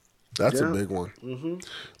 That's a Yeah. big one. Mm-hmm.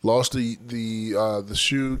 Lost the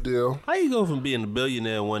shoe deal. How you go from being a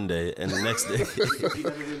billionaire one day and the next day He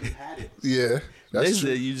never really had it. Yeah, they that's true.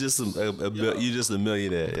 said you just a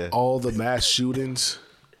millionaire? Yeah. All the mass shootings.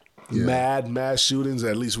 Mad mass shootings.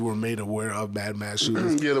 At least we were made aware of mass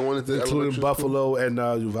shootings. Yeah, the one at the including elementary Buffalo and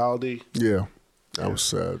Uvalde. school. Yeah, that was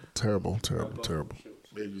sad. Terrible.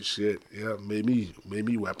 Maybe shit. Yeah, made me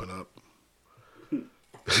weapon up.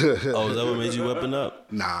 Oh, is that what made you weapon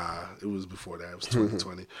up? Nah, it was before that. It was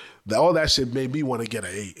 2020. All that shit made me want to get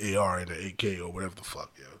an AR and an AK or whatever the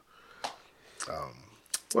fuck, yo.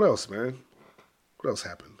 What else, man? What else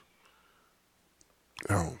happened?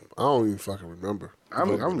 I don't even fucking remember.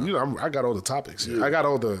 I got all the topics here. I got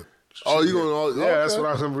all the. Oh, you going all? Yeah, that's what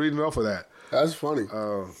I'm reading off of that. That's funny.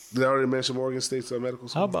 Did I already mention Morgan State's medical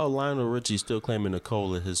school? How about Lionel Richie still claiming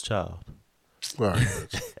Nicole as his child? All right.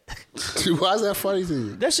 Why is that funny to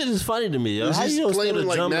you? That shit is funny to me. Yo. Is How he you gonna steal claiming, the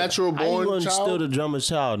like, drummer? natural How you born gonna child? steal the drummer's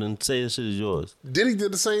child and say this shit is yours? Diddy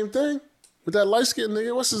did the same thing. With that light skinned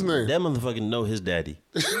nigga, what's his name? That motherfucker know his daddy.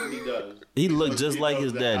 He does. He look just like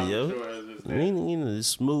his daddy, yo. Sure as his I mean, you know,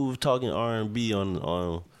 smooth talking R&B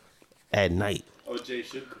on at night. OJ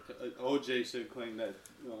should claim that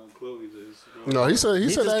Chloe's is. No, he said He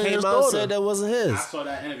that just ain't came his out and daughter. said that wasn't his. I saw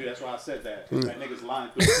that interview. That's why I said that. Mm. That nigga's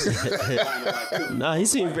lying. Nah, he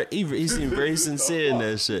seemed very sincere in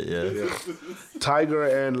that shit. Yeah. Tiger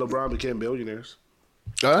and LeBron became billionaires.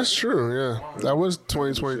 That's true. Yeah, that was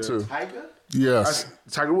 2022. Tiger? Yes,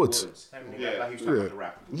 Tiger Woods. Yeah. He was talking about the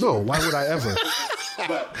rapper. No, why would I ever?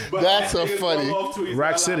 But That's that a nigga's funny- well off too. He's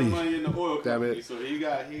Rack got a lot of City. money in the oil Damn company, it. So he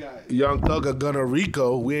got. Young Thugger Gunna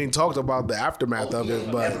Rico. We ain't talked about the aftermath of it,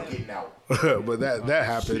 Never but getting out. but that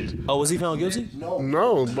happened. Oh, was he found guilty?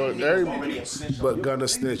 no, but But Gunna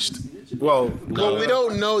snitched. Well, we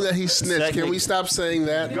don't know that he snitched. Can we stop saying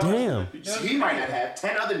that? Damn. He might not have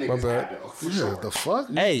 10 other niggas bad. had though. For yeah, sure. the fuck?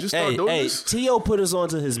 You Hey, just start doing this? T.O. put us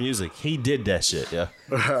onto his music. He did that shit, yeah.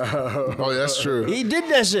 Oh, that's true. He did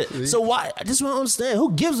that shit. So why? I just want to understand.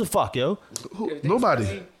 Who gives a fuck, yo?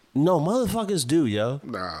 Nobody. No, motherfuckers do, yo.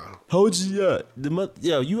 Nah. Hold you up.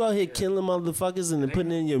 Yo, you out here killing motherfuckers and then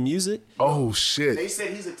putting in your music? Oh They shit. said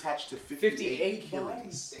he's attached to 58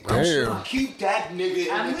 killings. Damn. Keep that nigga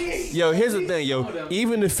in the cage. Yo, here's the thing, yo.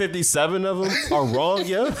 Even if 57 of them are wrong,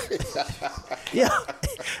 yo. Yeah.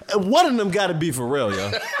 One of them gotta be for real,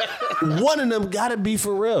 yo. One of them gotta be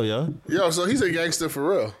for real, yo. Yo, so he's a gangster for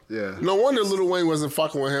real. Yeah. No wonder Lil Wayne wasn't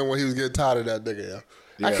fucking with him when he was getting tired of that nigga, yo.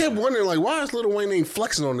 I kept wondering, like, why is Lil Wayne ain't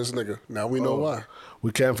flexing on this nigga? Now we know why.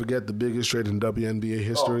 We can't forget the biggest trade in WNBA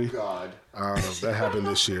history. Oh, God. That happened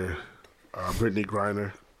this year. Brittany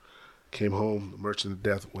Griner came home. The Merchant of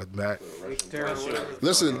Death went back.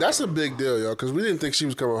 Listen, that's a big deal, yo, because we didn't think she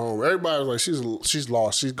was coming home. Everybody was like, she's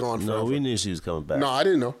lost. She's gone forever. No, we knew she was coming back. No, I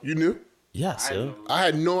didn't know. You knew? Yes, yo. I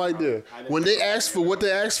had no idea. When they asked for what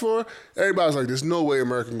they asked for, everybody was like, there's no way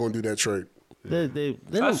America gonna do that trade. They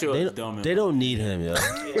shit was dumb, they don't need him, yo.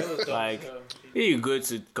 Like, if you go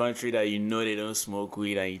to a country that you know they don't smoke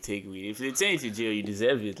weed and you take weed, if they send you to jail, you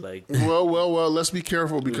deserve it. Like, Well, let's be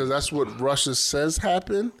careful because that's what Russia says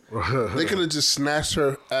happened. They could have just snatched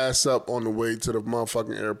her ass up on the way to the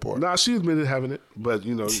motherfucking airport. Nah, she admitted having it, but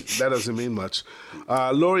you know that doesn't mean much.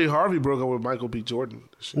 Lori Harvey broke up with Michael B. Jordan.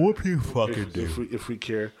 What you fucking If we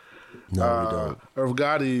care. No, we don't. Irv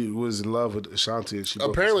Gotti was in love with Ashanti, and she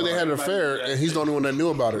broke Apparently his they heart. had an affair, and he's the only one that knew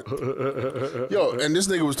about it. Yo, and this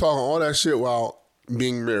nigga was talking all that shit while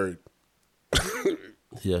being married.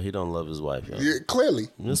 Yeah, he don't love his wife, yo. Yeah, clearly.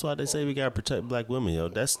 That's why they say we gotta protect black women, yo.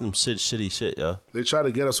 That's some shitty shit, yo. They tried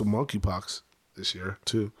to get us with monkeypox this year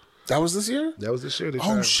too. That was this year? That was this year. They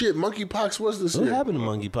Oh tried. shit, monkeypox was this What year. happened to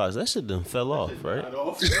monkeypox? That shit done fell off, right?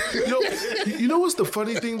 You know what's the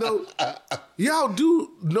funny thing though? Y'all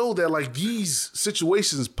do know that like these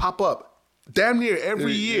situations pop up damn near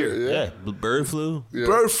every year. Yeah, bird flu.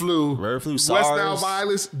 Bird flu, SARS, West Nile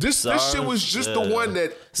violence. This shit was just the one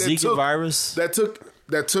that Zika took, virus. That took.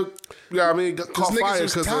 You know what I mean? Caught niggas fire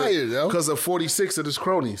was tired, yo. because of 46 of his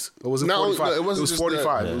cronies. Or was it No, 45? it wasn't just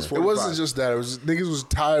 45. that. It was It 45. wasn't just that. It was niggas was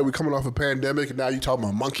tired. We coming off a pandemic, and now you talking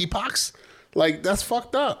about monkeypox? Like that's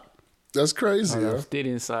fucked up. That's crazy. I Yo. stayed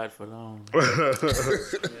inside for long.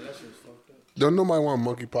 Don't nobody want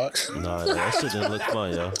monkeypox. Nah, that shit didn't look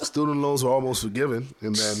fun, yo. Student loans were almost forgiven,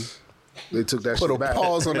 and then they took that Put a shit back.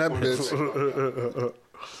 pause on that bitch.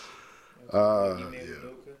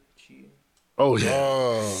 Oh yeah.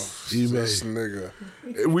 Oh, He this made. nigga.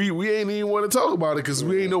 We ain't even want to talk about it because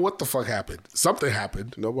we ain't know what the fuck happened. Something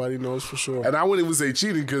happened. Nobody knows for sure. And I wouldn't even say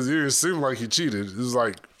cheating because it didn't seem like he cheated. It was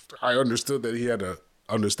like I understood that he had a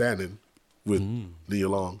understanding with Nia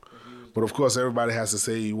Long. But of course, everybody has to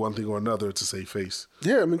say one thing or another to save face.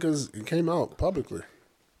 Yeah, I mean, because it came out publicly.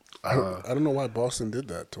 I don't know why Boston did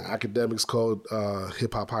that to him. Academics called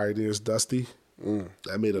hip hop pioneers dusty.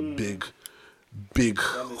 That made a big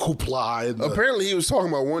hoopla. In the, Apparently, he was talking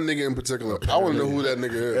about one nigga in particular. I want to know who that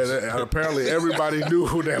nigga is. and apparently everybody knew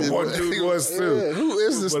who that one dude was too. Yeah, who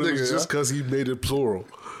is this but nigga? It was just because he made it plural.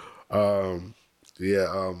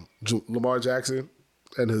 Lamar Jackson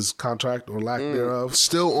and his contract or lack thereof.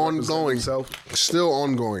 Still ongoing. Himself. Still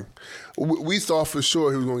ongoing. We thought for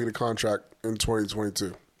sure he was going to get a contract in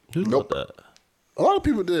 2022. Who thought that? A lot of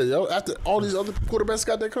people did, yo. After all these other quarterbacks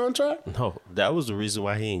got that contract, No, that was the reason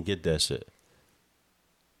why he didn't get that shit.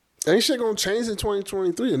 ain't shit going to change in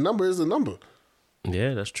 2023. The number is the number.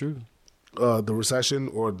 Yeah, that's true. The recession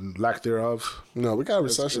or lack thereof. No, we got a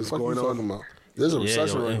recession. it's Fuck going you on. talking about? There's a Yeah,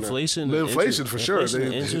 recession yo, right inflation. The inflation for sure. Inflation,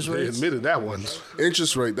 They interest rates. admitted that one. now.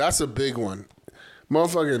 Interest rate, that's a big one.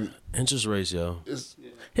 Motherfucking, Interest rates, yo.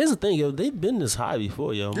 Here's the thing, yo. They've been this high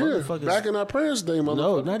before, yo. Yeah, Motherfuckers. back in our parents' day, motherfucker.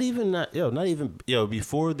 No, not even that. Yo, not even. Yo,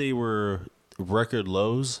 before they were record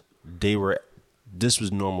lows, they were. This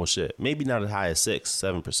was normal shit. Maybe not as high as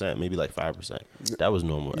 6-7%. Maybe like 5%. That was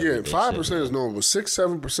normal. Yeah, 5% shit, is normal.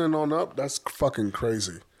 6-7% on up, that's fucking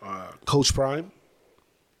crazy. Coach Prime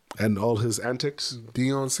and all his antics.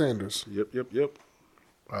 Deion Sanders. Yep.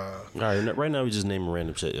 All right, right now we just naming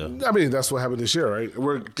random shit, yo. I mean, that's what happened this year, right?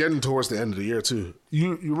 We're getting towards the end of the year too.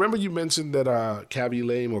 You remember you mentioned that Cabby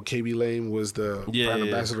Lame or KB Lame was the brand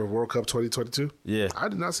ambassador of World Cup 2022? Yeah, I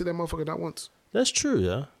did not see that motherfucker not once. that's true,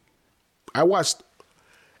 yeah. I watched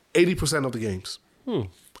 80% of the games.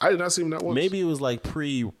 I did not see him not once. Maybe it was like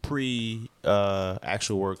pre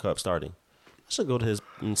actual World Cup starting. I should go to his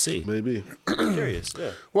and see. Maybe. I'm curious.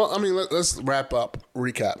 Yeah. Well, I mean, let's wrap up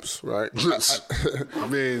recaps, right? I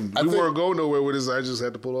mean, we weren't going nowhere with this. I just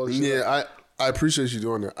had to pull all this shit out. I appreciate you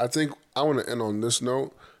doing that. I think I want to end on this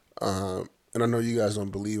note, and I know you guys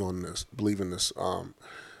don't believe in this,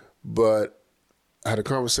 but I had a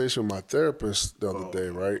conversation with my therapist the other day,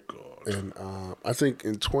 right? God. And I think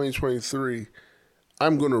in 2023,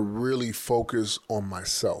 I'm going to really focus on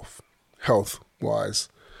myself, health-wise.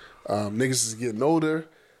 Niggas is getting older.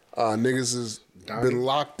 Niggas has been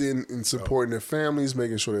locked in supporting their families,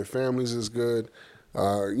 making sure their families is good,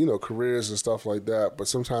 careers and stuff like that. But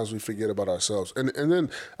sometimes we forget about ourselves. And then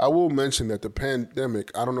I will mention that the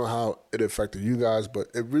pandemic, I don't know how it affected you guys, but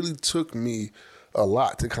it really took me a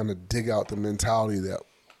lot to kind of dig out the mentality that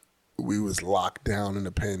we was locked down in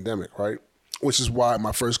the pandemic, right? Which is why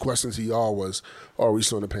my first question to y'all was, are we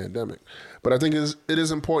still in a pandemic? But I think it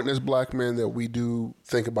is important as black men that we do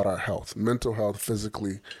think about our health, mental health,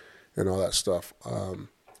 physically, and all that stuff. And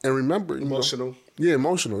remember, emotional.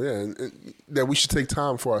 Emotional, yeah. And that we should take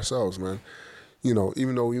time for ourselves, man. You know,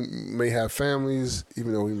 even though we may have families,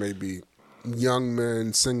 even though we may be young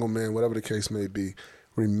men, single men, whatever the case may be,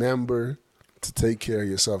 remember to take care of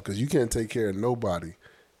yourself, because you can't take care of nobody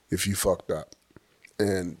if you fucked up.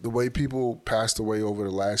 And the way people passed away over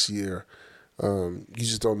the last year, you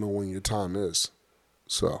just don't know when your time is.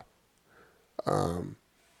 So I'll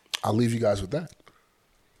leave you guys with that.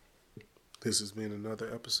 This has been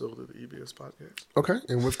another episode of the EBS podcast. Okay,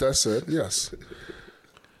 and with that said, yes.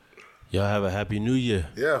 Y'all have a happy new year.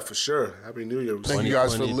 Yeah, for sure. Happy New Year. Thank you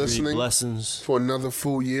guys for listening. Blessings. For another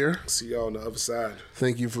full year. See y'all on the other side.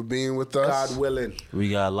 Thank you for being with us. God willing. We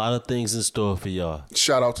got a lot of things in store for y'all.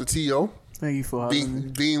 Shout out to T.O. Thank you for having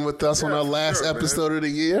me. Being with us on our last episode of the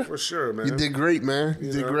year. For sure, man. You did great, man.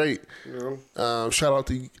 You did great. Shout out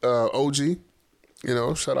to OG.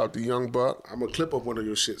 Shout out to Young Buck. I'm going to clip up one of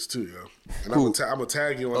your shits too, yo. And I'm going to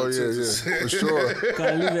tag you on it too. Yeah. For sure. We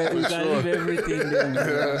can leave everything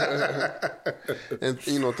there. And,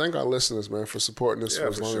 thank our listeners, man, for supporting us for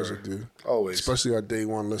as long as you do. Always. Especially our day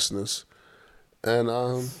one listeners. And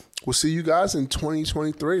we'll see you guys in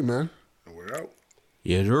 2023, man. And we're out.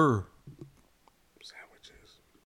 Yeah, sure.